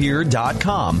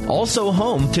craftbeer.com. Also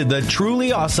home to the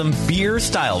truly awesome Beer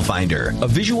Style Finder, a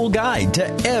visual guide to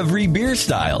every beer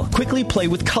style. Quickly play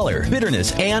with color,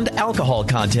 bitterness, and alcohol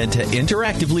content to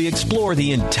interactively explore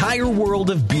the entire world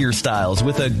of beer styles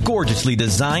with a gorgeously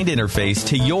designed interface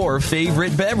to your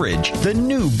favorite beverage. The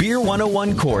new Beer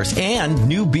 101 course and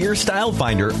new Beer Style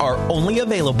Finder are only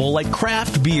available at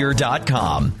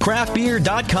craftbeer.com.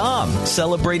 Craftbeer.com,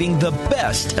 celebrating the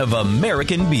best of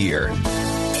American beer.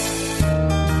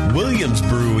 Williams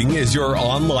Brewing is your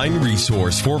online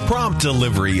resource for prompt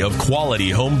delivery of quality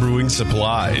home brewing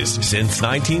supplies. Since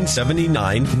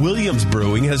 1979, Williams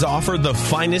Brewing has offered the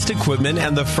finest equipment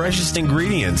and the freshest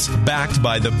ingredients, backed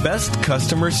by the best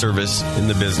customer service in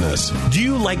the business. Do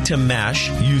you like to mash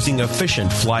using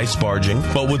efficient fly sparging,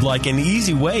 but would like an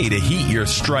easy way to heat your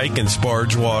strike and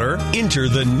sparge water? Enter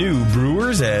the new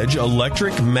Brewer's Edge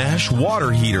electric mash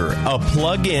water heater, a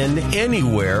plug-in,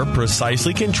 anywhere,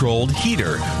 precisely controlled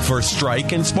heater for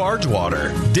strike and sparge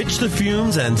water. Ditch the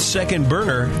fumes and second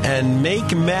burner and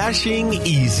make mashing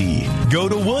easy. Go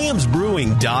to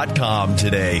williamsbrewing.com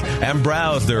today and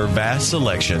browse their vast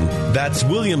selection. That's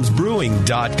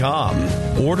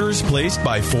williamsbrewing.com. Orders placed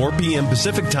by 4 p.m.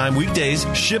 Pacific Time weekdays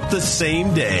ship the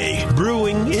same day.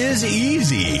 Brewing is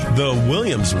easy the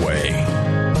Williams way.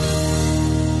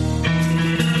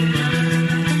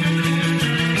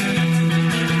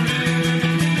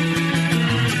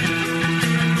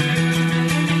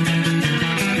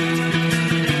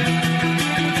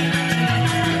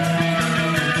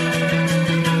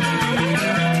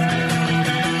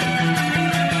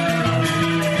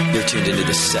 Tuned into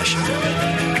this session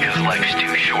because life's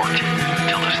too short to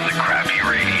listen to crappy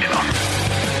radio.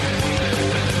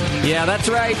 Yeah, that's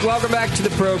right. Welcome back to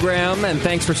the program, and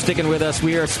thanks for sticking with us.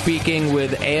 We are speaking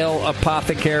with Ale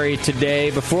Apothecary today.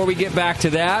 Before we get back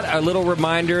to that, a little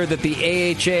reminder that the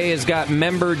AHA has got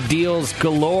member deals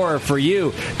galore for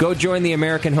you. Go join the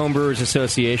American Homebrewers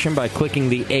Association by clicking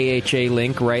the AHA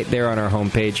link right there on our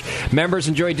homepage. Members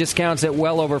enjoy discounts at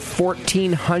well over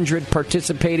 1,400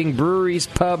 participating breweries,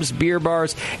 pubs, beer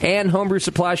bars, and homebrew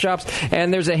supply shops.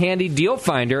 And there's a handy deal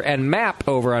finder and map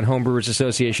over on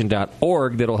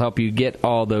homebrewersassociation.org that'll help you get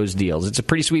all those deals. It's a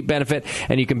pretty sweet benefit,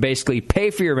 and you can basically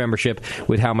pay for your membership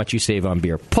with how much you save on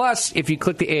beer. Plus, if you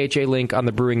click the AHA link on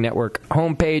the Brewing Network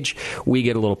homepage, we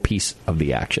get a little piece of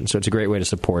the action. So it's a great way to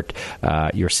support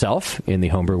yourself in the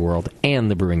homebrew world and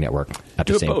the Brewing Network at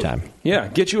the same time. Yeah,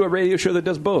 get you a radio show that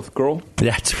does both, girl.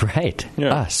 That's right.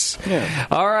 Yeah. Us. Yeah.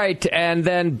 All right, and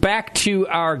then back to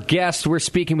our guest. We're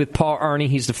speaking with Paul Arney.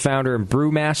 He's the founder and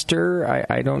brewmaster.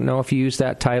 I don't know if you use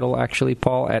that title, actually,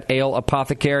 Paul, at Ale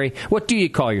Apothecary. What do you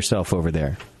call yourself over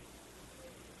there?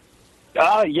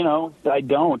 I don't.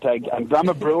 I'm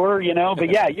a brewer,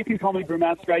 but yeah, you can call me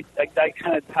brewmaster. That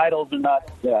kind of titles are not,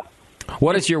 yeah.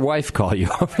 What does your wife call you?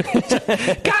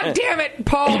 God damn it,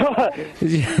 Paul!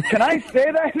 Can I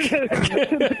say that?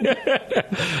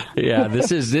 Yeah,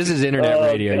 this is internet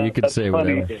radio. God, you can say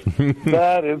funny. whatever.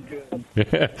 That is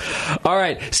good. All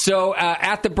right. So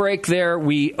at the break there,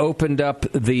 we opened up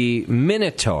the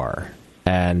Minotaur.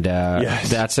 And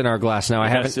that's in our glass now.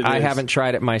 I haven't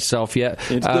tried it myself yet.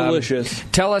 It's delicious.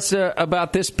 Tell us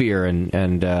about this beer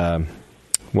and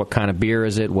what kind of beer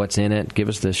is it? What's in it? Give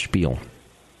us the spiel.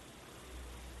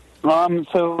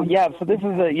 So this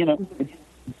is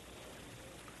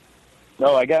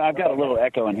I've got a little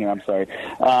echo in here. I'm sorry.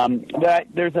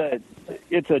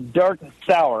 It's a dark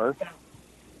sour.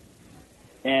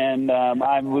 And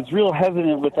I was real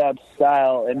hesitant with that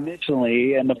style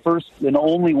initially, and the first and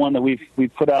only one that we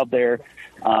put out there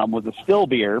was a still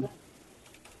beer,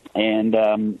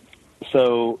 and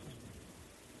so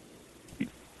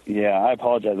yeah, I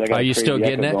apologize. Are you still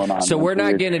getting it? So we're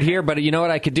not getting it here, but you know what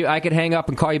I could do? I could hang up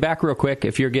and call you back real quick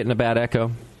if you're getting a bad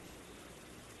echo.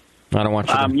 I don't want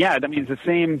you to... Yeah, that means the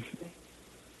same...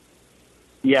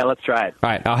 Yeah, let's try it. All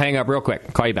right, I'll hang up real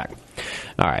quick. Call you back.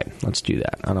 All right, let's do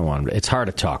that. I don't want. It's hard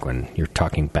to talk when you're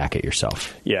talking back at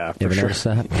yourself. Yeah, you ever sure. notice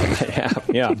that?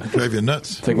 Yeah. Drive you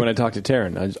nuts. It's like when I talk to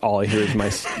Taryn, all I hear is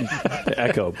my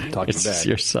echo talking It's back.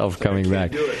 yourself coming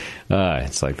back.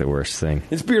 It's like the worst thing.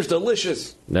 This beer's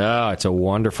delicious. No, it's a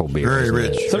wonderful beer. Very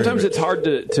rich. Sometimes it's hard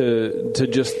to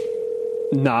just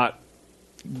not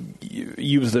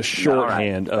use the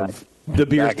shorthand of the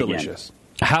beer's delicious.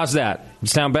 How's that?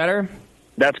 Sound better?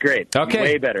 That's great. Okay.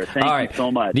 Way better. Thank All you right.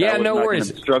 so much. Yeah, I was no not worries.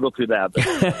 gonna struggle through that.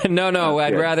 But No,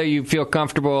 I'd good. rather you feel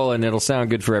comfortable and it'll sound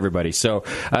good for everybody. So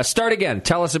start again.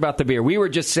 Tell us about the beer. We were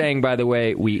just saying, by the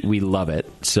way, we love it.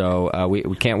 So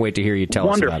we can't wait to hear you tell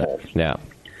us about it. Yeah.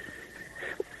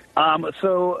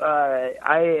 So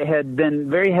I had been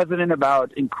very hesitant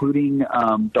about including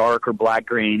dark or black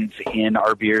grains in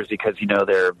our beers because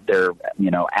they're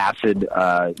acid.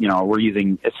 We're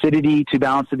using acidity to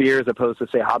balance the beer as opposed to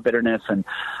say hop bitterness, and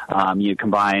you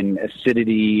combine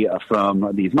acidity from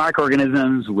these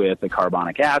microorganisms with the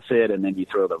carbonic acid, and then you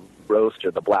throw the roast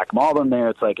or the black malt in there.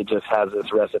 It's like it just has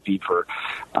this recipe for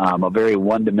a very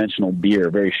one-dimensional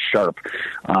beer, very sharp.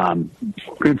 And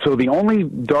so the only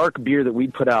dark beer that we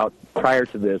put out prior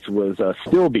to this was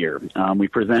still beer. We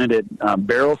presented it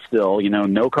barrel still,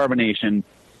 no carbonation,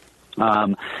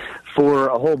 for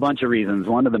a whole bunch of reasons.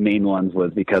 One of the main ones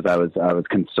was because I was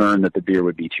concerned that the beer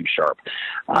would be too sharp.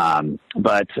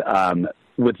 But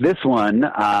with this one,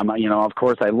 of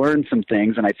course, I learned some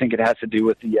things, and I think it has to do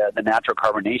with the natural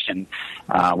carbonation.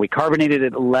 We carbonated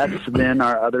it less than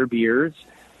our other beers,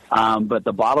 but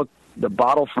the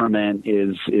bottle ferment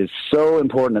is so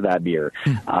important to that beer.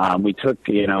 We took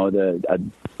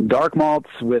the dark malts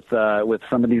with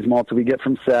some of these malts that we get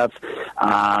from Seth,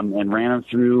 and ran them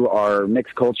through our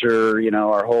mixed culture,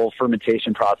 our whole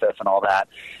fermentation process and all that,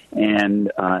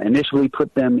 and initially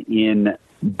put them in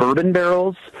bourbon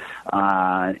barrels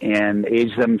and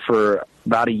aged them for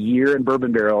about a year in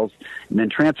bourbon barrels, and then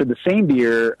transferred the same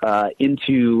beer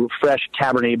into fresh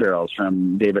Cabernet barrels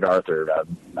from David Arthur,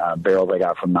 barrels I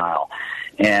got from Nile.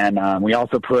 And we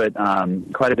also put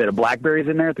quite a bit of blackberries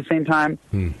in there at the same time.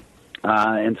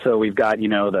 And so we've got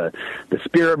the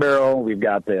spirit barrel, we've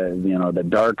got the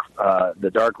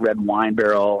dark red wine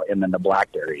barrel, and then the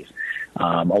blackberries,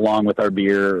 along with our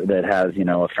beer that has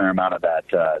a fair amount of that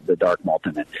the dark malt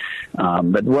in it.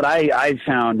 But what I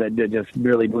found that just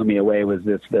really blew me away was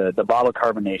the bottle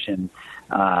carbonation.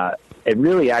 It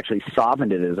really actually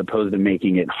softened it as opposed to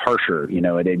making it harsher.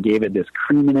 It gave it this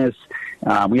creaminess.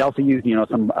 We also used,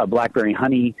 some blackberry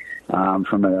honey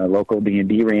from a local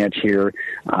B&B ranch here,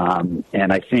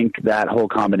 and I think that whole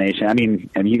combination. I mean,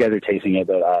 you guys are tasting it,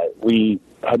 but we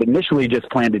had initially just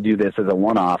planned to do this as a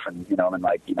one-off, and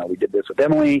we did this with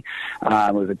Emily.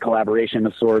 It was a collaboration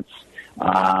of sorts.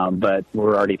 But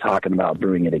we're already talking about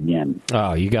brewing it again.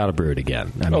 Oh, you got to brew it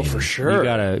again. I mean, for sure.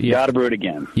 You got to brew it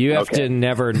again. You have to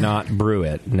never not brew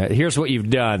it. Now, here's what you've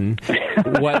done.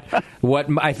 What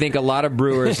I think a lot of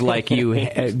brewers like you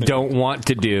don't want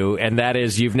to do, and that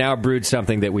is you've now brewed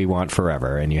something that we want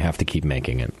forever, and you have to keep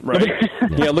making it. Right.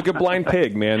 Yeah. Look at Blind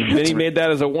Pig, man. Then he made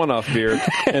that as a one-off beer,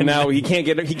 and now he can't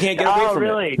get away from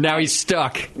it. Now he's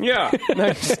stuck. Yeah. Now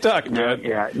he's stuck, man.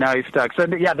 Yeah. Now he's stuck. So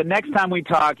the next time we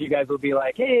talk, you guys will be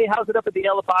like, "Hey, how's it up at the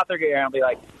Ale Apothecary?" And I'll be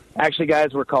like, "Actually,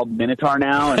 guys, we're called Minotaur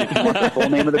now, and if you want the full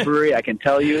name of the brewery, I can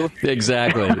tell you."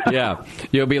 Exactly. Yeah.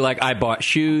 You'll be like, "I bought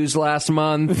shoes last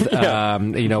month. Yeah.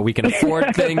 We can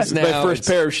afford things now." My first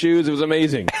pair of shoes. It was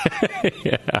amazing.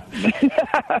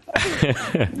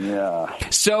 Yeah.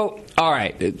 So, all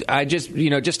right, I just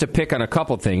to pick on a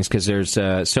couple things because there's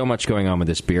so much going on with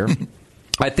this beer.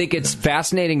 I think it's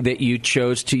fascinating that you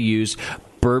chose to use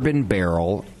bourbon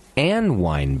barrel and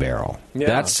wine barrel. Yeah.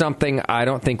 That's something I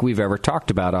don't think we've ever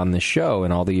talked about on this show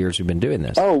in all the years we've been doing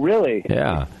this. Oh, really?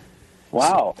 Yeah.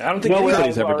 Wow. I don't think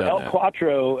anybody's ever done El that.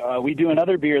 Quattro, we do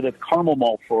another beer that's caramel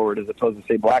malt forward as opposed to,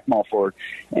 say, black malt forward.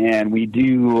 And we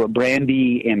do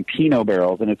brandy and Pinot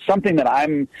barrels. And it's something that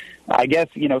I guess,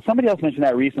 somebody else mentioned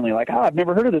that recently, like, I've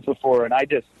never heard of this before. And I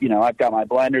just, I've got my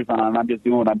blinders on and I'm just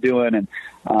doing what I'm doing.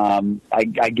 And I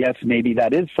guess maybe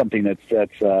that is something that's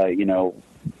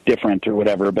different or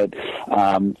whatever, but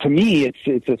to me,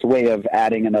 it's this way of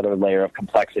adding another layer of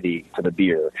complexity to the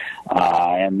beer.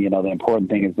 And the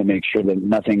important thing is to make sure that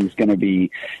nothing's going to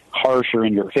be harsh or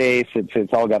in your face.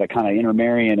 It's all got to kind of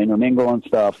intermarry and intermingle and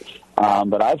stuff.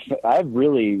 But I've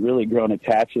really, really grown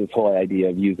attached to this whole idea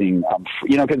of using,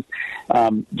 because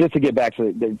just to get back to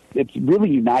it, it's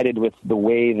really united with the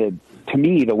way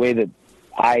that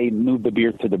I move the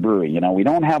beer to the brewery. We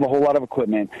don't have a whole lot of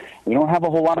equipment. We don't have a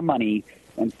whole lot of money.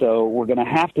 And so we're going to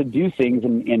have to do things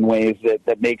in ways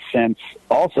that make sense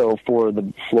also for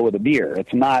the flow of the beer.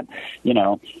 It's not,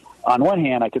 on one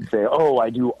hand, I could say, oh, I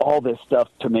do all this stuff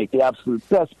to make the absolute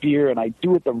best beer, and I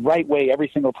do it the right way every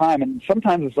single time. And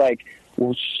sometimes it's like,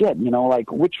 well, shit,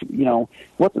 like what's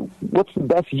the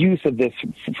best use of this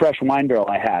fresh wine barrel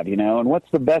I have, and what's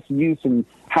the best use, and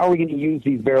how are we going to use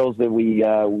these barrels that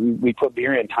we put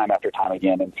beer in time after time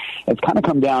again? And it's kind of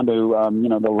come down to,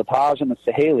 the Latage and the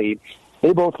Sahéli,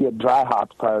 they both get dry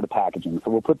hopped prior to packaging.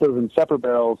 So we'll put those in separate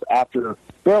barrels after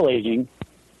barrel aging,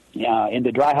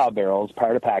 into dry hop barrels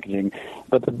prior to packaging.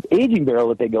 But the aging barrel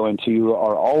that they go into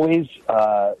are always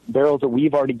barrels that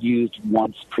we've already used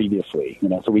once previously.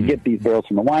 So we get these barrels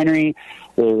from the winery,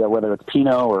 whether it's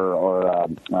Pinot or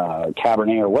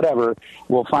Cabernet or whatever.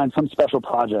 We'll find some special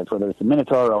project, whether it's a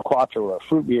Minotaur or a Quattro or a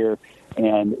fruit beer,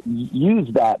 and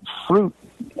use that fruit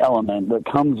element that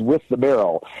comes with the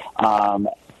barrel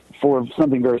for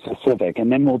something very specific,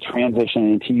 and then we'll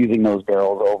transition into using those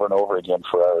barrels over and over again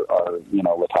for our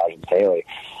Latage and Sahéli.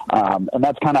 And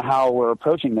that's kind of how we're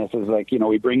approaching this, is like,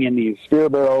 we bring in these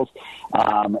spirit barrels,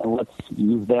 and let's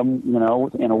use them,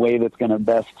 in a way that's going to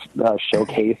best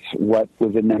showcase what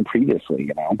was in them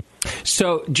previously,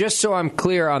 So just so I'm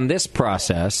clear on this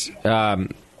process,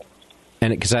 and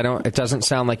because it doesn't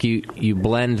sound like you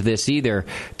blend this either.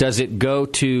 Does it go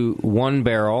to one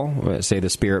barrel, say the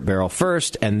spirit barrel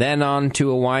first, and then on to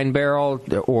a wine barrel,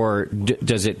 or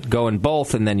does it go in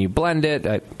both and then you blend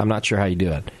it? I'm not sure how you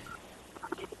do it.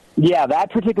 Yeah,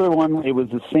 that particular one, it was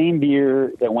the same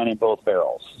beer that went in both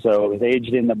barrels. So it was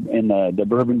aged in the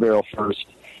bourbon barrel first,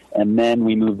 and then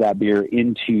we moved that beer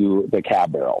into the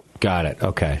cab barrel. Got it.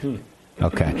 Okay.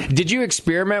 Okay. Did you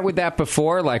experiment with that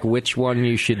before, like which one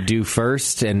you should do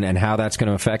first and how that's going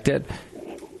to affect it?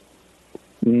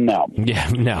 No. Yeah,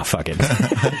 no, fuck it.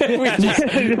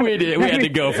 we did. We had to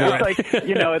go for it.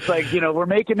 It's like, we're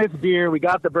making this beer. We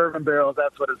got the bourbon barrels.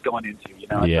 That's what it's going into,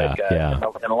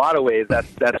 It's in a lot of ways,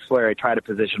 that's where I try to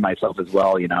position myself as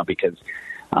well, because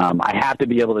I have to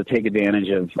be able to take advantage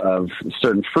of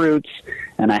certain fruits,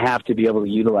 and I have to be able to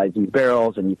utilize these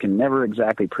barrels, and you can never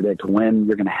exactly predict when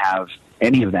you're going to have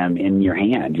any of them in your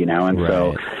hand, and right.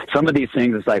 So some of these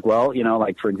things, it's like, well,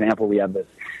 like, for example, we have this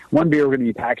one beer we're going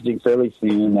to be packaging fairly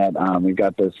soon that we've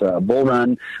got this Bull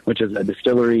Run, which is a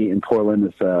distillery in Portland,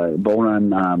 this Bull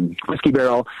Run whiskey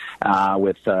barrel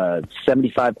with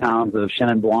 75 pounds of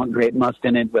Chenin Blanc grape must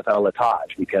in it with a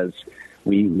Latage, because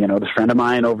this friend of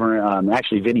mine over,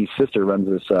 actually Vinny's sister runs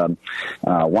this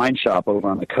wine shop over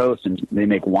on the coast, and they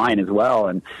make wine as well.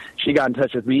 And she got in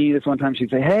touch with me this one time.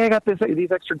 She'd say, "Hey, I got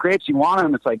these extra grapes. You want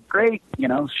them?" It's like, great,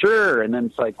 sure. And then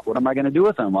it's like, what am I going to do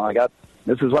with them? Well,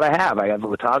 this is what I have. I got the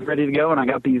Latage ready to go, and I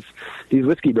got these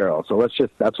whiskey barrels. So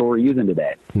that's what we're using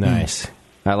today. Nice.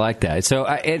 I like that. So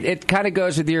it kind of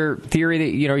goes with your theory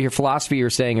that, your philosophy you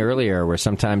were saying earlier, where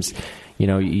sometimes,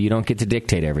 you don't get to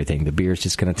dictate everything. The beer's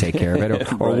just going to take care of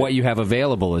it, or Right. what you have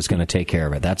available is going to take care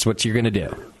of it. That's what you're going to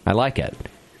do. I like it.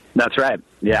 That's right.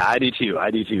 Yeah, I do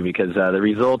too, because the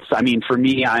results, for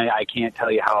me, I can't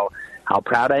tell you how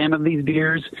proud I am of these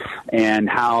beers, and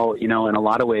how, in a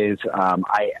lot of ways,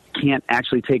 I can't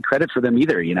actually take credit for them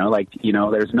either.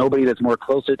 There's nobody that's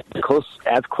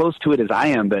as close to it as I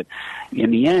am. But in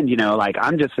the end,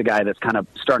 I'm just the guy that's kind of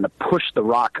starting to push the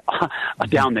rock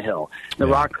down the hill. The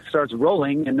rock starts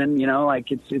rolling, and then,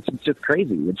 it's just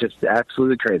crazy. It's just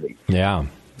absolutely crazy. Yeah.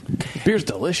 Beer's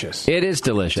delicious. It is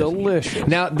delicious. Delicious.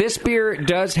 Now, this beer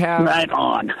does have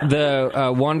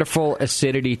the wonderful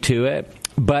acidity to it,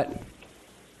 but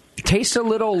tastes a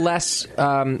little less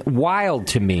wild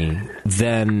to me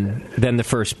than the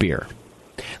first beer.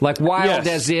 Like wild,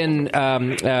 as in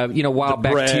wild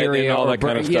bacteria all or that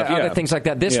kind of stuff. other things like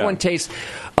that. This one tastes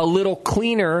a little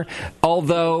cleaner,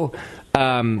 although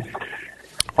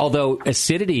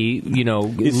acidity,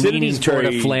 leaning toward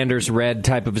a Flanders Red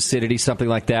type of acidity, something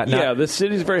like that. The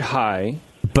acidity is very high,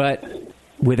 but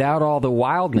without all the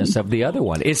wildness of the other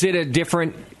one. Is it a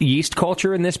different yeast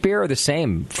culture in this beer, or the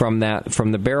same from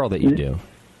the barrel that you do?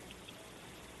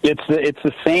 It's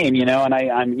the same, and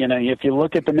I'm if you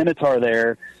look at the Minotaur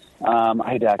there,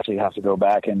 I'd actually have to go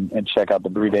back and check out the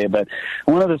brew day. But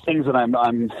one of the things that I'm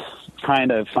trying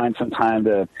to find some time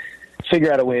to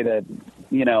figure out a way to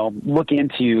look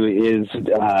into is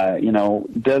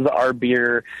does our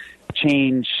beer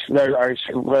change, what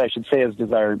I should say is,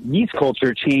 does our yeast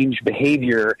culture change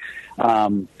behavior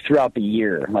throughout the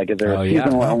year? Like, is there a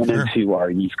seasonal element to our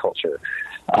yeast culture?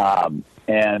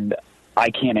 And I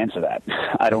can't answer that.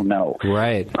 I don't know.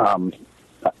 Right.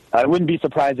 I wouldn't be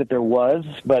surprised if there was,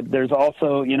 but there's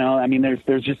also,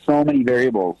 there's just so many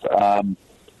variables.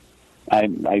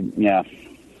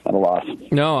 At a loss.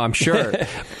 No, I'm sure.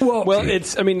 well,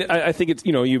 it's. I think it's.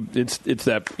 It's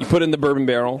that you put in the bourbon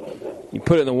barrel, You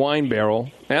put it in the wine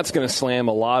barrel. That's going to slam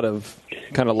a lot of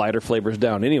kind of lighter flavors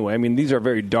down anyway. I mean, these are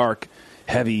very dark,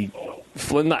 heavy,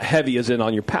 not heavy as in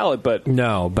on your palate, but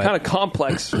kind of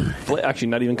complex. Actually,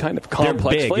 not even kind of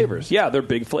complex flavors. Yeah, they're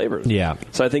big flavors. Yeah.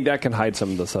 So I think that can hide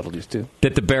some of the subtleties too.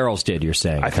 That the barrels did, you're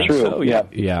saying? I think so. Yeah.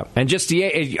 Yeah. And just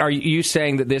are you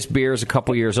saying that this beer is a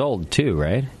couple years old too,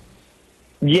 right?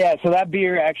 Yeah. So that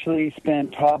beer actually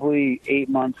spent probably 8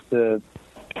 months to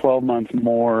 12 months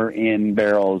more in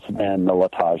barrels than the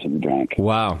Latage that we drank.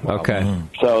 Wow. Okay.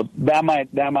 So that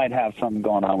might have something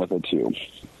going on with it too.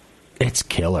 It's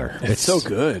killer. It's so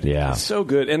good. Yeah. It's so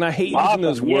good. And I hate using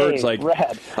those words like,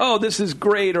 oh, this is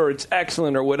great or it's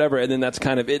excellent or whatever, and then that's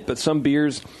kind of it. But some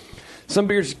beers, it's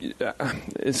going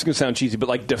to sound cheesy, but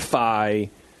like defy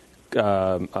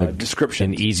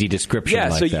description. An easy description yeah,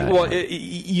 like so that.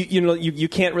 You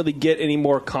can't really get any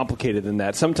more complicated than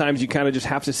that. Sometimes you kind of just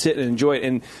have to sit and enjoy it.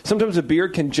 And sometimes a beer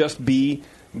can just be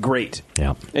great.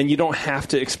 Yeah. And you don't have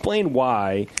to explain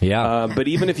why. Yeah. But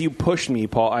even if you pushed me,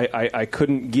 Paul, I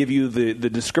couldn't give you the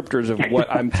descriptors of what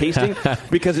I'm tasting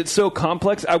because it's so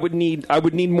complex. I would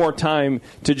need more time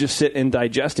to just sit and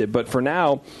digest it. But for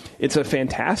now, it's a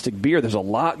fantastic beer. There's a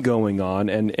lot going on,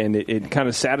 and it kind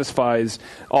of satisfies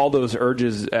all those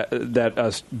urges that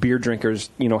us beer drinkers,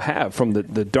 have, from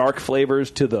the dark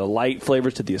flavors to the light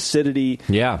flavors to the acidity.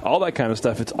 Yeah. All that kind of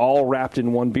stuff. It's all wrapped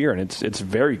in one beer, and it's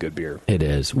very good beer. It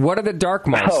is. What are the dark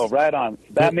malts? Oh, right on.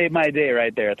 That made my day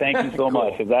right there. Thank you so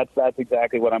much. Because that's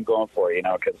exactly what I'm going for.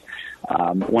 Because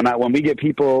when we get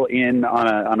people in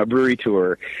on a brewery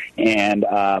tour, and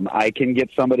I can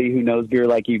get somebody who knows beer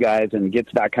like you guys and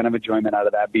gets that kind of enjoyment out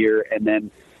of that beer, and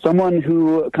then someone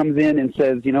who comes in and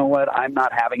says, you know what, I'm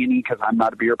not having any because I'm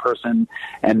not a beer person,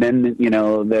 and then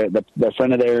the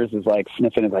friend of theirs is like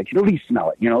sniffing, is like, at least smell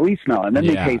it, at least smell it, and then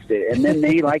they taste it, and then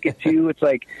they like it too. It's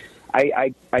like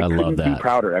I couldn't be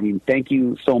prouder. I mean, thank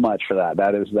you so much for that.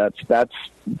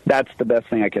 That's the best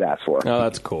thing I could ask for. Oh,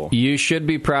 that's cool. You should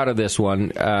be proud of this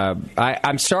one.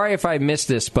 I'm sorry if I missed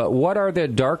this, but what are the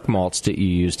dark malts that you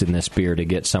used in this beer to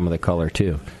get some of the color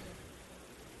too?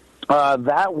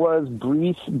 That was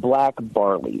Briess Black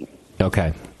Barley.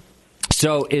 Okay.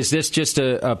 So is this just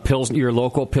a your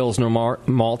local Pilsner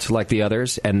malt like the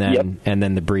others, and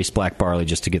then the Briess Black Barley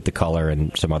just to get the color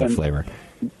and some other flavor?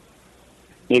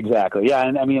 Exactly. Yeah,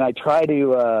 and I mean, I try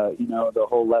to, the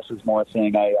whole less is more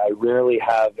thing. I rarely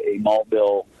have a malt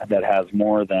bill that has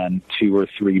more than 2 or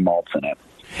 3 malts in it.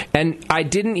 And I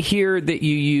didn't hear that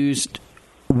you used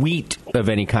wheat of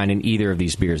any kind in either of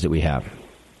these beers that we have.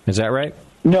 Is that right?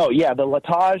 No, yeah, the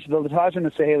Latage and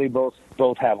the Sahéli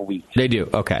both have wheat. They do.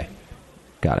 Okay.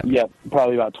 Got it. Yep,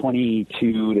 probably about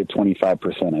 22 to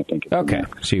 25%, I think. Okay,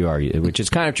 so you are, which is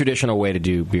kind of traditional way to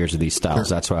do beers of these styles.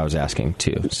 Sure. That's what I was asking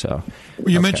too. So, well,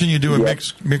 you mentioned you do a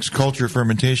mixed culture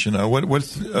fermentation.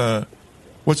 What's the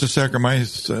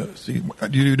Saccharomyces? How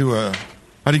do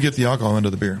you get the alcohol into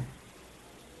the beer?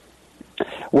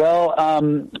 Well,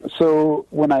 so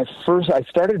when I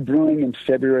started brewing in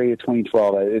February of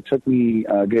 2012. It took me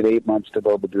a good 8 months to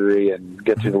build the brewery and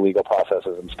get through the legal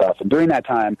processes and stuff. And during that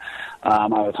time, I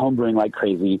was homebrewing like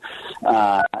crazy,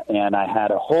 and I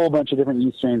had a whole bunch of different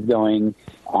yeast strains going.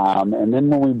 And then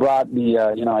when we brought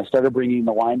I started bringing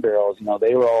the wine barrels.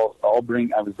 They were all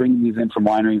I was bringing these in from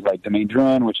wineries like Domaine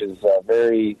Drouhin, which is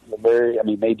very, very. I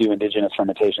mean, they do indigenous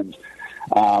fermentations,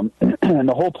 and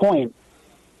the whole point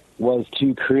was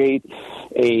to create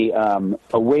a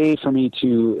way for me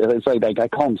to, it's like I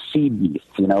call them seed yeast,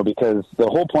 because the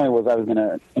whole point was I was going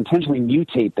to intentionally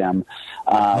mutate them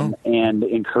and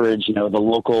encourage, the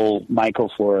local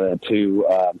mycoflora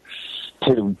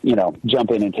to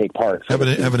jump in and take part. Have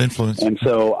an influence. And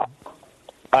so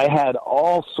I had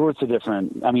all sorts of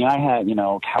different, I had,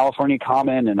 California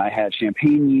Common, and I had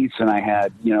Champagne yeast, and I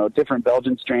had, different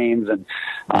Belgian strains and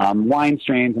wine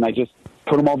strains, and I just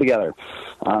put them all together.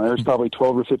 There's probably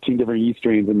 12 or 15 different yeast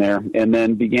strains in there, and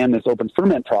then began this open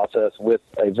ferment process with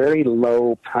a very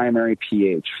low primary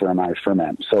pH for my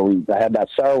ferment. So I had that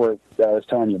sour that I was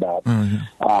telling you about.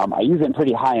 Mm-hmm. I use it in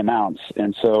pretty high amounts,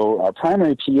 and so our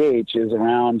primary pH is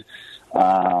around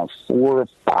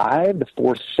 4.5 to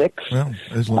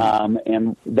 4.6, well,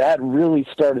 and that really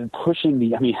started pushing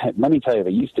the. Let me tell you,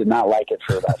 the yeast did not like it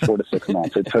for about 4 to 6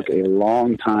 months. It took a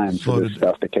long time for this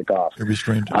stuff to kick off.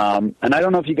 And I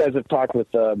don't know if you guys have talked with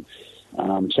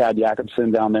Chad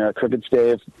Jacobson down there at Crooked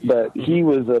Stave, but he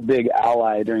was a big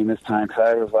ally during this time, because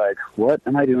I was like, "What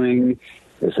am I doing?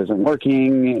 This isn't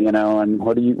working, and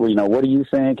what do you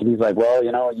think?" And he's like, "Well,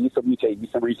 use some mutate,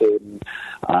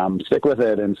 and stick with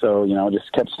it." And so,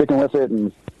 just kept sticking with it.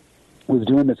 And was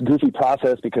doing this goofy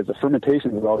process because the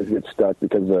fermentation would always get stuck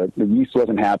because the yeast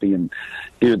wasn't happy and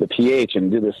due to the pH,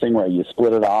 and do this thing where you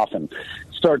split it off and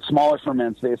start smaller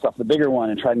ferments based off the bigger one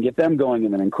and try and get them going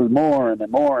and then include more and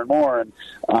then more and more.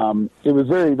 And it was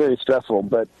very, very stressful.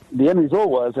 But the end result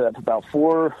was that about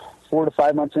 4 to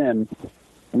 5 months in,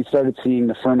 we started seeing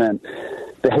the ferment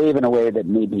behave in a way that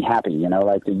made me happy,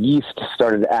 like the yeast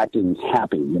started acting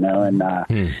happy, and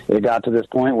it got to this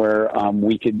point where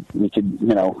we could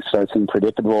start seeing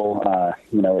predictable,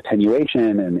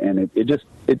 attenuation, and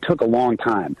it took a long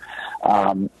time.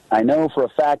 I know for a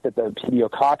fact that the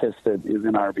pediococcus that is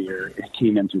in our beer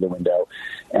came in through the window,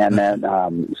 and then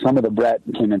some of the Brett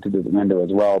came into the window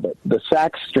as well. But the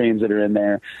Sax strains that are in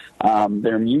there,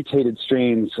 they're mutated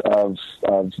strains of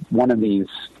one of these,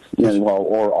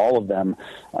 or all of them.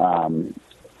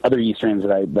 Other yeast strains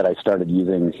that I started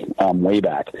using way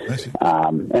back.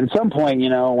 And at some point,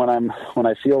 when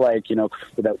I feel like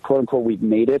that quote unquote we've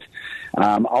made it,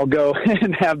 I'll go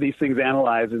and have these things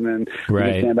analyzed, and then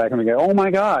stand back and go, oh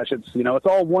my gosh, it's it's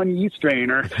all one yeast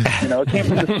strain, or it came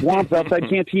from the swamps outside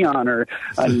Cantillon, or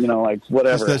like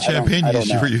whatever. That's that champagne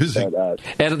yeast you were using.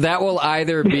 And that will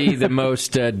either be the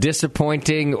most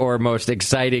disappointing or most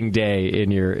exciting day in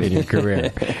your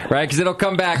career, right? Because it'll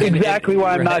come back. Exactly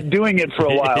why I'm not doing it for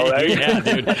a while. Right? Yeah,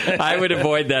 dude. I would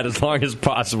avoid that as long as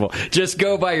possible. Just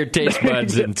go by your taste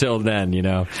buds until then,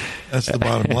 That's the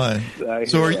bottom line.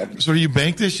 So do you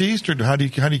bank this yeast, or how do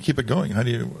you keep it going?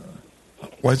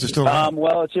 Why is it still around?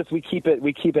 Well, it's just we keep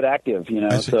it active,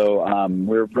 So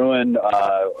we're brewing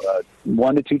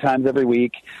 1 to 2 times every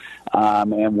week.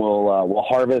 And we'll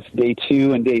harvest day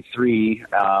 2 and day 3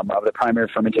 of the primary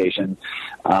fermentation,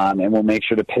 and we'll make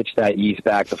sure to pitch that yeast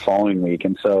back the following week.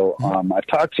 And so I've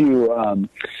talked to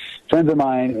friends of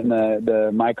mine in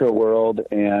the micro world,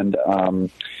 and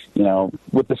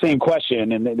with the same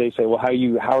question, and they say, well,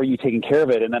 how are you taking care of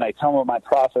it? And then I tell them my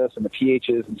process and the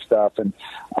pHs and stuff, and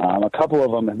a couple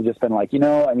of them have just been like,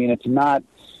 it's not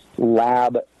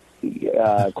lab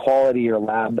quality or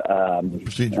lab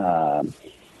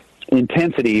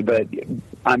intensity, but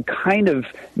I'm kind of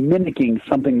mimicking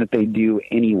something that they do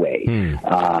anyway.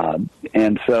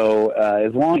 And so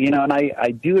as long, and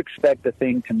I do expect the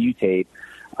thing to mutate.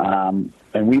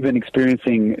 And we've been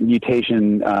experiencing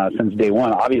mutation since day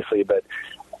one, obviously, but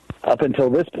up until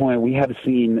this point, we have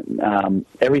seen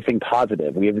everything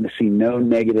positive. We haven't seen no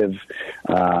negative,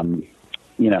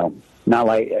 not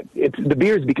like the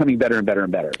beer is becoming better and better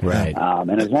and better. Right.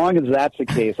 And as long as that's the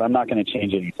case, I'm not going to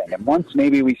change anything. And once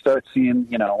maybe we start seeing,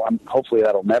 hopefully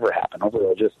that'll never happen. Hopefully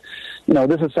it'll just,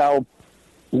 this is how,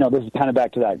 this is kind of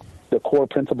back to the core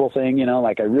principle thing,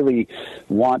 like I really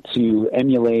want to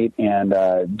emulate and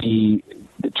be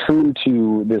true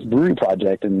to this brewery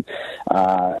project. And,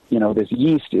 this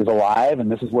yeast is alive and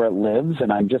this is where it lives.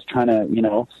 And I'm just trying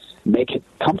to, make it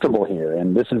comfortable here,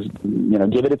 and this is,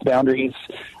 give it its boundaries,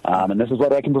 and this is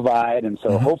what I can provide, and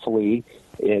so hopefully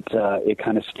it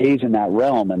kind of stays in that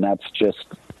realm, and that's just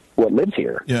what lives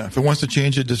here. Yeah, if it wants to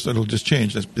change it, it'll just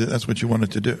change. That's what you want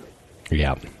it to do.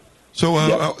 Yeah. So,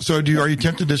 are you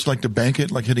tempted to bank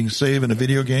it, like hitting save in a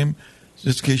video game,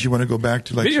 just in case you want to go back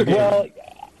to Well,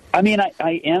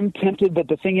 I am tempted, but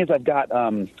the thing is, I've got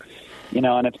and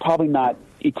it's probably not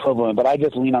equivalent, but I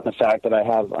just lean on the fact that I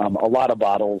have a lot of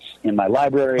bottles in my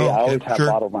library. I always have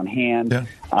bottles on hand.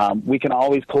 Yeah. We can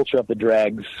always culture up the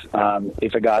dregs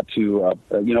if it got to,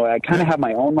 I kind of have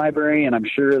my own library, and I'm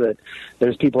sure that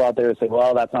there's people out there that say,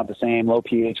 well, that's not the same, low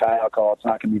pH, high alcohol, it's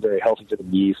not going to be very healthy for the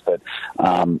yeast, but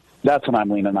that's what I'm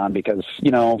leaning on because,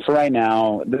 for right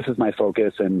now, this is my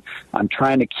focus, and I'm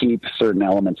trying to keep certain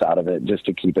elements out of it just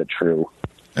to keep it true.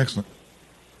 Excellent.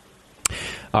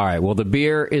 All right. Well, the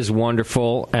beer is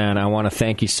wonderful, and I want to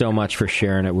thank you so much for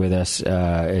sharing it with us.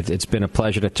 It's been a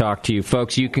pleasure to talk to you.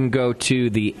 Folks, you can go to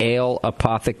the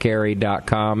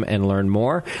aleapothecary.com and learn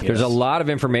more. Yes. There's a lot of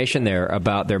information there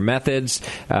about their methods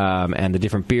and the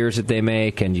different beers that they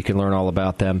make, and you can learn all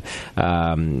about them.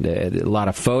 A lot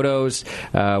of photos,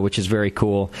 which is very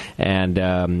cool. And,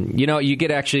 you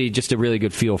get actually just a really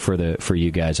good feel for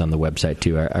you guys on the website,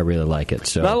 too. I really like it.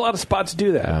 So not a lot of spots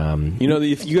do that.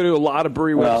 If you go to a lot of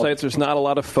brewery websites, there's not a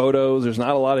lot of photos, there's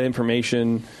not a lot of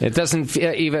information. It doesn't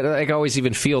always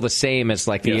even feel the same as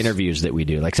the interviews that we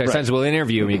do. Sometimes we'll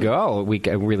interview and you go, oh, we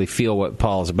really feel what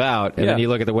Paul's about, and then you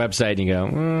look at the website and you go,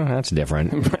 that's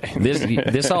different.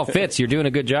 This all fits. You're doing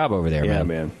a good job over there,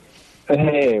 man.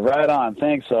 Hey, right on.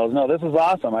 Thanks, fellas. No, this is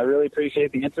awesome. I really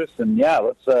appreciate the interest, and yeah,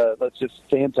 let's just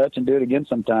stay in touch and do it again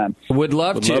sometime. Would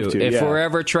love to. If yeah. we're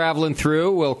ever traveling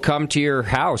through, we'll come to your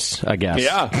house, I guess.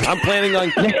 Yeah, I'm planning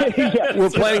on. We're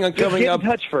planning on coming get up. in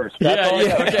touch first. That's all I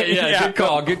got. Okay, good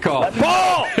call, good call.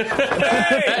 Paul!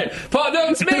 Hey! Paul, no,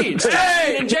 it's me. It's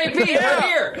Jay and JP. We're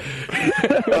here.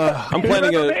 I'm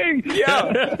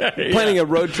planning a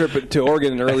road trip to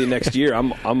Oregon early next year.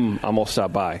 I'm gonna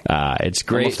stop by. It's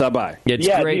great. I'm gonna stop by. It's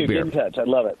great dude, beer. Get in touch. I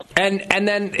love it. And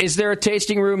then, is there a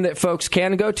tasting room that folks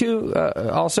can go to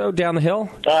also down the hill?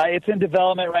 It's in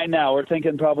development right now. We're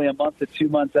thinking probably a month to 2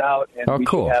 months out, and we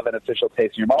cool. should have an official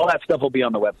tasting room. All that stuff will be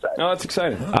on the website. Oh, that's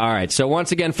exciting. All right. So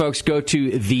once again, folks, go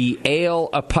to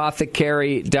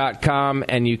thealeapothecary.com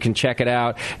and you can check it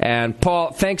out. And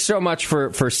Paul, thanks so much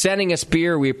for sending us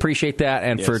beer. We appreciate that,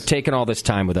 and for taking all this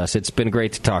time with us. It's been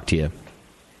great to talk to you.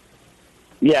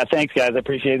 Yeah, thanks, guys. I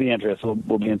appreciate the interest.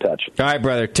 We'll be in touch. All right,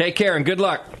 brother. Take care and good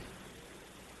luck.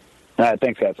 All right,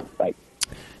 thanks, guys. Bye.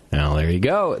 Well, there you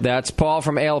go. That's Paul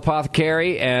from Ale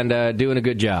Apothecary, and doing a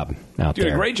good job out there.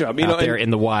 Doing a great job. Out there in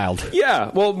the wild.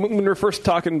 Yeah. Well, when we were first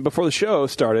talking before the show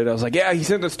started, I was like, yeah, he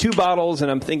sent us 2 bottles,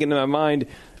 and I'm thinking in my mind,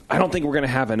 I don't think we're going to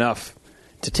have enough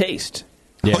to taste.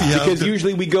 Yeah. Because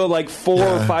usually we go like 4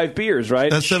 or 5 beers, right?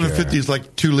 That 750 is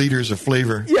like 2 liters of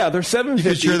flavor. Yeah, they're 750.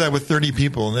 You could share that with 30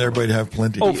 people, and everybody'd have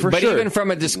plenty. Oh, for but sure. even from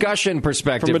a discussion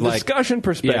perspective, From a discussion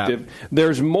perspective,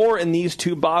 there's more in these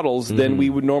 2 bottles than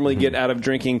we would normally get out of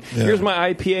drinking. Yeah. Here's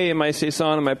my IPA and my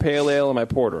Saison and my Pale Ale and my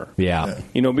Porter. Yeah.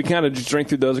 You know, we kind of just drink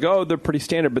through those and go, oh, they're pretty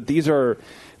standard. But these are,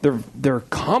 they're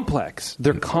complex.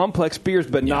 They're complex beers,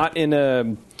 but not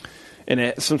in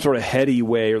some sort of heady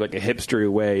way or like a hipstery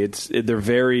way. They're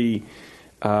very...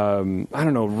 I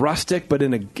don't know, rustic, but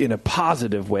in a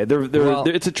positive way.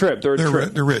 It's a trip.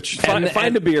 They're rich.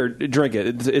 Find a beer, drink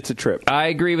it. It's a trip. I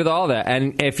agree with all that.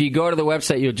 And if you go to the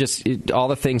website, you'll all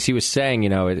the things he was saying. You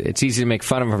know, it's easy to make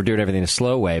fun of him for doing everything a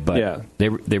slow way, but they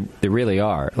really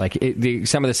are. Like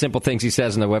some of the simple things he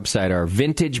says on the website are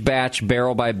vintage batch,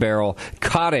 barrel by barrel,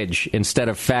 cottage instead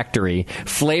of factory,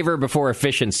 flavor before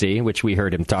efficiency, which we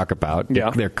heard him talk about.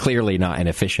 Yeah, they're clearly not an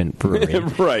efficient brewery.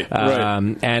 right.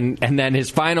 And then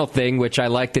his final thing, which I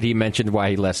like that he mentioned why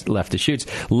he left the shoots,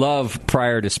 love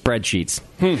prior to spreadsheets.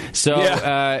 So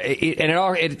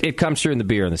it comes through in the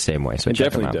beer in the same way. So it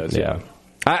definitely does. Yeah.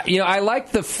 I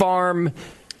like the farm.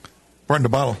 Burn the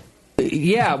bottle.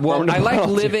 Yeah, well, I like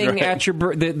living at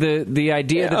your the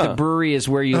idea that the brewery is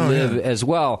where you live as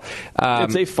well.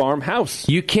 It's a farmhouse.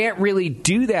 You can't really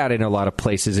do that in a lot of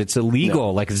places. It's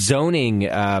illegal, like zoning.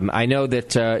 I know that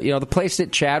the place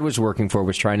that Chad was working for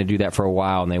was trying to do that for a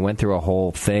while, and they went through a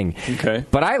whole thing. Okay,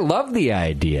 but I love the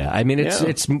idea. I mean,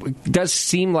 it does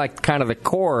seem like kind of the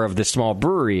core of the small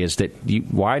brewery is that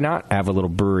why not have a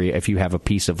little brewery if you have a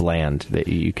piece of land that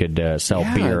you could sell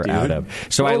beer out of?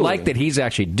 So I like that he's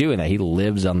actually doing that. He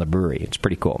lives on the brewery. It's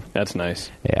pretty cool. That's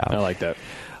nice. Yeah. I like that.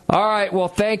 All right. Well,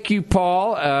 thank you,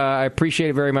 Paul. I appreciate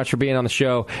it very much for being on the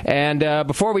show. And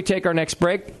before we take our next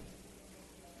break,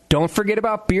 don't forget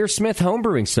about Beersmith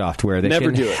homebrewing software that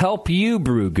can help you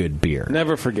brew good beer.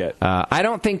 Never forget. I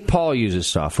don't think Paul uses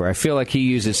software. I feel like he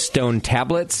uses stone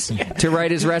tablets to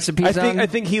write his recipes on. I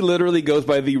think he literally goes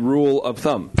by the rule of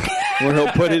thumb. Where he'll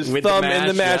put his thumb in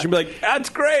the mash and be like, that's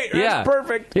great. That's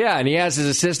perfect. Yeah, and he has his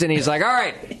assistant. He's like, all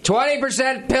right,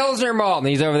 20% Pilsner malt. And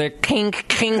he's over there, kink,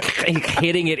 kink,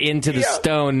 hitting it into the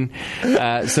stone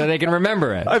so they can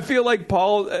remember it. I feel like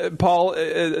Paul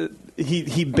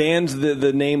he bans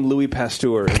the name Louis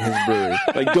Pasteur in his brewery.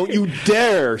 Like, don't you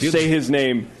dare say his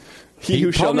name. He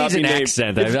who shall not be named.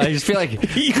 Accent. I just feel like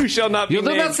he who shall not be named.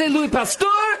 You do not say Louis Pasteur,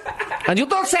 and you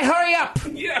don't say hurry up.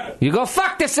 Yeah. You go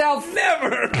fuck yourself.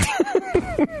 Never.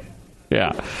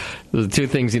 Yeah. Those are 2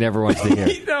 things he never wants to hear.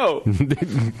 No.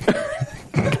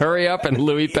 Hurry up and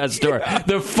Louis Pasteur.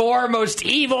 The 4 most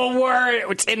evil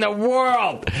words in the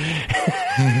world.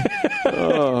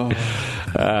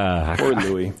 Poor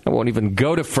Louis. I won't even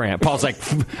go to France. Paul's like,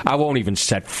 I won't even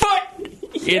set foot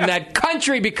in that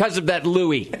country because of that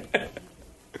Louis.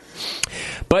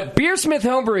 But Beersmith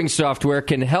homebrewing software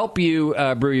can help you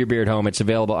brew your beer at home. It's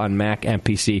available on Mac and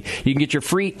PC. You can get your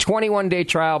free 21-day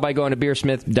trial by going to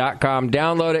beersmith.com.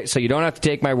 Download it so you don't have to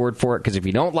take my word for it, because if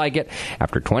you don't like it,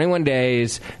 after 21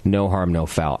 days, no harm, no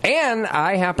foul. And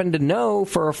I happen to know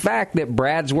for a fact that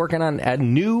Brad's working on a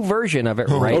new version of it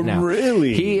right now.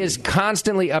 Really? He is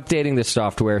constantly updating the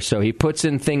software, so he puts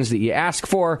in things that you ask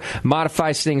for,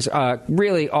 modifies things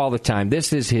really all the time.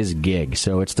 This is his gig,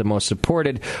 so it's the most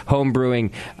supported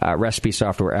homebrewing recipe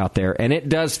software out there, and it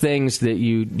does things that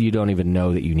you don't even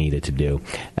know that you need it to do.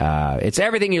 It's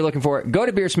everything you're looking for. Go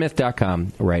to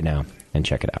beersmith.com right now and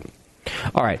check it out.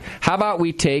 All right. How about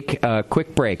we take a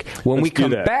quick break? When we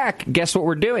come back, guess what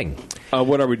we're doing?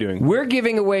 What are we doing? We're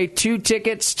giving away 2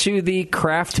 tickets to the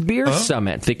Craft Beer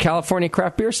Summit, the California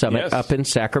Craft Beer Summit up in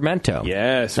Sacramento.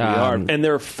 Yes, we are. And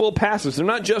they're full passes. They're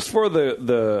not just for the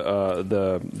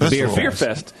beer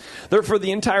fest. They're for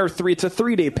the entire It's a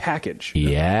 3-day package.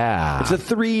 Yeah. It's a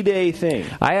 3-day thing.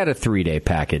 I had a 3-day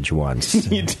package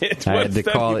once. You did? I had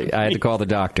to call the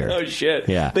doctor. Oh, shit.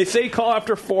 Yeah. They say call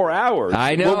after 4 hours.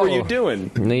 I know. What were you doing?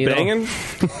 Banging?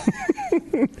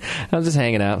 I was just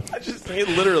hanging out.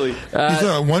 Literally. You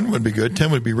thought 1 would be good,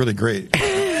 10 would be really great.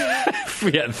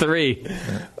 Yeah, 3.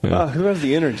 Who has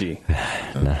the energy?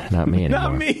 Not me anymore.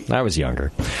 Not me. I was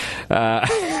younger. All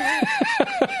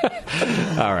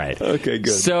right. Okay,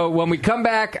 good. So when we come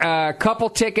back, a couple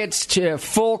tickets to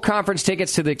full conference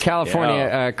tickets to the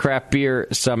California Craft Beer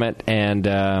Summit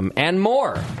and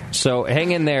more. So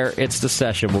hang in there. It's The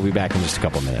Session. We'll be back in just a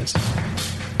couple minutes.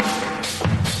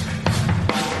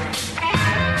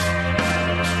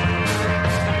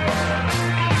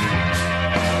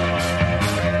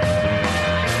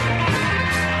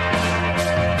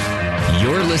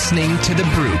 You're listening to the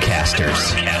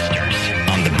Brewcasters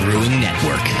on the Brewing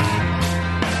Network.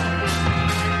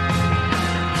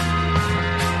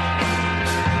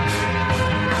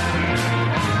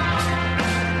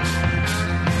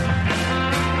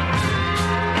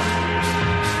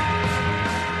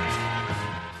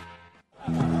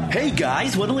 Hey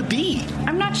guys, what'll it be?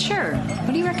 I'm not sure.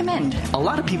 What do you recommend? A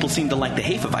lot of people seem to like the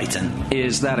Hefeweizen.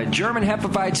 Is that a German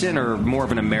Hefeweizen or more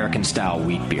of an American-style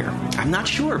wheat beer? I'm not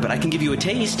sure, but I can give you a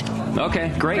taste.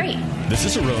 Okay, great. The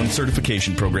Cicerone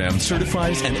Certification Program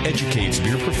certifies and educates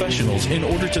beer professionals in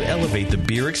order to elevate the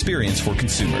beer experience for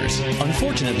consumers.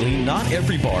 Unfortunately, not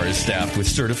every bar is staffed with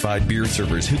certified beer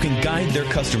servers who can guide their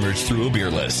customers through a beer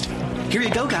list. Here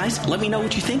you go, guys. Let me know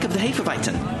what you think of the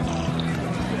Hefeweizen.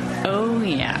 Oh,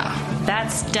 yeah.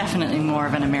 That's definitely more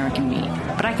of an American meat.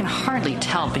 But I can hardly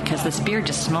tell because this beer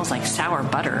just smells like sour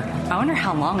butter. I wonder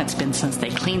how long it's been since they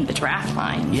cleaned the draft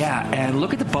line. Yeah, and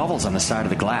look at the bubbles on the side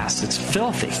of the glass. It's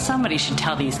filthy. Somebody should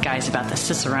tell these guys about the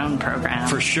Cicerone program.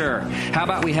 For sure. How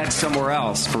about we head somewhere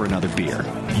else for another beer?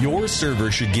 Your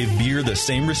server should give beer the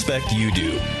same respect you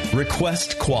do.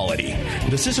 Request quality.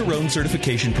 The Cicerone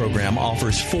Certification Program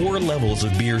offers 4 levels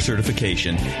of beer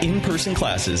certification, in-person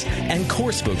classes, and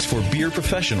course books for beer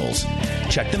professionals.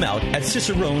 Check them out at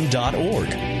cicerone.org.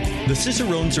 The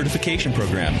Cicerone Certification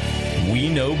Program. We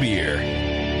know beer.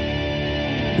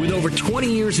 With over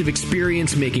 20 years of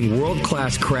experience making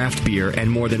world-class craft beer and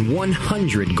more than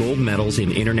 100 gold medals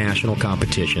in international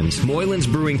competitions, Moylan's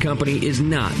Brewing Company is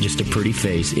not just a pretty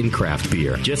face in craft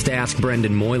beer. Just ask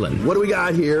Brendan Moylan. What do we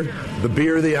got here? The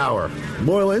beer of the hour.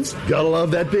 Moylan's, gotta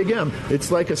love that big M.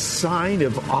 It's like a sign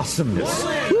of awesomeness.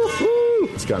 Woo-hoo!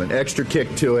 It's got an extra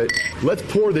kick to it. Let's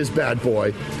pour this bad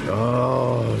boy.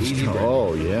 Oh,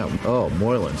 yeah. Oh,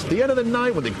 Moylan's. The end of the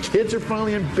night when the kids are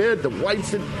finally in bed, the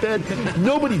wife's in bed,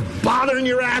 nobody's bothering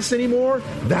your ass anymore.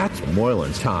 That's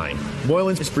Moylan's time.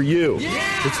 Moylan's is for you.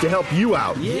 Yeah. It's to help you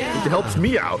out. Yeah. It helps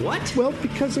me out. What? Well,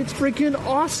 because it's freaking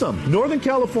awesome. Northern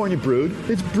California brewed.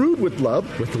 It's brewed with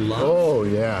love. With love? Oh,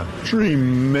 yeah.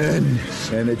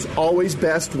 Tremendous. And it's always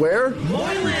best where?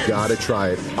 Moylan's. You gotta try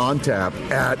it. On tap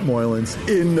at Moylan's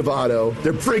in Novato.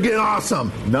 They're friggin'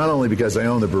 awesome. Not only because I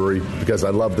own the brewery, because I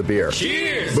love the beer.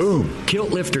 Cheers! Boom.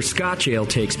 Kilt Lifter Scotch Ale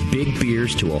takes big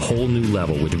beers to a whole new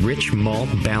level with rich malt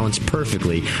balanced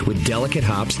perfectly with delicate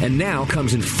hops, and now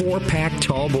comes in 4-pack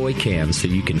tall boy cans so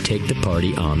you can take the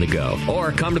party on the go.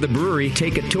 Or come to the brewery,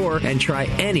 take a tour, and try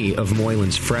any of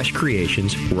Moylan's fresh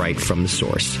creations right from the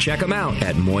source. Check them out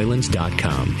at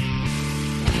moylans.com.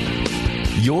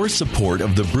 Your support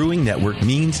of the Brewing Network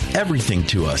means everything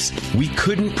to us. We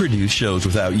couldn't produce shows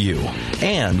without you.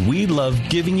 And we love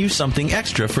giving you something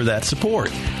extra for that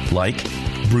support. Like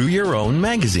Brew Your Own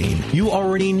magazine. You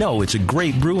already know it's a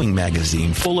great brewing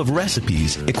magazine full of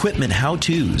recipes, equipment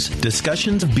how-tos,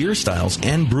 discussions of beer styles,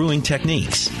 and brewing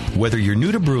techniques. Whether you're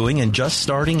new to brewing and just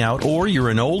starting out or you're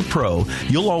an old pro,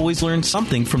 you'll always learn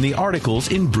something from the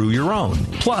articles in Brew Your Own.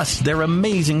 Plus, they're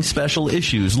amazing special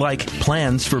issues like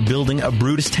plans for building a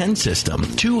Brutus 10 system,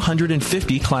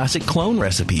 250 classic clone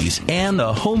recipes, and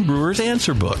the Homebrewer's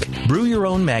Answer Book. Brew Your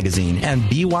Own magazine and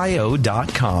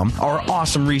BYO.com are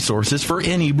awesome resources for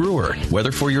any brewer.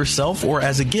 Whether for yourself or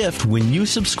as a gift, when you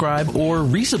subscribe or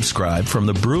resubscribe from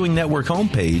the Brewing Network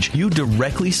homepage, you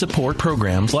directly support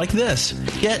programs like this.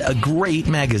 Get a great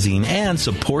magazine and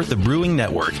support the Brewing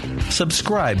Network.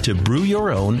 Subscribe to Brew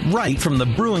Your Own right from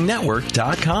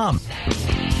thebrewingnetwork.com.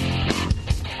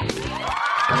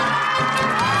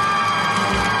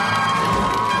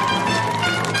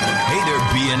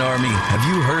 BN Army, have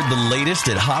you heard the latest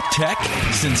at HopTech?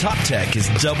 Since HopTech has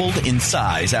doubled in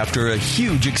size after a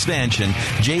huge expansion,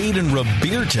 Jade and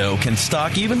Roberto can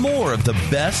stock even more of the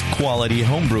best quality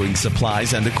homebrewing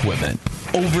supplies and equipment.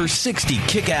 Over 60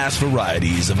 kick-ass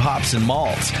varieties of hops and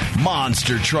malts,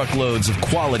 monster truckloads of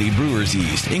quality brewer's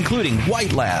yeast, including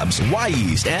White Labs,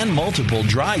 Y-yeast, and multiple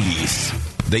dry yeasts.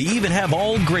 They even have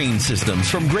all grain systems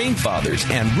from Grainfathers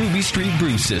and Ruby Street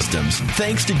Brew Systems,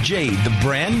 thanks to Jade, the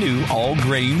brand new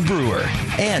all-grain brewer.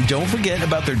 And don't forget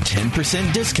about their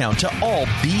 10% discount to all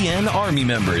BN Army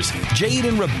members. Jade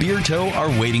and Roberto are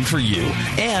waiting for you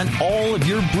and all of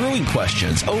your brewing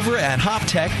questions over at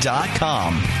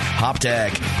hoptech.com.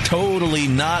 HopTech, totally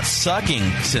not sucking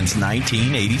since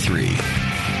 1983.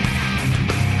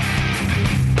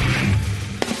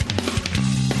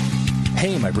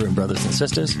 Hey, my brewing brothers and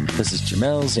sisters, this is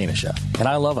Jamel Zanisha, and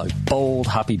I love a bold,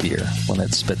 hoppy beer, one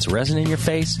that spits resin in your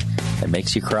face and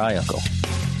makes you cry uncle.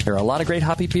 There are a lot of great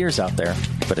hoppy beers out there,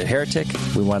 but at Heretic,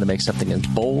 we want to make something as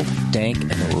bold, dank,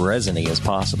 and resiny as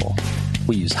possible.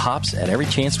 We use hops at every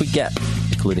chance we get,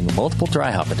 including multiple dry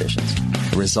hop additions.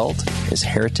 The result is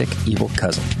Heretic Evil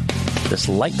Cousin. This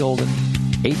light golden,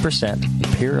 8%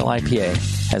 Imperial IPA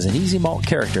has an easy malt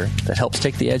character that helps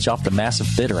take the edge off the massive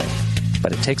bittering,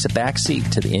 but it takes a back seat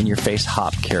to the in-your-face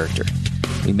hop character.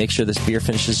 We make sure this beer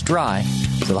finishes dry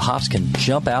so the hops can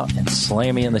jump out and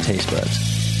slam you in the taste buds.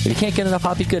 If you can't get enough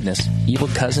hoppy goodness, Evil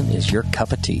Cousin is your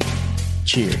cup of tea.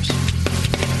 Cheers.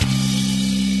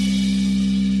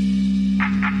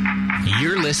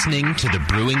 You're listening to the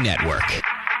Brewing Network.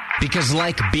 Because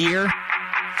like beer, radio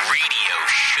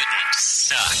shouldn't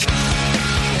suck.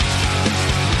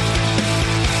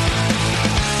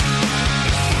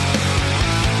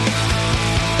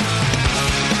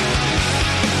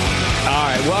 All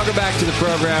right, welcome back to the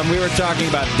program. We were talking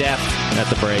about death at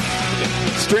the break.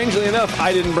 Strangely enough,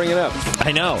 I didn't bring it up.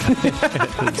 I know.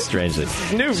 Strangely.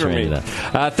 New for me.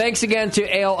 Thanks again to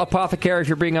Ale Apothecary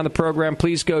for being on the program.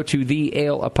 Please go to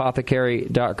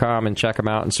thealeapothecary.com and check them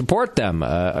out and support them.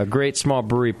 A great small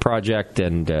brewery project,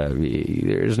 and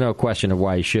there's no question of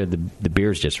why you should. The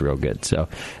beer's just real good. So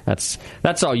that's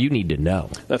all you need to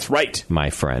know. That's right. My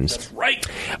friends. That's right.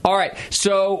 All right,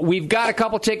 so we've got a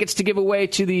couple tickets to give away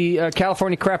to the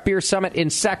California Craft Beer Summit in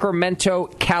Sacramento,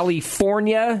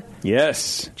 California.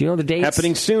 Yes. Do you know the dates?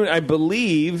 Happening soon. I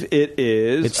believe it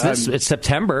is. It's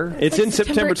September. It's in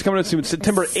September. It's coming out soon. It's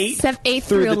September 8th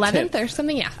through 11th or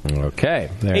something, yeah. Okay.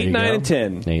 There 8, you 9, go. and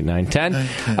 10. 8, 9, 10.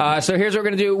 So here's what we're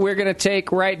going to do. We're going to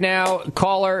take right now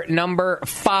caller number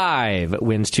 5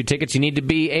 wins 2 tickets. You need to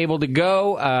be able to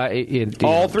go.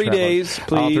 All 3 days,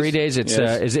 please. All 3 days. It's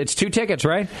Yes. it's 2 tickets,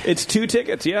 right? It's 2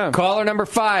 tickets, yeah. Caller number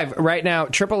 5 right now,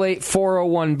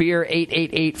 888-401-BEER,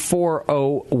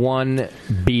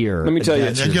 888-401-BEER. Let me tell you.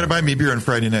 And you got to buy me beer on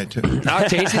Friday night, too.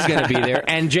 Casey's going to be there.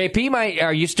 And JP,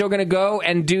 are you still going to go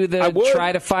and do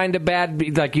try to find a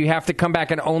bad, like you have to come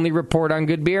back and only report on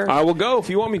good beer? I will go if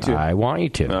you want me to. I want you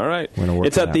to. All right. We're gonna work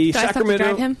It's at the Do I have to Sacramento.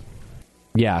 drive him?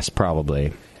 Yes,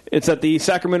 probably. It's at the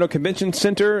Sacramento Convention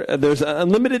Center. There's an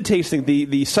unlimited tasting.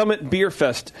 The Summit Beer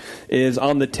Fest is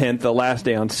on the 10th, the last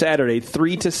day on Saturday,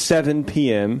 3 to 7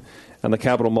 p.m. on the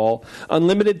Capitol Mall.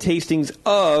 Unlimited tastings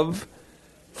of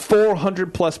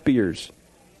 400-plus beers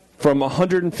from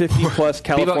 150-plus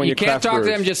California People, you can't craft talk brewers.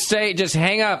 to them. Just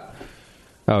hang up.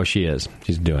 Oh, she is.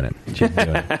 She's doing it. She's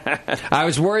doing it. I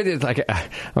was worried that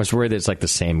it's like the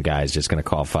same guy's just going to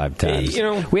call 5 times. You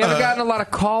know, we haven't gotten a lot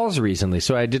of calls recently,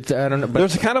 so I don't know. But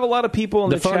there's kind of a lot of people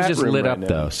in the phone's chat just room lit right up now.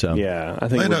 though. So yeah, I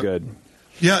think Lit we're up. good.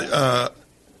 Yeah,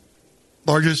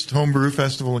 largest homebrew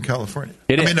festival in California.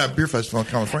 Beer festival in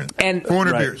California. And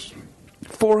 400 Right. beers.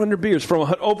 400 beers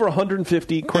from over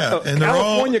 150 and they're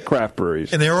California craft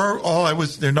breweries. And they're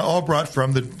not all brought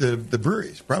from the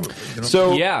breweries, probably. You know?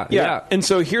 So yeah. And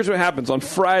so here's what happens on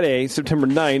Friday, September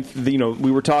 9th.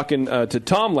 We were talking to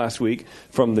Tom last week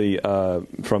from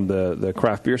the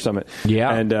Craft Beer Summit.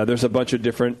 Yeah, and there's a bunch of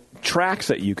different tracks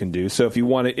that you can do. So if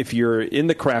you're in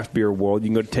the craft beer world, you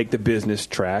can go take the business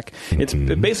track. It's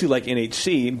basically like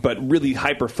NHC, but really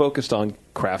hyper focused on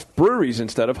craft breweries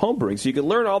instead of home brewing. So you can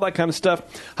learn all that kind of stuff,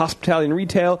 hospitality and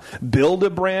retail, build a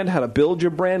brand, how to build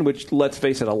your brand, which, let's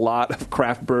face it, a lot of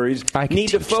craft breweries need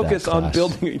to focus on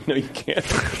building. No, you can't.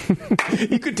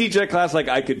 You could teach that class like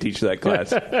I could teach that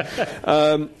class.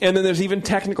 And then there's even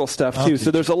technical stuff, too. So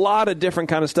there's a lot of different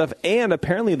kind of stuff. And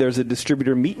apparently there's a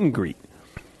distributor meet and greet.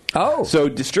 Oh, so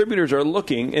distributors are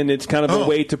looking, and it's kind of a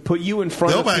way to put you in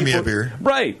front. They'll of buy people. me a beer,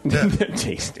 right? They're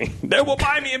tasting. They will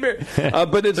buy me a beer,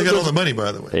 but it's, they got all the money,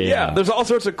 by the way. Yeah, there's all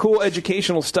sorts of cool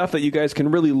educational stuff that you guys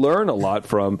can really learn a lot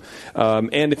from.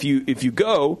 And if you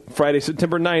go Friday,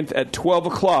 September 9th at 12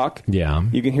 o'clock,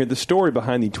 you can hear the story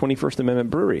behind the 21st Amendment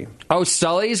Brewery. Oh,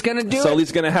 Sully's going to do it?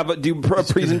 Sully's going to do a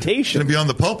presentation. Going to be on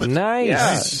the pulpit. Nice.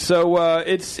 Yeah. So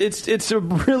it's a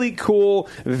really cool,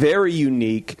 very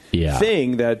unique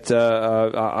thing that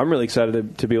I'm really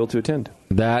excited to be able to attend.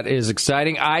 That is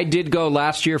exciting. I did go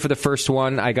last year for the first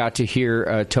one. I got to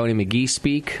hear Tony McGee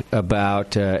speak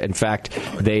about, in fact,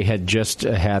 they had just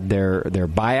had their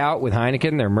buyout with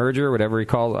Heineken, their merger, whatever he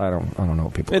called. I don't know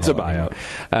what people. It's call a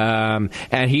buyout.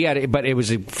 And he had, but it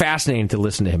was fascinating to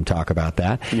listen to him talk about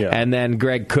that. Yeah. And then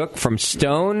Greg Cook from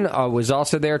Stone was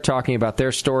also there talking about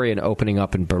their story and opening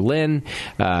up in Berlin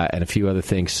and a few other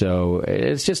things. So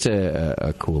it's just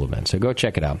a cool event. So go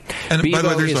check it out. And Bevo by the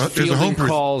way, there's a fielding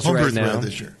calls right throw now.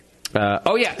 this year.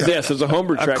 Yes, there's a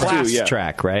homebrew track too. Class Yeah,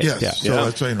 track, right? Yes, Yeah. so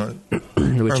that's our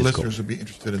listeners would be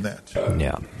interested in that.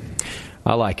 Yeah,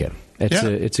 I like it.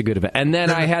 It's a good event. And then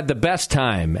I had the best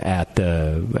time at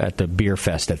the beer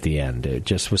fest at the end. It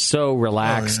just was so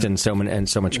relaxed and so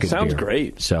much good sounds beer.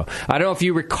 great. So I don't know if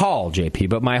you recall, JP,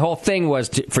 but my whole thing was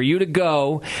for you to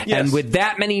go, and with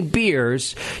that many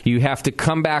beers, you have to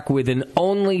come back with an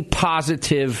only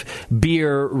positive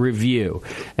beer review.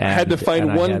 And, I had to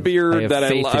find one beer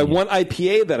that one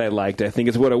IPA that I liked. I think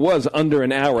is what it was, under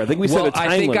an hour. I think we set a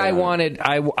time limit.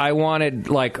 I wanted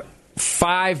like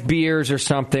 5 beers or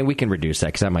something. We can reduce that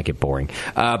because that might get boring.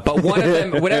 But one of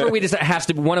them, whatever we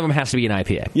decide, one of them has to be an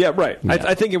IPA. Yeah, right. Yeah.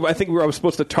 I think I was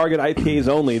supposed to target IPAs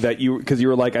only. Because you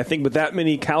were like, I think with that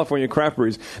many California craft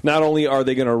breweries, not only are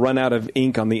they going to run out of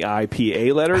ink on the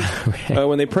IPA letters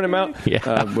when they print them out,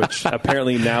 which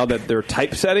apparently now that they're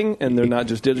typesetting and they're not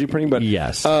just digitally printing, but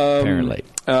apparently.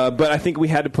 But I think we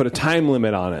had to put a time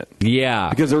limit on it. Yeah,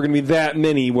 because there were going to be that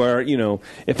many where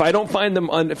if I don't find an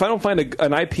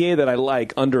IPA that I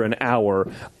like under an hour,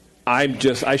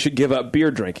 I should give up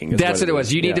beer drinking. That's what it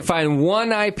was. You need to find one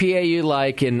IPA you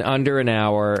like in under an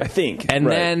hour, I think, and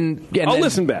then I'll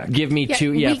listen back. Give me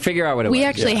two. Figure out what it was. We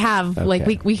actually have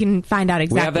we can find out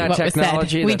exactly what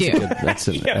technology. was said. That's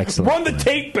excellent. Run the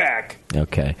tape back.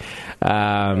 Okay.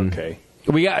 Okay.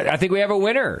 I think we have a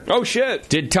winner. Oh shit!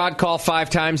 Did Todd call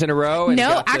 5 times in a row?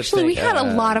 No, actually, we had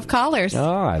a lot of callers. Oh,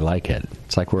 I like it.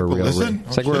 It's like we're a real.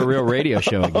 It's like we're a real radio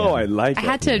show again. Oh, I like it. I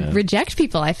had to reject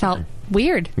people. I felt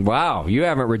weird. Wow, you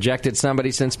haven't rejected somebody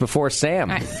since before Sam.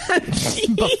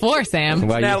 Before Sam.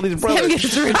 Natalie's brother. Sam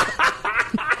gets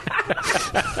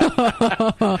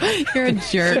You're a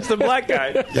jerk. It's the black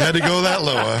guy. You had to go that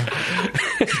low, huh?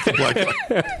 The black guy.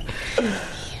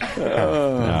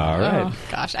 All right. Oh,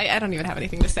 gosh, I don't even have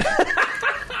anything to say.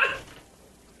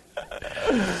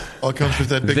 All comes with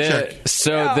that big check.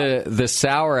 So the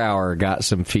Sour Hour got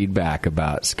some feedback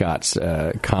about Scott's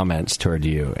comments toward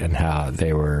you and how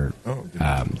they were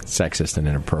sexist and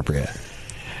inappropriate.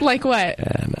 Like what?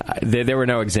 And there were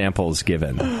no examples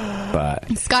given,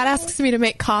 but Scott asks me to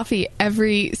make coffee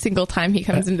every single time he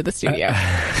comes into the studio.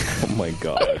 Oh my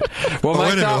god! Well,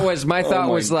 my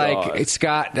thought was like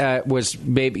Scott was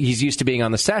maybe he's used to being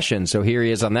on the session, so here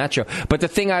he is on that show. But the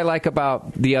thing I like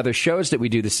about the other shows that we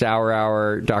do, the Sour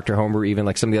Hour, Dr. Homebrew, even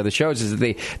like some of the other shows, is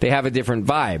that they have a different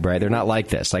vibe, right? They're not like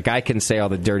this. Like I can say all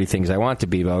the dirty things I want to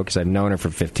Bevo because I've known her for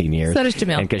 15 years. So does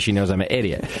Jamil. And because she knows I'm an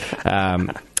idiot.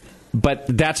 But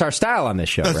that's our style on this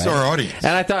show, That's right? our audience.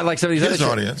 And I thought, like, some of these His other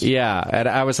audience. Yeah. And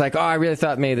I was like, I really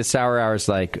thought maybe the Sour Hour is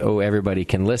like, everybody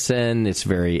can listen. It's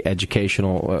very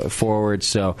educational forward.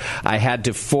 So I had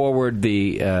to forward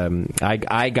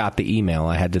I got the email.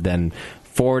 I had to then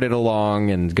forward it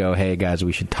along and go, hey, guys,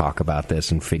 we should talk about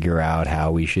this and figure out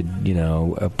how we should,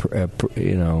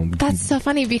 That's so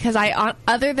funny because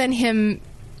other than him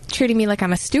treating me like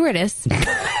I'm a stewardess,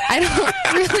 I don't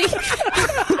really...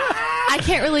 I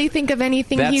can't really think of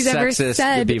anything he's ever sexist,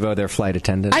 said. Bevo, they're flight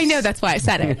attendants. I know, that's why I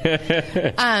said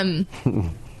it.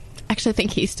 Actually, I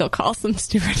think he still calls them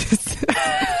stewardess.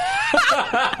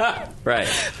 Right.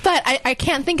 But I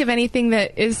can't think of anything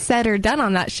that is said or done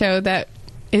on that show that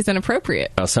is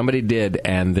inappropriate. Well, somebody did,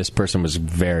 and this person was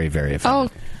very, very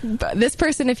offended. Oh, this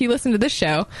person, if you listen to this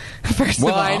show, first of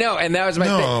all. Well, I know, and that was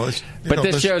my thing. But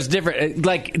this show's different.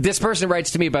 Like, this person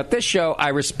writes to me about this show, I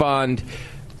respond...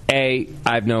 A,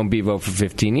 I've known Bevo for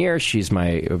 15 years. She's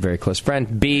my very close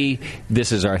friend. B,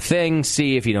 this is our thing.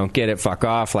 C, if you don't get it, fuck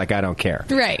off. Like, I don't care.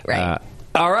 Right.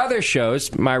 Our other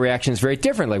shows, my reaction is very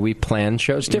different. Like, we plan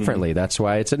shows differently. That's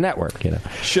why it's a network,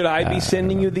 Should I be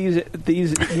sending you these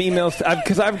emails?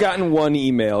 Because I've gotten one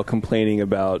email complaining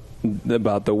about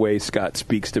about the way Scott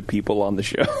speaks to people on the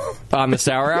show. On the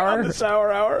Sour Hour? On the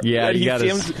Sour Hour. Yeah, that you got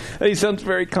he sounds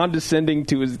very condescending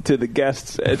to the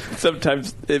guests. And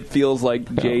sometimes it feels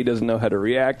like Jay doesn't know how to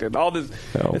react and all this.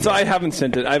 And so I haven't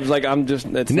sent it. I was like, I'm just.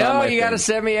 It's not my you got to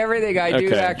send me everything. I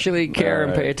do actually care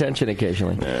and pay attention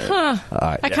occasionally. Huh.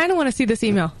 I kind of want to see this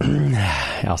email.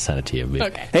 I'll send it to you.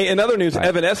 Okay. Hey, in other news,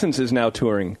 Evanescence is now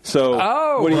touring. So,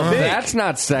 what do you think? That's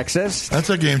not sexist. That's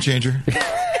a game changer.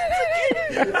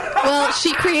 Well,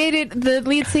 the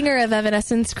lead singer of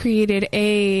Evanescence created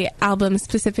a album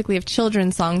specifically of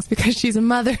children's songs because she's a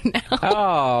mother now.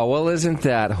 Oh, well, isn't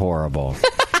that horrible?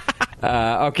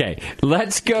 Okay,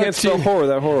 let's go Can't spell horror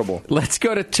that horrible. Let's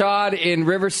go to Todd in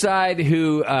Riverside,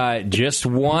 who just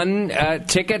won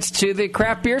tickets to the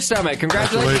Craft Beer Summit.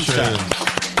 Congratulations, Todd.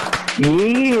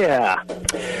 Yeah.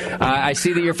 I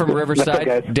see that you're from Riverside,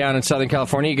 up, down in Southern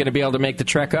California. You going to be able to make the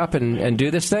trek up and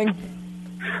do this thing?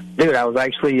 Dude, I was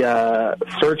actually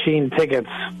searching tickets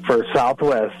for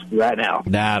Southwest right now.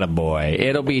 Not a boy.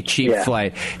 It'll be a cheap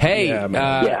flight. Hey,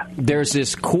 there's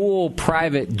this cool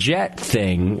private jet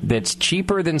thing that's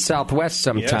cheaper than Southwest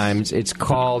sometimes. Yes. It's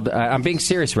called, I'm being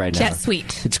serious right now. Jet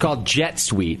Suite. It's called Jet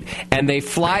Suite. And they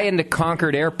fly into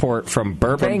Concord Airport from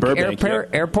Burbank,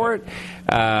 Airport.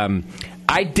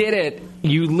 I did it.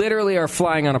 You literally are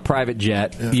flying on a private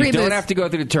jet. Yeah. You don't have to go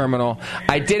through the terminal.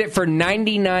 I did it for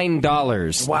 $99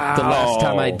 the last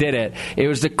time I did it. It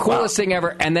was the coolest thing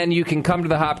ever. And then you can come to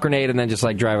the Hop Grenade and then just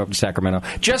drive up to Sacramento.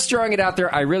 Just throwing it out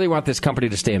there, I really want this company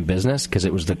to stay in business because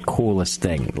it was the coolest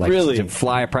thing. Really? To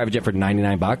fly a private jet for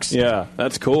 $99. Yeah,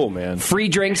 that's cool, man. Free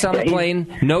drinks on the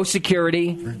plane. No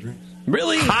security.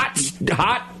 Really? Hot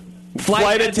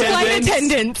Flight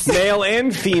attendants, male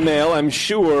and female, I'm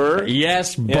sure.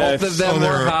 Yes, both of them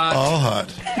were hot. All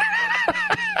hot.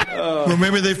 Well,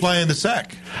 maybe they fly in the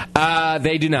SAC.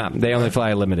 They do not. They only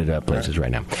fly limited places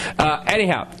right now.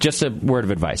 Anyhow, just a word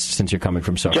of advice since you're coming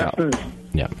from SoCal.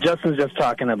 Justin's just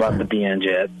talking about the BN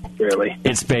jet, really.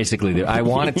 It's basically I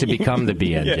want it to become the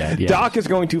BN jet. Yeah. Doc is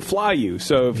going to fly you,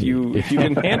 so if you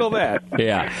can handle that.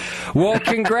 Yeah. Well,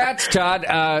 congrats, Todd.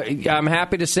 I'm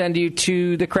happy to send you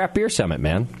to the Craft Beer Summit,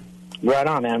 man. Right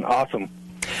on, man. Awesome.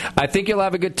 I think you'll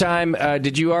have a good time.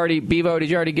 Did you already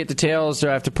get details? Do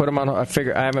I have to put them on? I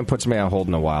haven't put somebody on hold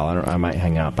in a while. I might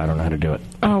hang up. I don't know how to do it.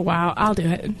 Oh, wow. I'll do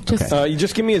it. You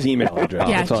just give me his email address.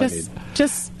 Yeah, that's all I need.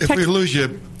 Just if we lose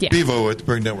you, Bevo at the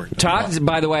Berg Network. Todd,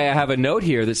 by the way, I have a note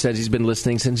here that says he's been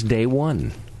listening since day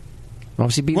one.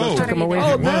 Obviously, Bevo took him away.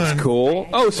 Oh, that's cool.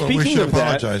 Oh, speaking of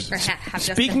that,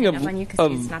 speaking of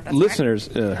listeners,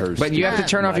 hers. But you have to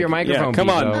turn off your microphone. Yeah, come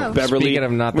on, Beverly. Speaking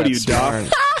of not what that are you,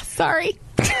 smart. Sorry.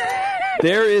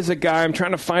 There is a guy, I'm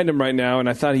trying to find him right now, and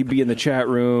I thought he'd be in the chat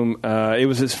room. It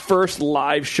was his first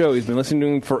live show. He's been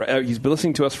listening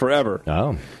to us forever.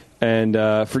 Oh. And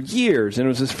for years, and it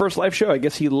was his first live show. I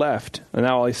guess he left, and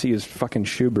now all I see is fucking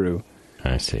Shubrew.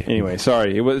 I see. Anyway,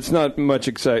 sorry. It's not much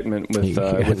excitement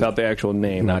without the actual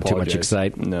name. Not too much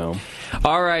excitement. No.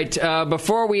 All right.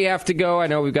 Before we have to go, I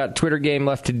know we've got Twitter game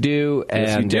left to do.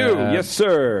 Yes, you do. Yes,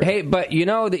 sir. Hey, but you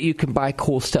know that you can buy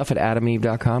cool stuff at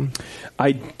AdamEve.com?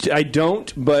 I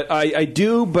don't, but I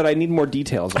do, but I need more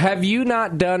details. Have you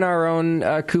not done our own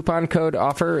coupon code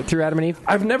offer through Adam and Eve?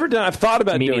 I've never done. I've thought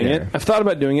about doing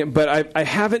it, but I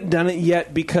haven't done it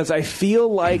yet because I feel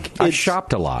like I've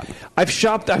shopped a lot. I've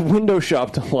window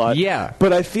shopped a lot. Yeah,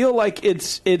 but I feel like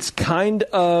it's kind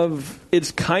of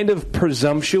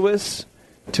presumptuous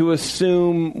to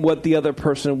assume what the other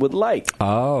person would like.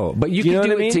 Oh, but you can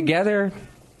do it together.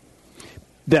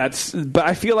 But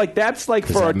I feel like that's like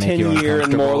for our 10-year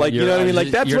and more. Like, you know what I mean?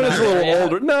 Like, that's when it's a little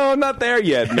older. No, I'm not there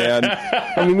yet, man.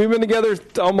 I mean, we've been together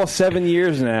almost 7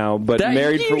 years now, but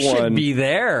married for one. You should be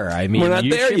there. I mean, we're not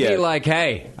there yet. Be like,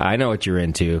 hey, I know what you're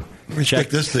into. Check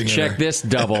this thing. Check this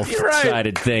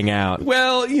double-sided thing out.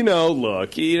 Well,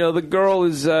 look, the girl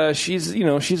is she's a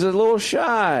little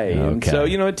shy, and so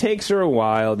it takes her a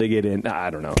while to get in. I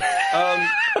don't know,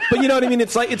 but you know what I mean.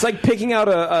 It's like picking out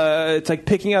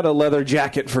a leather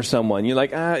jacket for someone. You're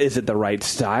like, is it the right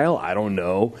style? I don't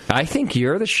know. I think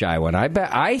you're the shy one.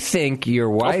 I think your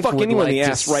wife. I'll fuck would anyone like in the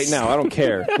ass right now. I don't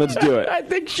care. Let's do it. I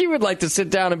think she would like to sit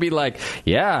down and be like,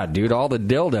 yeah, dude, all the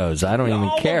dildos. I don't even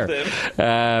care.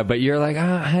 But you're like,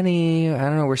 honey, I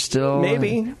don't know. We're still new to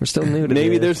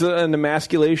maybe this. There's an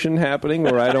emasculation happening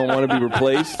where I don't want to be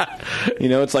replaced.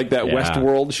 It's like that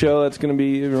Westworld show that's going to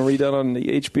be redone on the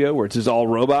HBO where it's just all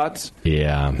robots.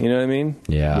 Yeah, you know what I mean.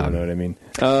 Yeah, you know what I mean.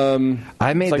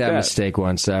 I made that mistake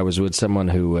once. I was with someone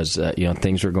who was,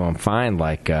 things were going fine,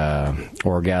 like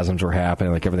orgasms were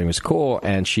happening, like everything was cool,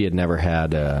 and she had never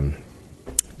had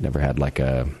like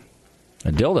a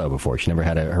a dildo before. She never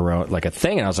had her own, like a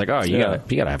thing. And I was like, oh, you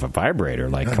gotta have a vibrator.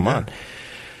 Like, come on.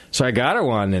 So I got her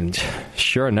one, and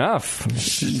sure enough,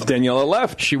 Daniela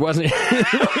left. She wasn't. She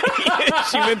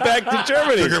went back to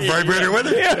Germany. Took her vibrator with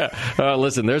her? Yeah.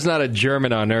 Listen, there's not a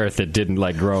German on earth that didn't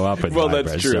like grow up with. Well, vibrators,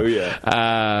 that's true.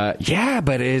 yeah,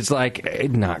 but it's like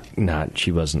not.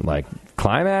 She wasn't like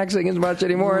climaxing as much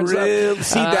anymore. And Really?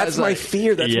 See, that's my like,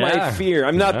 fear. That's my fear.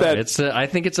 I'm not that. It's. I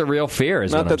think it's a real fear.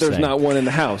 Is Not what that I'm there's saying. not one in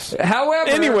the house.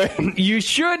 However, anyway, you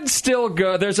should still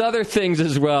go. There's other things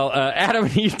as well. Adam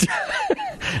and Eve.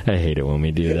 I hate it when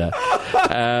we do that.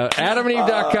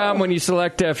 AdamandEve.com. When you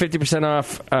select 50%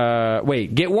 off.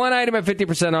 Get one item at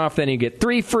 50% off, then you get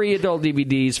 3 free adult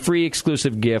DVDs, free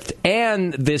exclusive gift,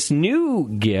 and this new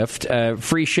gift,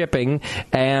 free shipping,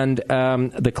 and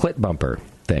the clit bumper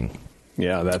thing.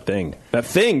 Yeah, that thing,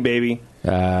 baby.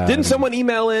 Didn't someone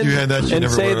email in and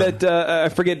say that I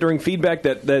forget during feedback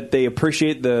that they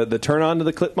appreciate the turn on to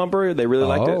the clip bumper? They really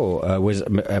liked it. Was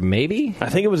maybe? I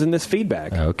think it was in this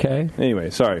feedback. Okay.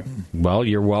 Anyway, sorry. Well,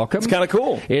 you're welcome. It's kind of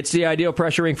cool. It's the ideal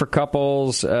pressure ring for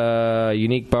couples.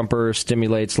 Unique bumper,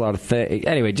 stimulates a lot of things.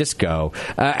 Anyway, just go.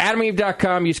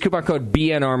 AdamandEve.com. Use coupon code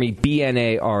BNARMY,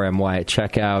 BNARMY at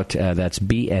checkout. That's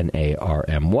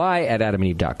BNARMY at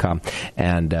AdamandEve.com.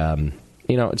 And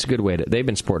it's a good way to. They've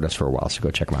been supporting us for a while, so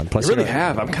go check them out. Plus, they really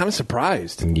have. I'm kind of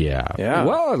surprised. Yeah.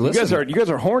 Well, listen, you guys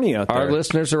are horny out there. Our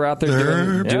listeners are out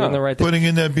there doing the right thing. Putting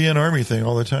in that BN Army thing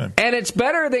all the time. And it's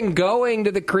better than going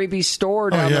to the creepy store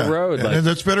down the road. And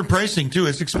that's better pricing too.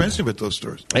 It's expensive at those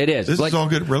stores. It is. This is all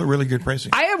good, really good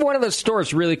pricing. I have one of those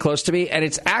stores really close to me, and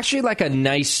it's actually like a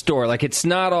nice store. Like it's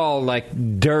not all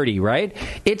like dirty, right?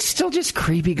 It's still just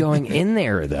creepy going in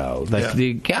there, though.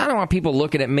 Like I don't want people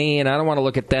looking at me, and I don't want to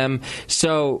look at them.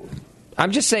 So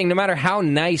I'm just saying, no matter how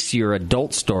nice your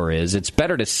adult store is, it's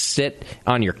better to sit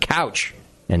on your couch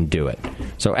and do it.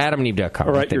 So AdamandEve.com.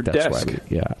 Or at your that's desk.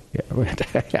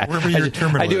 Wherever your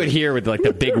terminal I do it here with like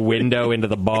the big window into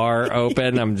the bar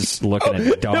open. I'm just looking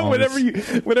at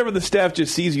domes. Whenever the staff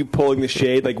just sees you pulling the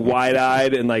shade, like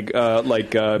wide-eyed and like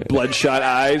bloodshot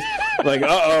eyes, like,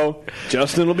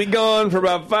 Justin will be gone for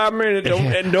about 5 minutes,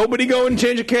 and nobody go and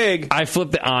change a keg. I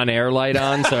flip the on-air light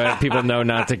on so people know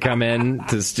not to come in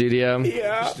to the studio.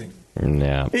 Yeah.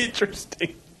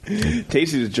 Interesting.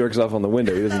 Tasty just jerks off on the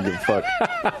window. He doesn't give a fuck.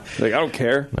 Like, I don't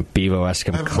care. Bevo has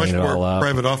to come clean it all up.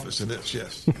 Private office in this,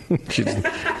 yes.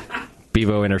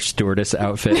 Bevo in her stewardess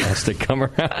outfit has to come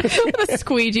around. With a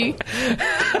squeegee.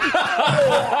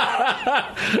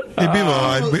 Hey,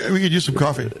 Bevo, we could use some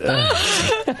coffee.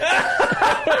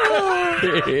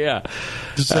 Yeah.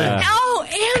 Just saying. And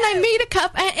I made a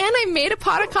cup, and I made a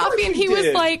pot of coffee, and he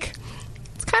was like,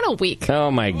 it's kind of weak.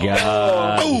 Oh, my God.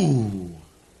 All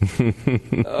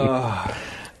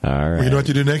right. Well, you know what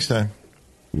to do next time?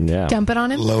 Yeah. Dump it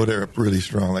on him? Load it up really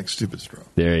strong, like stupid strong.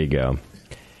 There you go.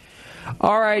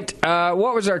 All right.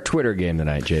 What was our Twitter game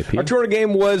tonight, JP? Our Twitter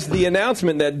game was the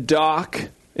announcement that Doc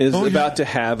is about to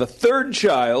have a third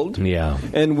child. Yeah.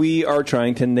 And we are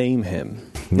trying to name him.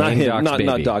 Not him,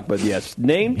 not Doc, but yes.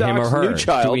 Name Doc's new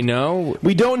child. Do we know?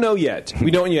 We don't know yet.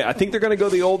 I think they're going to go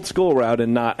the old school route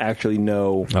and not actually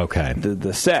know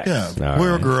the sex. Yeah, boy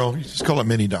or girl. You just call it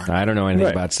mini Doc. I don't know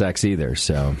anything about sex either,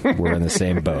 so we're in the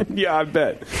same boat. Yeah, I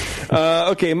bet.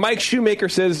 Okay, Mike Shoemaker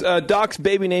says Doc's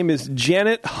baby name is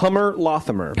Janet Hummer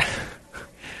Lothamer.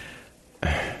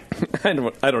 I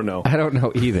don't know. I don't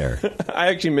know either. I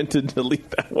actually meant to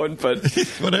delete that one, but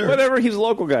whatever. He's a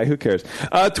local guy. Who cares?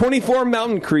 24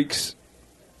 Mountain Creeks.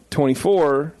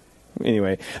 24.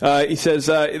 Anyway, he says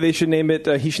they should name it.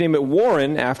 He should name it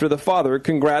Warren after the father.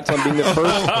 Congrats on being the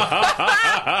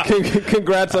first.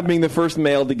 Congrats on being the first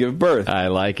male to give birth. I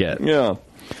like it. Yeah.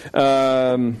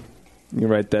 You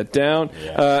write that down.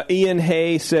 Yeah. Ian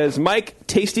Hay says, Mike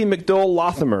Tasty McDowell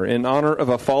Lothamer in honor of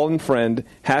a fallen friend.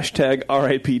 Hashtag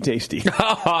RIP Tasty. Is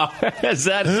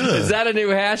that a new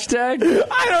hashtag?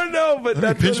 I don't know, but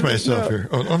Let me pinch myself here.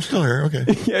 Oh, I'm still here. Okay.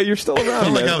 Yeah, you're still around.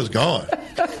 Not like I was gone.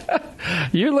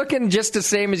 You're looking just the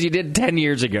same as you did 10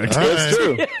 years ago. That's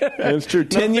true. That's true.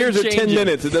 10 years or 10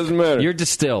 minutes. It doesn't matter. You're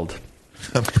distilled.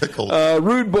 I'm prickled.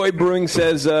 Rude Boy Brewing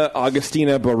says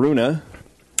Augustina Baruna.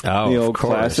 Oh, the old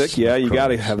classic. Yeah, you got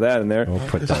to have that in there. We'll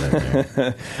put that in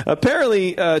there.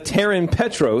 Apparently, Taryn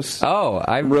Petros. Oh,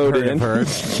 I wrote heard in. of her.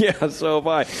 Yeah, so have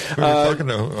I.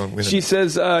 She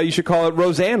says you should call it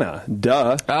Rosanna.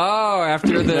 Duh. Oh,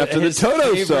 after the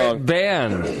Toto song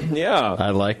band. Yeah,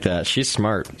 I like that. She's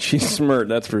smart. She's smart.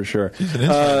 That's for sure.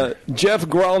 Jeff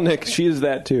Gralnick. She is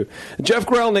that too. Jeff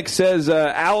Gralnick says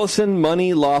Allison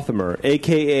Money Lothamer,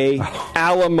 a.k.a.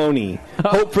 Alimony.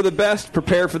 Hope for the best.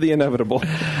 Prepare for the inevitable.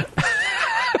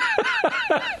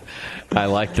 I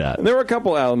like that. There were a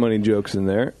couple alimony jokes in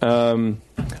there.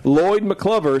 Lloyd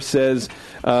McClover says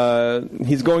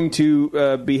he's going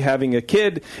to be having a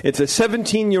kid. It's a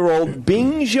 17-year-old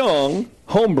Bing Zhang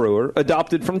homebrewer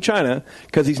adopted from China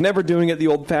because he's never doing it the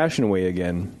old-fashioned way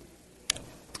again.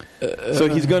 So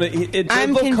he's going to... It's a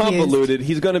little convoluted.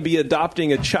 He's going to be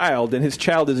adopting a child, and his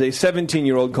child is a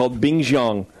 17-year-old called Bing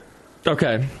Zhang.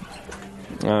 Okay.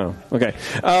 Oh, okay.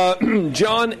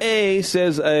 John A.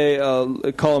 says,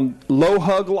 call him Low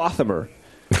Hug Lothamer,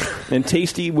 and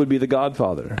Tasty would be the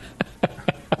godfather.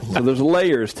 So there's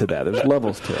layers to that. There's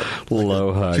levels to it.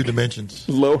 Low Hug. 2 dimensions.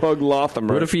 Low Hug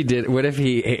Lothamer. What if he did? What if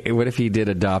he did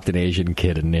adopt an Asian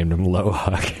kid and named him Low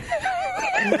Hug?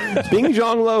 Bing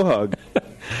Zhang Low Hug.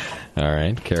 All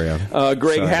right, carry on.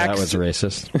 Greg Sorry, Hacks. That was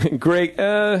racist. Greg.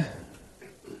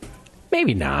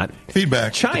 Maybe not.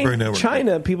 Feedback.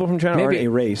 China. People from China aren't a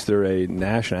race; they're a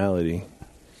nationality.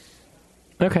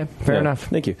 Okay, fair enough.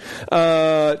 Thank you.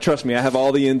 Trust me, I have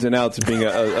all the ins and outs of being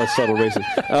a subtle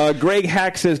racist. Greg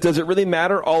Hack says, "Does it really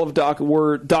matter? All of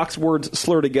Doc's words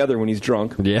slur together when he's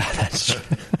drunk." Yeah, that's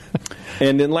true.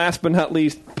 And then last but not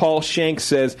least, Paul Shank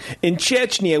says, in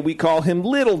Chechnya, we call him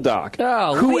Little Doc.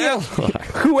 Oh,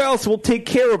 Who else will take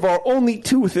care of our only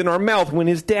tooth in our mouth when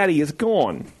his daddy is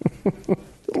gone?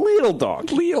 Little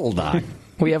Doc. Little Doc.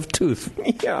 We have tooth.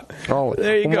 Yeah.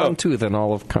 There you go. One tooth in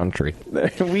all of country.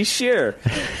 We share.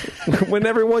 When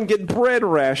everyone get bread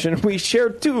ration, we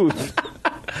share tooth.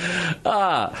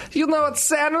 You know what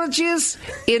sandwich is?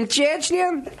 In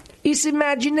Chechnya, it's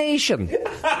imagination.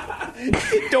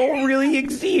 It don't really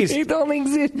exist. It don't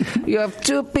exist. You have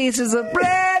 2 pieces of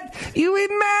bread. You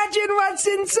imagine what's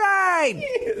inside.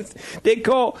 Yes. They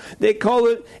call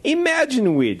it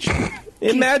imagine which.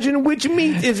 Imagine which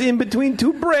meat is in between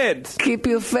 2 breads. Keep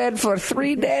you fed for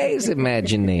 3 days.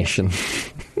 Imagination.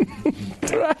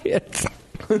 Try it.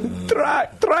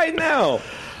 Try now.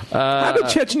 How did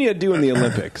Chechnya do in the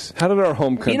Olympics? How did our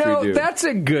home country do? That's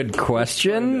a good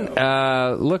question.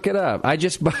 Look it up. I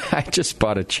just bought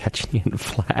a Chechnyan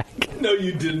flag. No,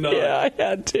 you did not. Yeah, I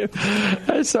had to.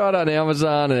 I saw it on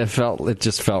Amazon, and it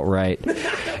just felt right.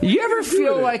 You ever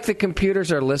feel like the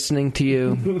computers are listening to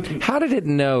you? How did it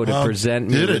know to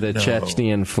present me with a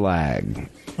Chechnyan flag?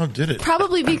 How did it?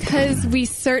 Probably because we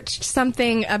searched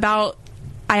something about...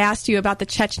 I asked you about the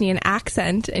Chechnyan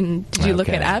accent, and did you look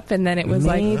it up? And then it was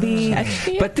Maybe. like,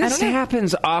 Chechnya? But this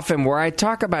happens often where I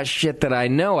talk about shit that I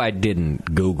know I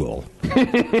didn't Google.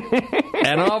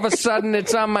 And all of a sudden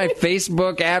it's on my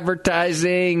Facebook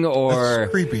advertising or...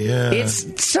 That's creepy, yeah.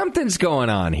 Something's going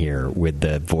on here with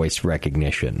the voice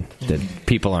recognition that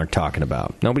people aren't talking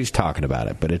about. Nobody's talking about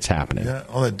it, but it's happening. Yeah,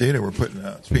 all that data we're putting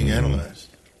out, it's being analyzed.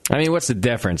 I mean, what's the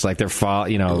difference? Like if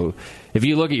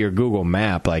you look at your Google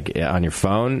map, like on your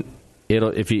phone,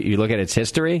 if you look at its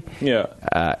history,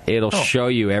 it'll show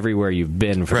you everywhere you've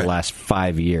been for the last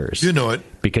 5 years. You know it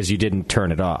because you didn't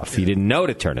turn it off. You didn't know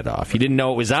to turn it off. You didn't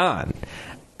know it was on.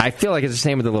 I feel like it's the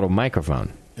same with the little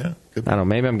microphone. Yeah, I don't know.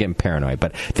 Maybe I'm getting paranoid,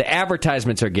 but the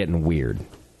advertisements are getting weird.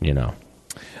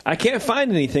 I can't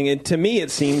find anything, and to me,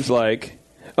 it seems like.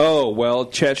 Oh, well,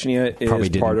 Chechnya is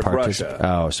part of Russia.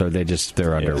 Oh, so they're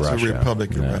under Russia. It's a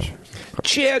republic of Russia.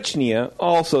 Chechnya,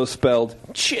 also spelled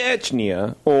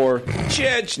Chechnya or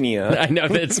Chechnya. I know,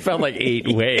 it's spelled like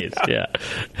 8 ways. Yeah.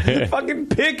 Fucking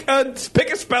pick a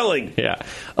spelling. Yeah.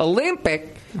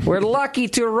 Olympic, we're lucky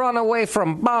to run away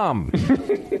from bomb.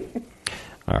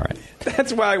 All right.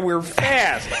 That's why we're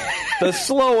fast. The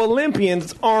slow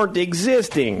Olympians aren't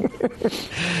existing.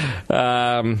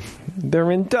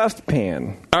 They're in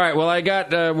dustpan. All right, well, I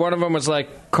got one of them was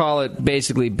like, call it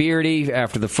basically Beardy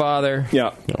after the father.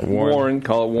 Yeah. Warren.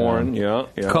 Call it Warren. Yeah.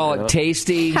 Call it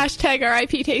Tasty. Hashtag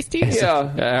RIP Tasty.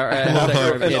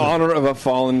 Yeah. In honor of a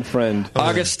fallen friend.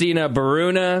 Augustina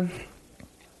Baruna.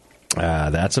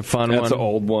 That's a fun one. That's an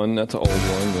old one. Yeah.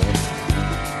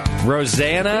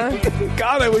 Rosanna.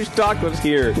 God, I wish Doc was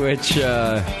here. Which,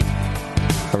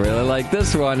 I really like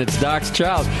this one. It's Doc's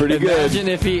child. Pretty good.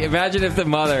 Imagine if the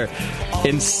mother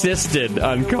insisted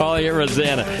on calling it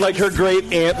Rosanna. Like her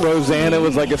great aunt Rosanna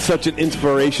was like such an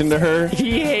inspiration to her.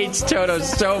 He hates Toto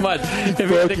so much. If he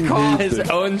had to call his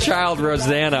own child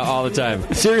Rosanna all the time.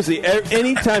 Seriously,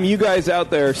 anytime you guys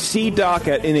out there see Doc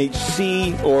at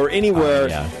NHC or anywhere,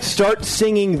 start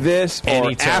singing this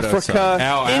or Africa,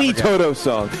 any Toto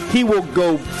song. He will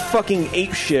go fucking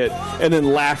ape shit and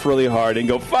then laugh really hard and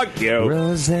go, fuck you.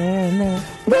 Rosanna.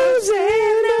 I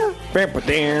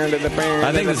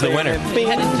think this is the winner.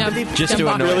 Just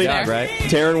to annoy God, right?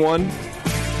 Taryn won.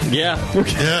 Yeah. I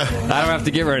don't have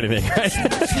to give her anything, right?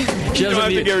 She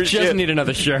doesn't need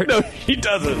another shirt. No, he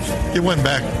doesn't. It went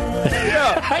back.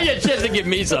 Yeah. You had a chance to give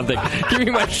me something. Give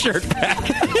me my shirt back.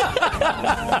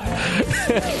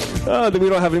 Oh, then we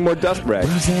don't have any more dust rags.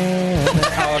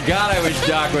 Oh, God, I wish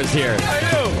Doc was here. I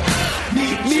know.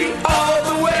 Meet me all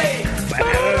the way.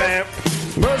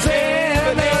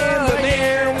 Rosanna,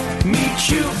 meet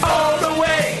you all the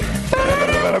way.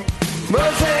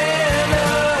 Rosanna,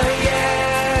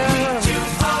 yeah. Meet you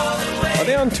all the way. Are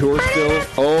they on tour still?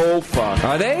 Oh, fuck.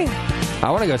 Are they? I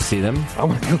want to go see them. I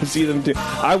want to go see them, too.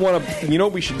 I want to... You know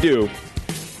what we should do?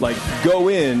 Like, go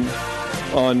in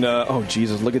on... oh,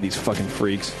 Jesus, look at these fucking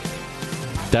freaks.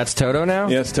 That's Toto now?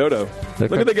 Yeah, it's Toto.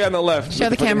 Look at the guy on the left. Show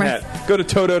the camera. Hat. Go to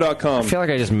Toto.com. I feel like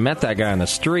I just met that guy on the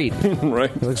street.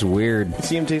 Right. It looks weird.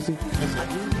 See him, Tasty?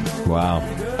 Wow.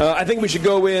 I think we should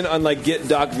go in on, like, get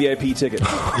Doc VIP tickets.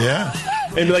 Yeah.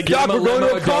 And be like, Give Doc, him a we're going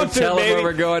limo, to a concert, don't tell him baby. where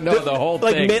we're going. No, the whole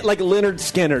like, thing. Like Leonard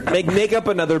Skinner. Make up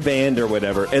another band or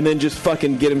whatever, and then just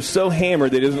fucking get him so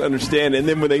hammered that he doesn't understand. And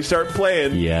then when they start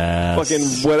playing fucking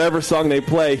whatever song they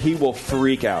play, he will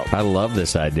freak out. I love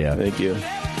this idea. Thank you.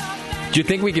 Do you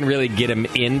think we can really get him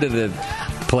into the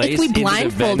place? If we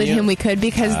blindfolded him, we could,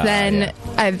 because then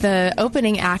the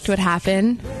opening act would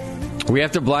happen. We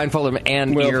have to blindfold him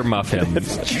and earmuff him.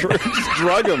 It's true. Just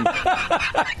drug him.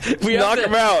 We knock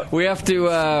him out. We have to,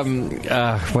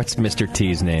 what's Mr.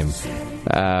 T's name?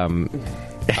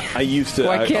 I used to.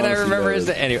 Why can't I honestly remember know. his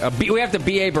name? Anyway, we have to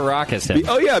B.A. Baracus him.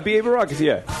 Oh, yeah, B.A. Baracus,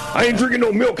 yeah. I ain't drinking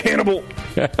no milk, Hannibal.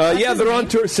 Yeah, they're on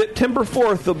tour. September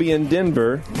 4th, they'll be in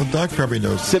Denver. Well, Doc probably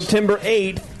knows this. September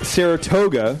 8th,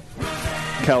 Saratoga,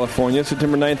 California.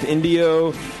 September 9th,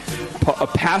 Indio.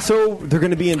 Paso, they're going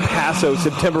to be in Paso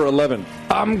September 11th.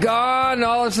 I'm gone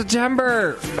all of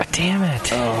September. Damn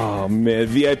it. Oh, man.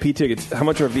 VIP tickets. How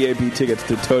much are VIP tickets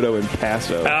to Toto in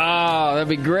Paso? Oh, that'd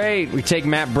be great. We take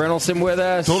Matt Brynelson with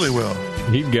us. Totally will.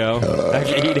 He'd go.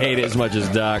 Actually, he'd hate it as much as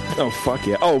Doc. Oh, fuck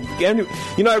yeah. Oh, and,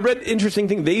 you know, I read interesting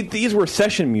thing. These were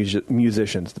session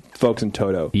musicians, the folks in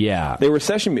Toto. Yeah. They were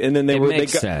session, and then they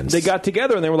got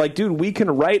together and they were like, dude, we can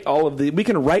write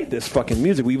this fucking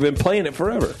music. We've been playing it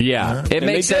forever. Yeah. It And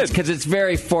makes they sense did. because it's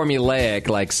very formulaic,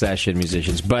 like session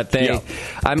musicians. But they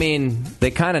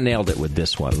kind of nailed it with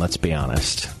this one. Let's be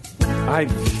honest.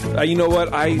 You know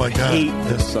what? I hate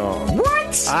this song.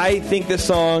 What? I think this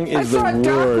song is the I thought worst.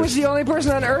 Doc was the only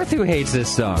person on earth who hates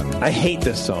this song. I hate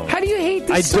this song. How do you hate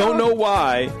this song? I don't know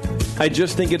why. I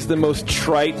just think it's the most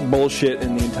trite bullshit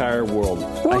in the entire world.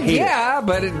 Well, I hate yeah,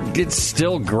 but it's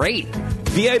still great.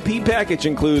 VIP package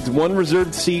includes one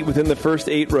reserved seat within the first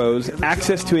 8 rows,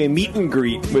 access to a meet and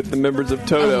greet with the members of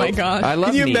Toto. Oh, my God. I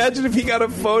love Can you meet. imagine if he got a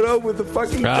photo with the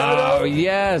fucking Toto? Oh,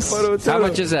 yes. Photo with How Toto.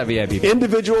 much is that VIP?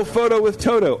 Individual photo with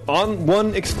Toto on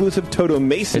one exclusive Toto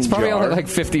mason It's probably jar. only like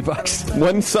 $50.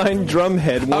 One signed drum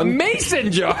head. A One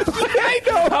mason jar. I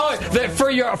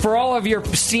know. For all of your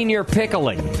senior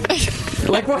pickling.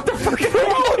 Like, what the fuck?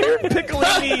 Oh, your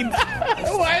pickling needs.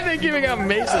 Why are they giving out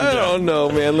mason I jars? don't know,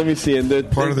 man. Let me see it.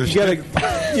 Part of their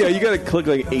you gotta click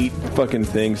like 8 fucking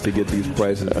things to get these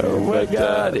prices. Oh my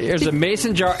God! Here's a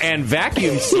mason jar and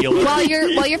vacuum sealer. While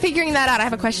you're figuring that out, I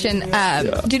have a question.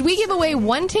 Did we give away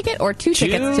 1 ticket or 2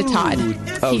 tickets to Todd?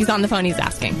 Oh. He's on the phone. He's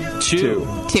asking.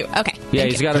 2. 2. Okay. Yeah,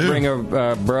 he's got to bring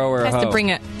a bro or a Has hoe. to bring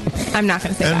it. I'm not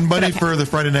going to say that. And money but okay. for the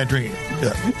Friday night drinking.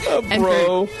 Yeah. A And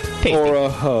bro for or a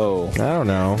hoe. I don't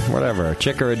know. Whatever. A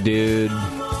chick or a dude.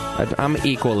 I'm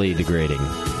equally degrading.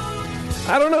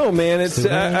 I don't know, man. It's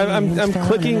I'm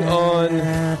clicking on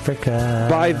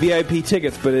buy VIP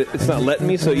tickets, but it's not letting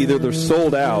me. So either they're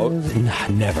sold out,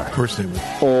 never, of course they will,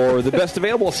 or the best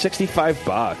available is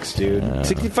 $65, dude.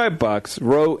 $65.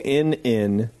 Row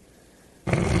in,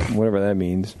 whatever that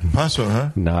means. Paso,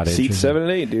 huh? Not Seats interested. 7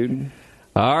 and 8, dude.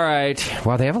 All right.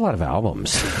 Wow, they have a lot of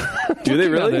albums. Do they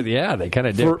really? Yeah, they kind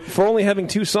of do. For only having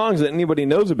 2 songs that anybody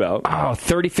knows about. Oh,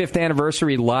 35th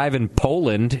anniversary live in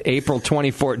Poland, April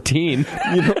 2014.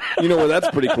 You know where that's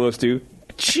pretty close to?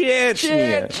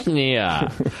 Chechnya.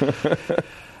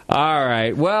 All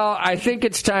right. Well, I think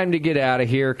it's time to get out of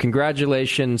here.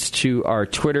 Congratulations to our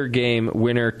Twitter game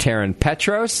winner, Taryn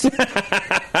Petros.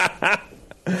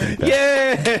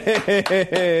 Yay!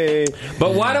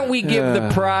 But why don't we give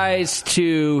the prize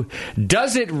to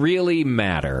Does It Really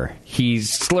Matter? He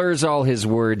slurs all his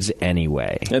words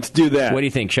anyway. Let's do that. What do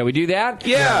you think? Shall we do that?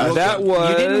 Yeah, that was...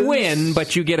 You didn't win,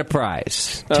 but you get a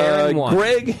prize. Taryn won.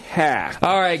 Greg Hack.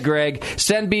 All right, Greg.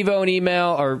 Send Bevo an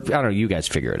email, or I don't know, you guys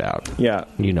figure it out. Yeah.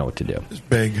 You know what to do. It's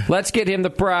big. Let's get him the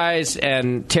prize,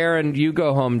 and Taryn, you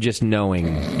go home just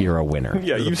knowing you're a winner.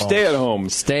 Yeah, you stay at home.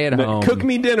 Stay at home. Cook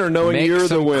me dinner knowing Make you're the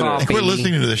some winner. coffee. Quit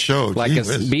listening to the show. Like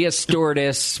be a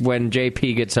stewardess when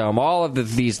JP gets home. All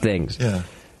of these things. Yeah.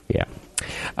 Yeah.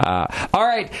 All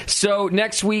right, so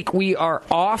next week we are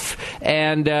off,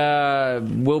 and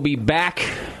we'll be back.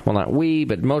 Well, not we,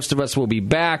 but most of us will be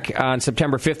back on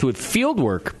September 5th with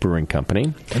Fieldwork Brewing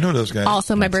Company. I know those guys.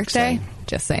 Also my birthday.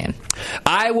 Just saying.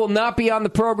 I will not be on the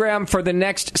program for the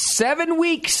next 7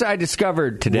 weeks, I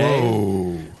discovered today.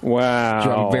 Whoa. Wow. Which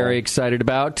I'm very excited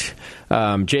about.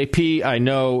 JP, I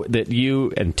know that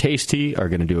you and Tasty are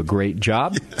going to do a great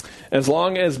job. As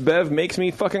long as Bev makes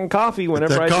me fucking coffee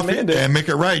whenever I demand it. And make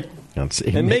it right.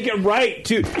 And make it right,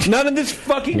 too. None of this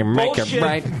fucking bullshit.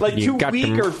 Right. Like You too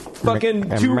weak or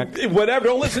fucking too whatever.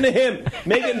 Don't listen to him.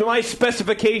 Make it my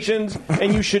specifications,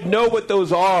 and you should know what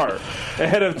those are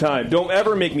ahead of time. Don't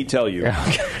ever make me tell you.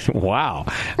 Wow.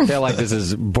 I feel like this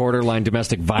is borderline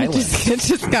domestic violence. It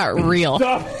just got real.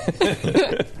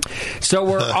 So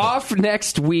we're off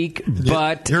next week,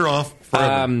 but... You're off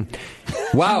forever.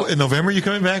 Wow. In November, you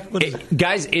coming back?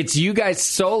 Guys, it's you guys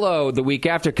solo the week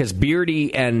after, because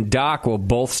Beardy and Doc will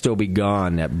both still be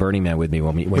gone at Burning Man with me.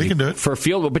 We can do it. For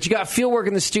Fieldwork. But you got Fieldwork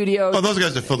in the studio. Oh, those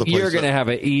guys that fill the place. You're going to have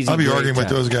an easy I'll be great arguing with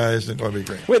time. those guys, and it'll be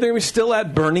great. Wait, they're still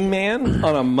at Burning Man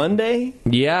on a Monday?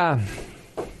 Yeah.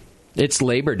 It's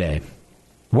Labor Day.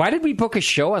 Why did we book a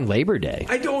show on Labor Day?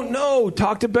 I don't know.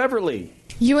 Talk to Beverly.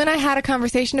 You and I had a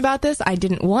conversation about this. I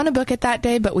didn't want to book it that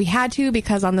day, but we had to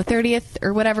because on the 30th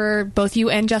or whatever, both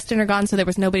you and Justin are gone, so there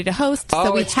was nobody to host.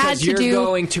 So we it's had 'cause to you're do.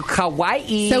 going to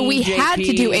Hawaii. So we JP. had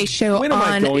to do a show When am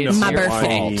I on going to my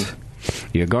Hawaii? birthday.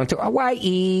 You're going to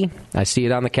Hawaii. I see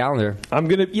it on the calendar. I'm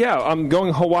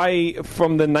going Hawaii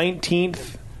from the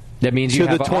 19th. That means you to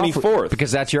have the an off- 24th.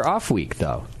 because that's your off week,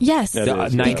 though. Yes, The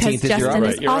 19th because is your Justin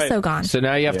off. is also gone. So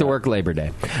now you have to work Labor Day.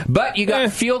 But you got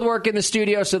Fieldwork in the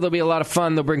studio, so there'll be a lot of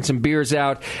fun. They'll bring some beers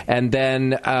out, and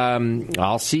then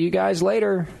I'll see you guys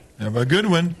later. Have a good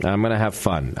one. I'm going to have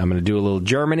fun. I'm going to do a little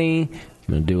Germany. I'm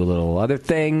going to do a little other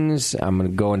things. I'm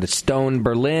going to go into Stone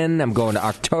Berlin. I'm going to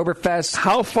Oktoberfest.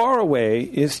 How far away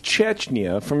is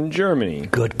Chechnya from Germany?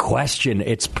 Good question.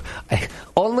 It's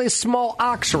only a small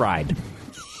ox ride.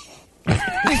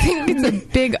 I think it's a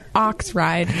big ox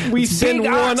ride. We send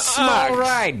Big one ox, small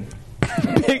ride.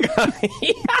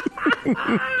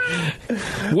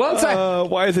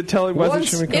 Why is it telling? Why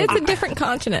is it showing It's a different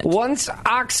continent. Once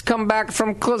ox come back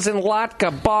from cousin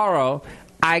Latka Baro,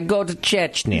 I go to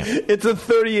Chechnya. It's a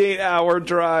 38-hour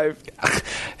drive.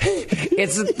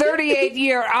 It's a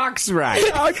 38-year ox ride.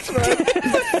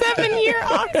 7-year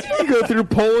ox ride. You go through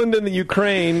Poland and the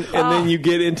Ukraine, and then you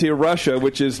get into Russia,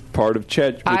 which is part of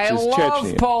Chechnya. I love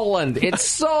Chechnya. Poland. It's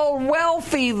so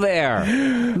wealthy there.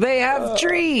 They have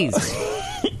trees.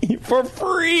 For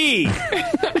free.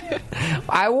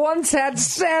 I once had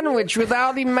sandwich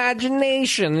without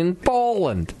imagination in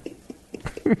Poland.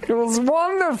 It was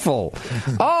wonderful.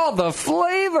 Oh, the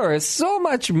flavor is so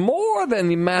much more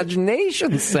than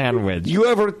imagination sandwich. You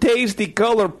ever taste the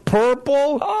color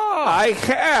purple? Oh, I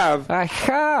have.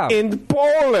 In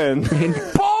Poland. In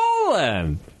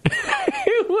Poland.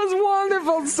 It was a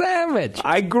wonderful sandwich.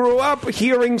 I grew up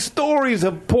hearing stories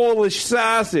of Polish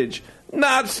sausage.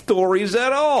 Not stories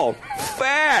at all.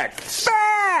 Facts.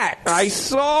 I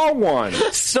saw one.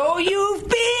 So you've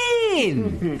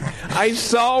been. I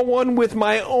saw one with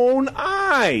my own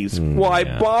eyes. Well, I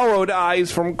borrowed eyes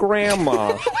from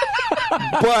Grandma.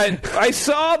 But I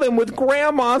saw them with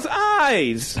Grandma's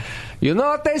eyes. You know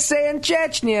what they say in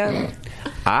Chechnya?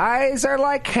 Eyes are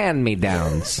like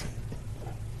hand-me-downs.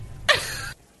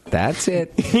 That's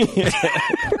it.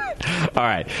 All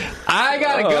right. I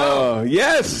gotta go.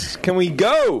 Yes. Can we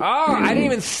go? Oh, I didn't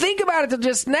even think about it till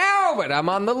just now, but I'm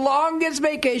on the longest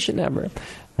vacation ever.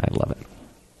 I love it.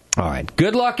 All right.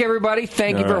 Good luck, everybody.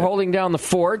 Thank you for holding down the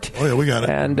fort. Oh, yeah, we got it.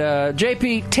 And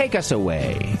JP, take us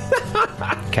away.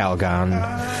 Calgon.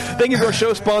 Thank you to our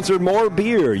show sponsor, More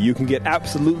Beer. You can get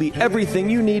absolutely everything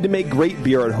you need to make great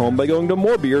beer at home by going to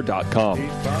morebeer.com.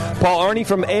 Paul Arney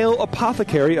from Ale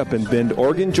Apothecary up in Bend,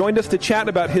 Oregon, joined us to chat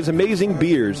about his amazing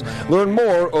beers. Learn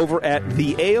more over at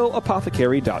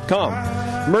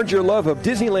thealeapothecary.com. Merge your love of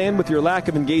Disneyland with your lack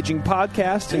of engaging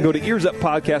podcasts and go to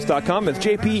earsuppodcast.com as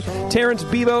JP, Terrence,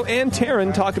 Bevo, and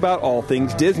Taryn talk about all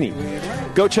things Disney.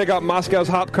 Go check out Moscow's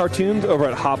Hop cartoons over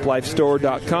at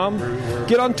hoplifestore.com.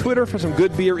 Get on Twitter for some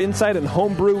good beer insight and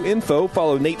homebrew info.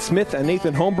 Follow Nate Smith at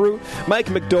Nathan Homebrew, Mike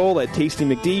McDowell at Tasty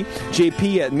McD,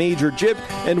 JP at Major Jib,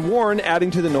 and Warren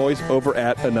adding to the noise over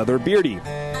at Another Beardy.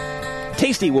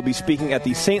 Tasty will be speaking at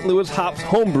the St. Louis Hops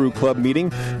Homebrew Club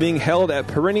meeting being held at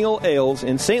Perennial Ales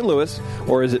in St. Louis,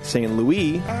 or is it St.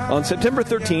 Louis, on September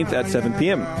 13th at 7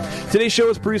 p.m. Today's show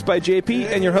is produced by JP,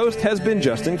 and your host has been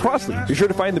Justin Crossley. Be sure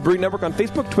to find the Brewing Network on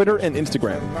Facebook, Twitter, and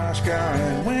Instagram.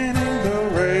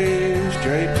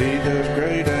 JP does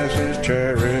great as his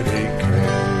cherry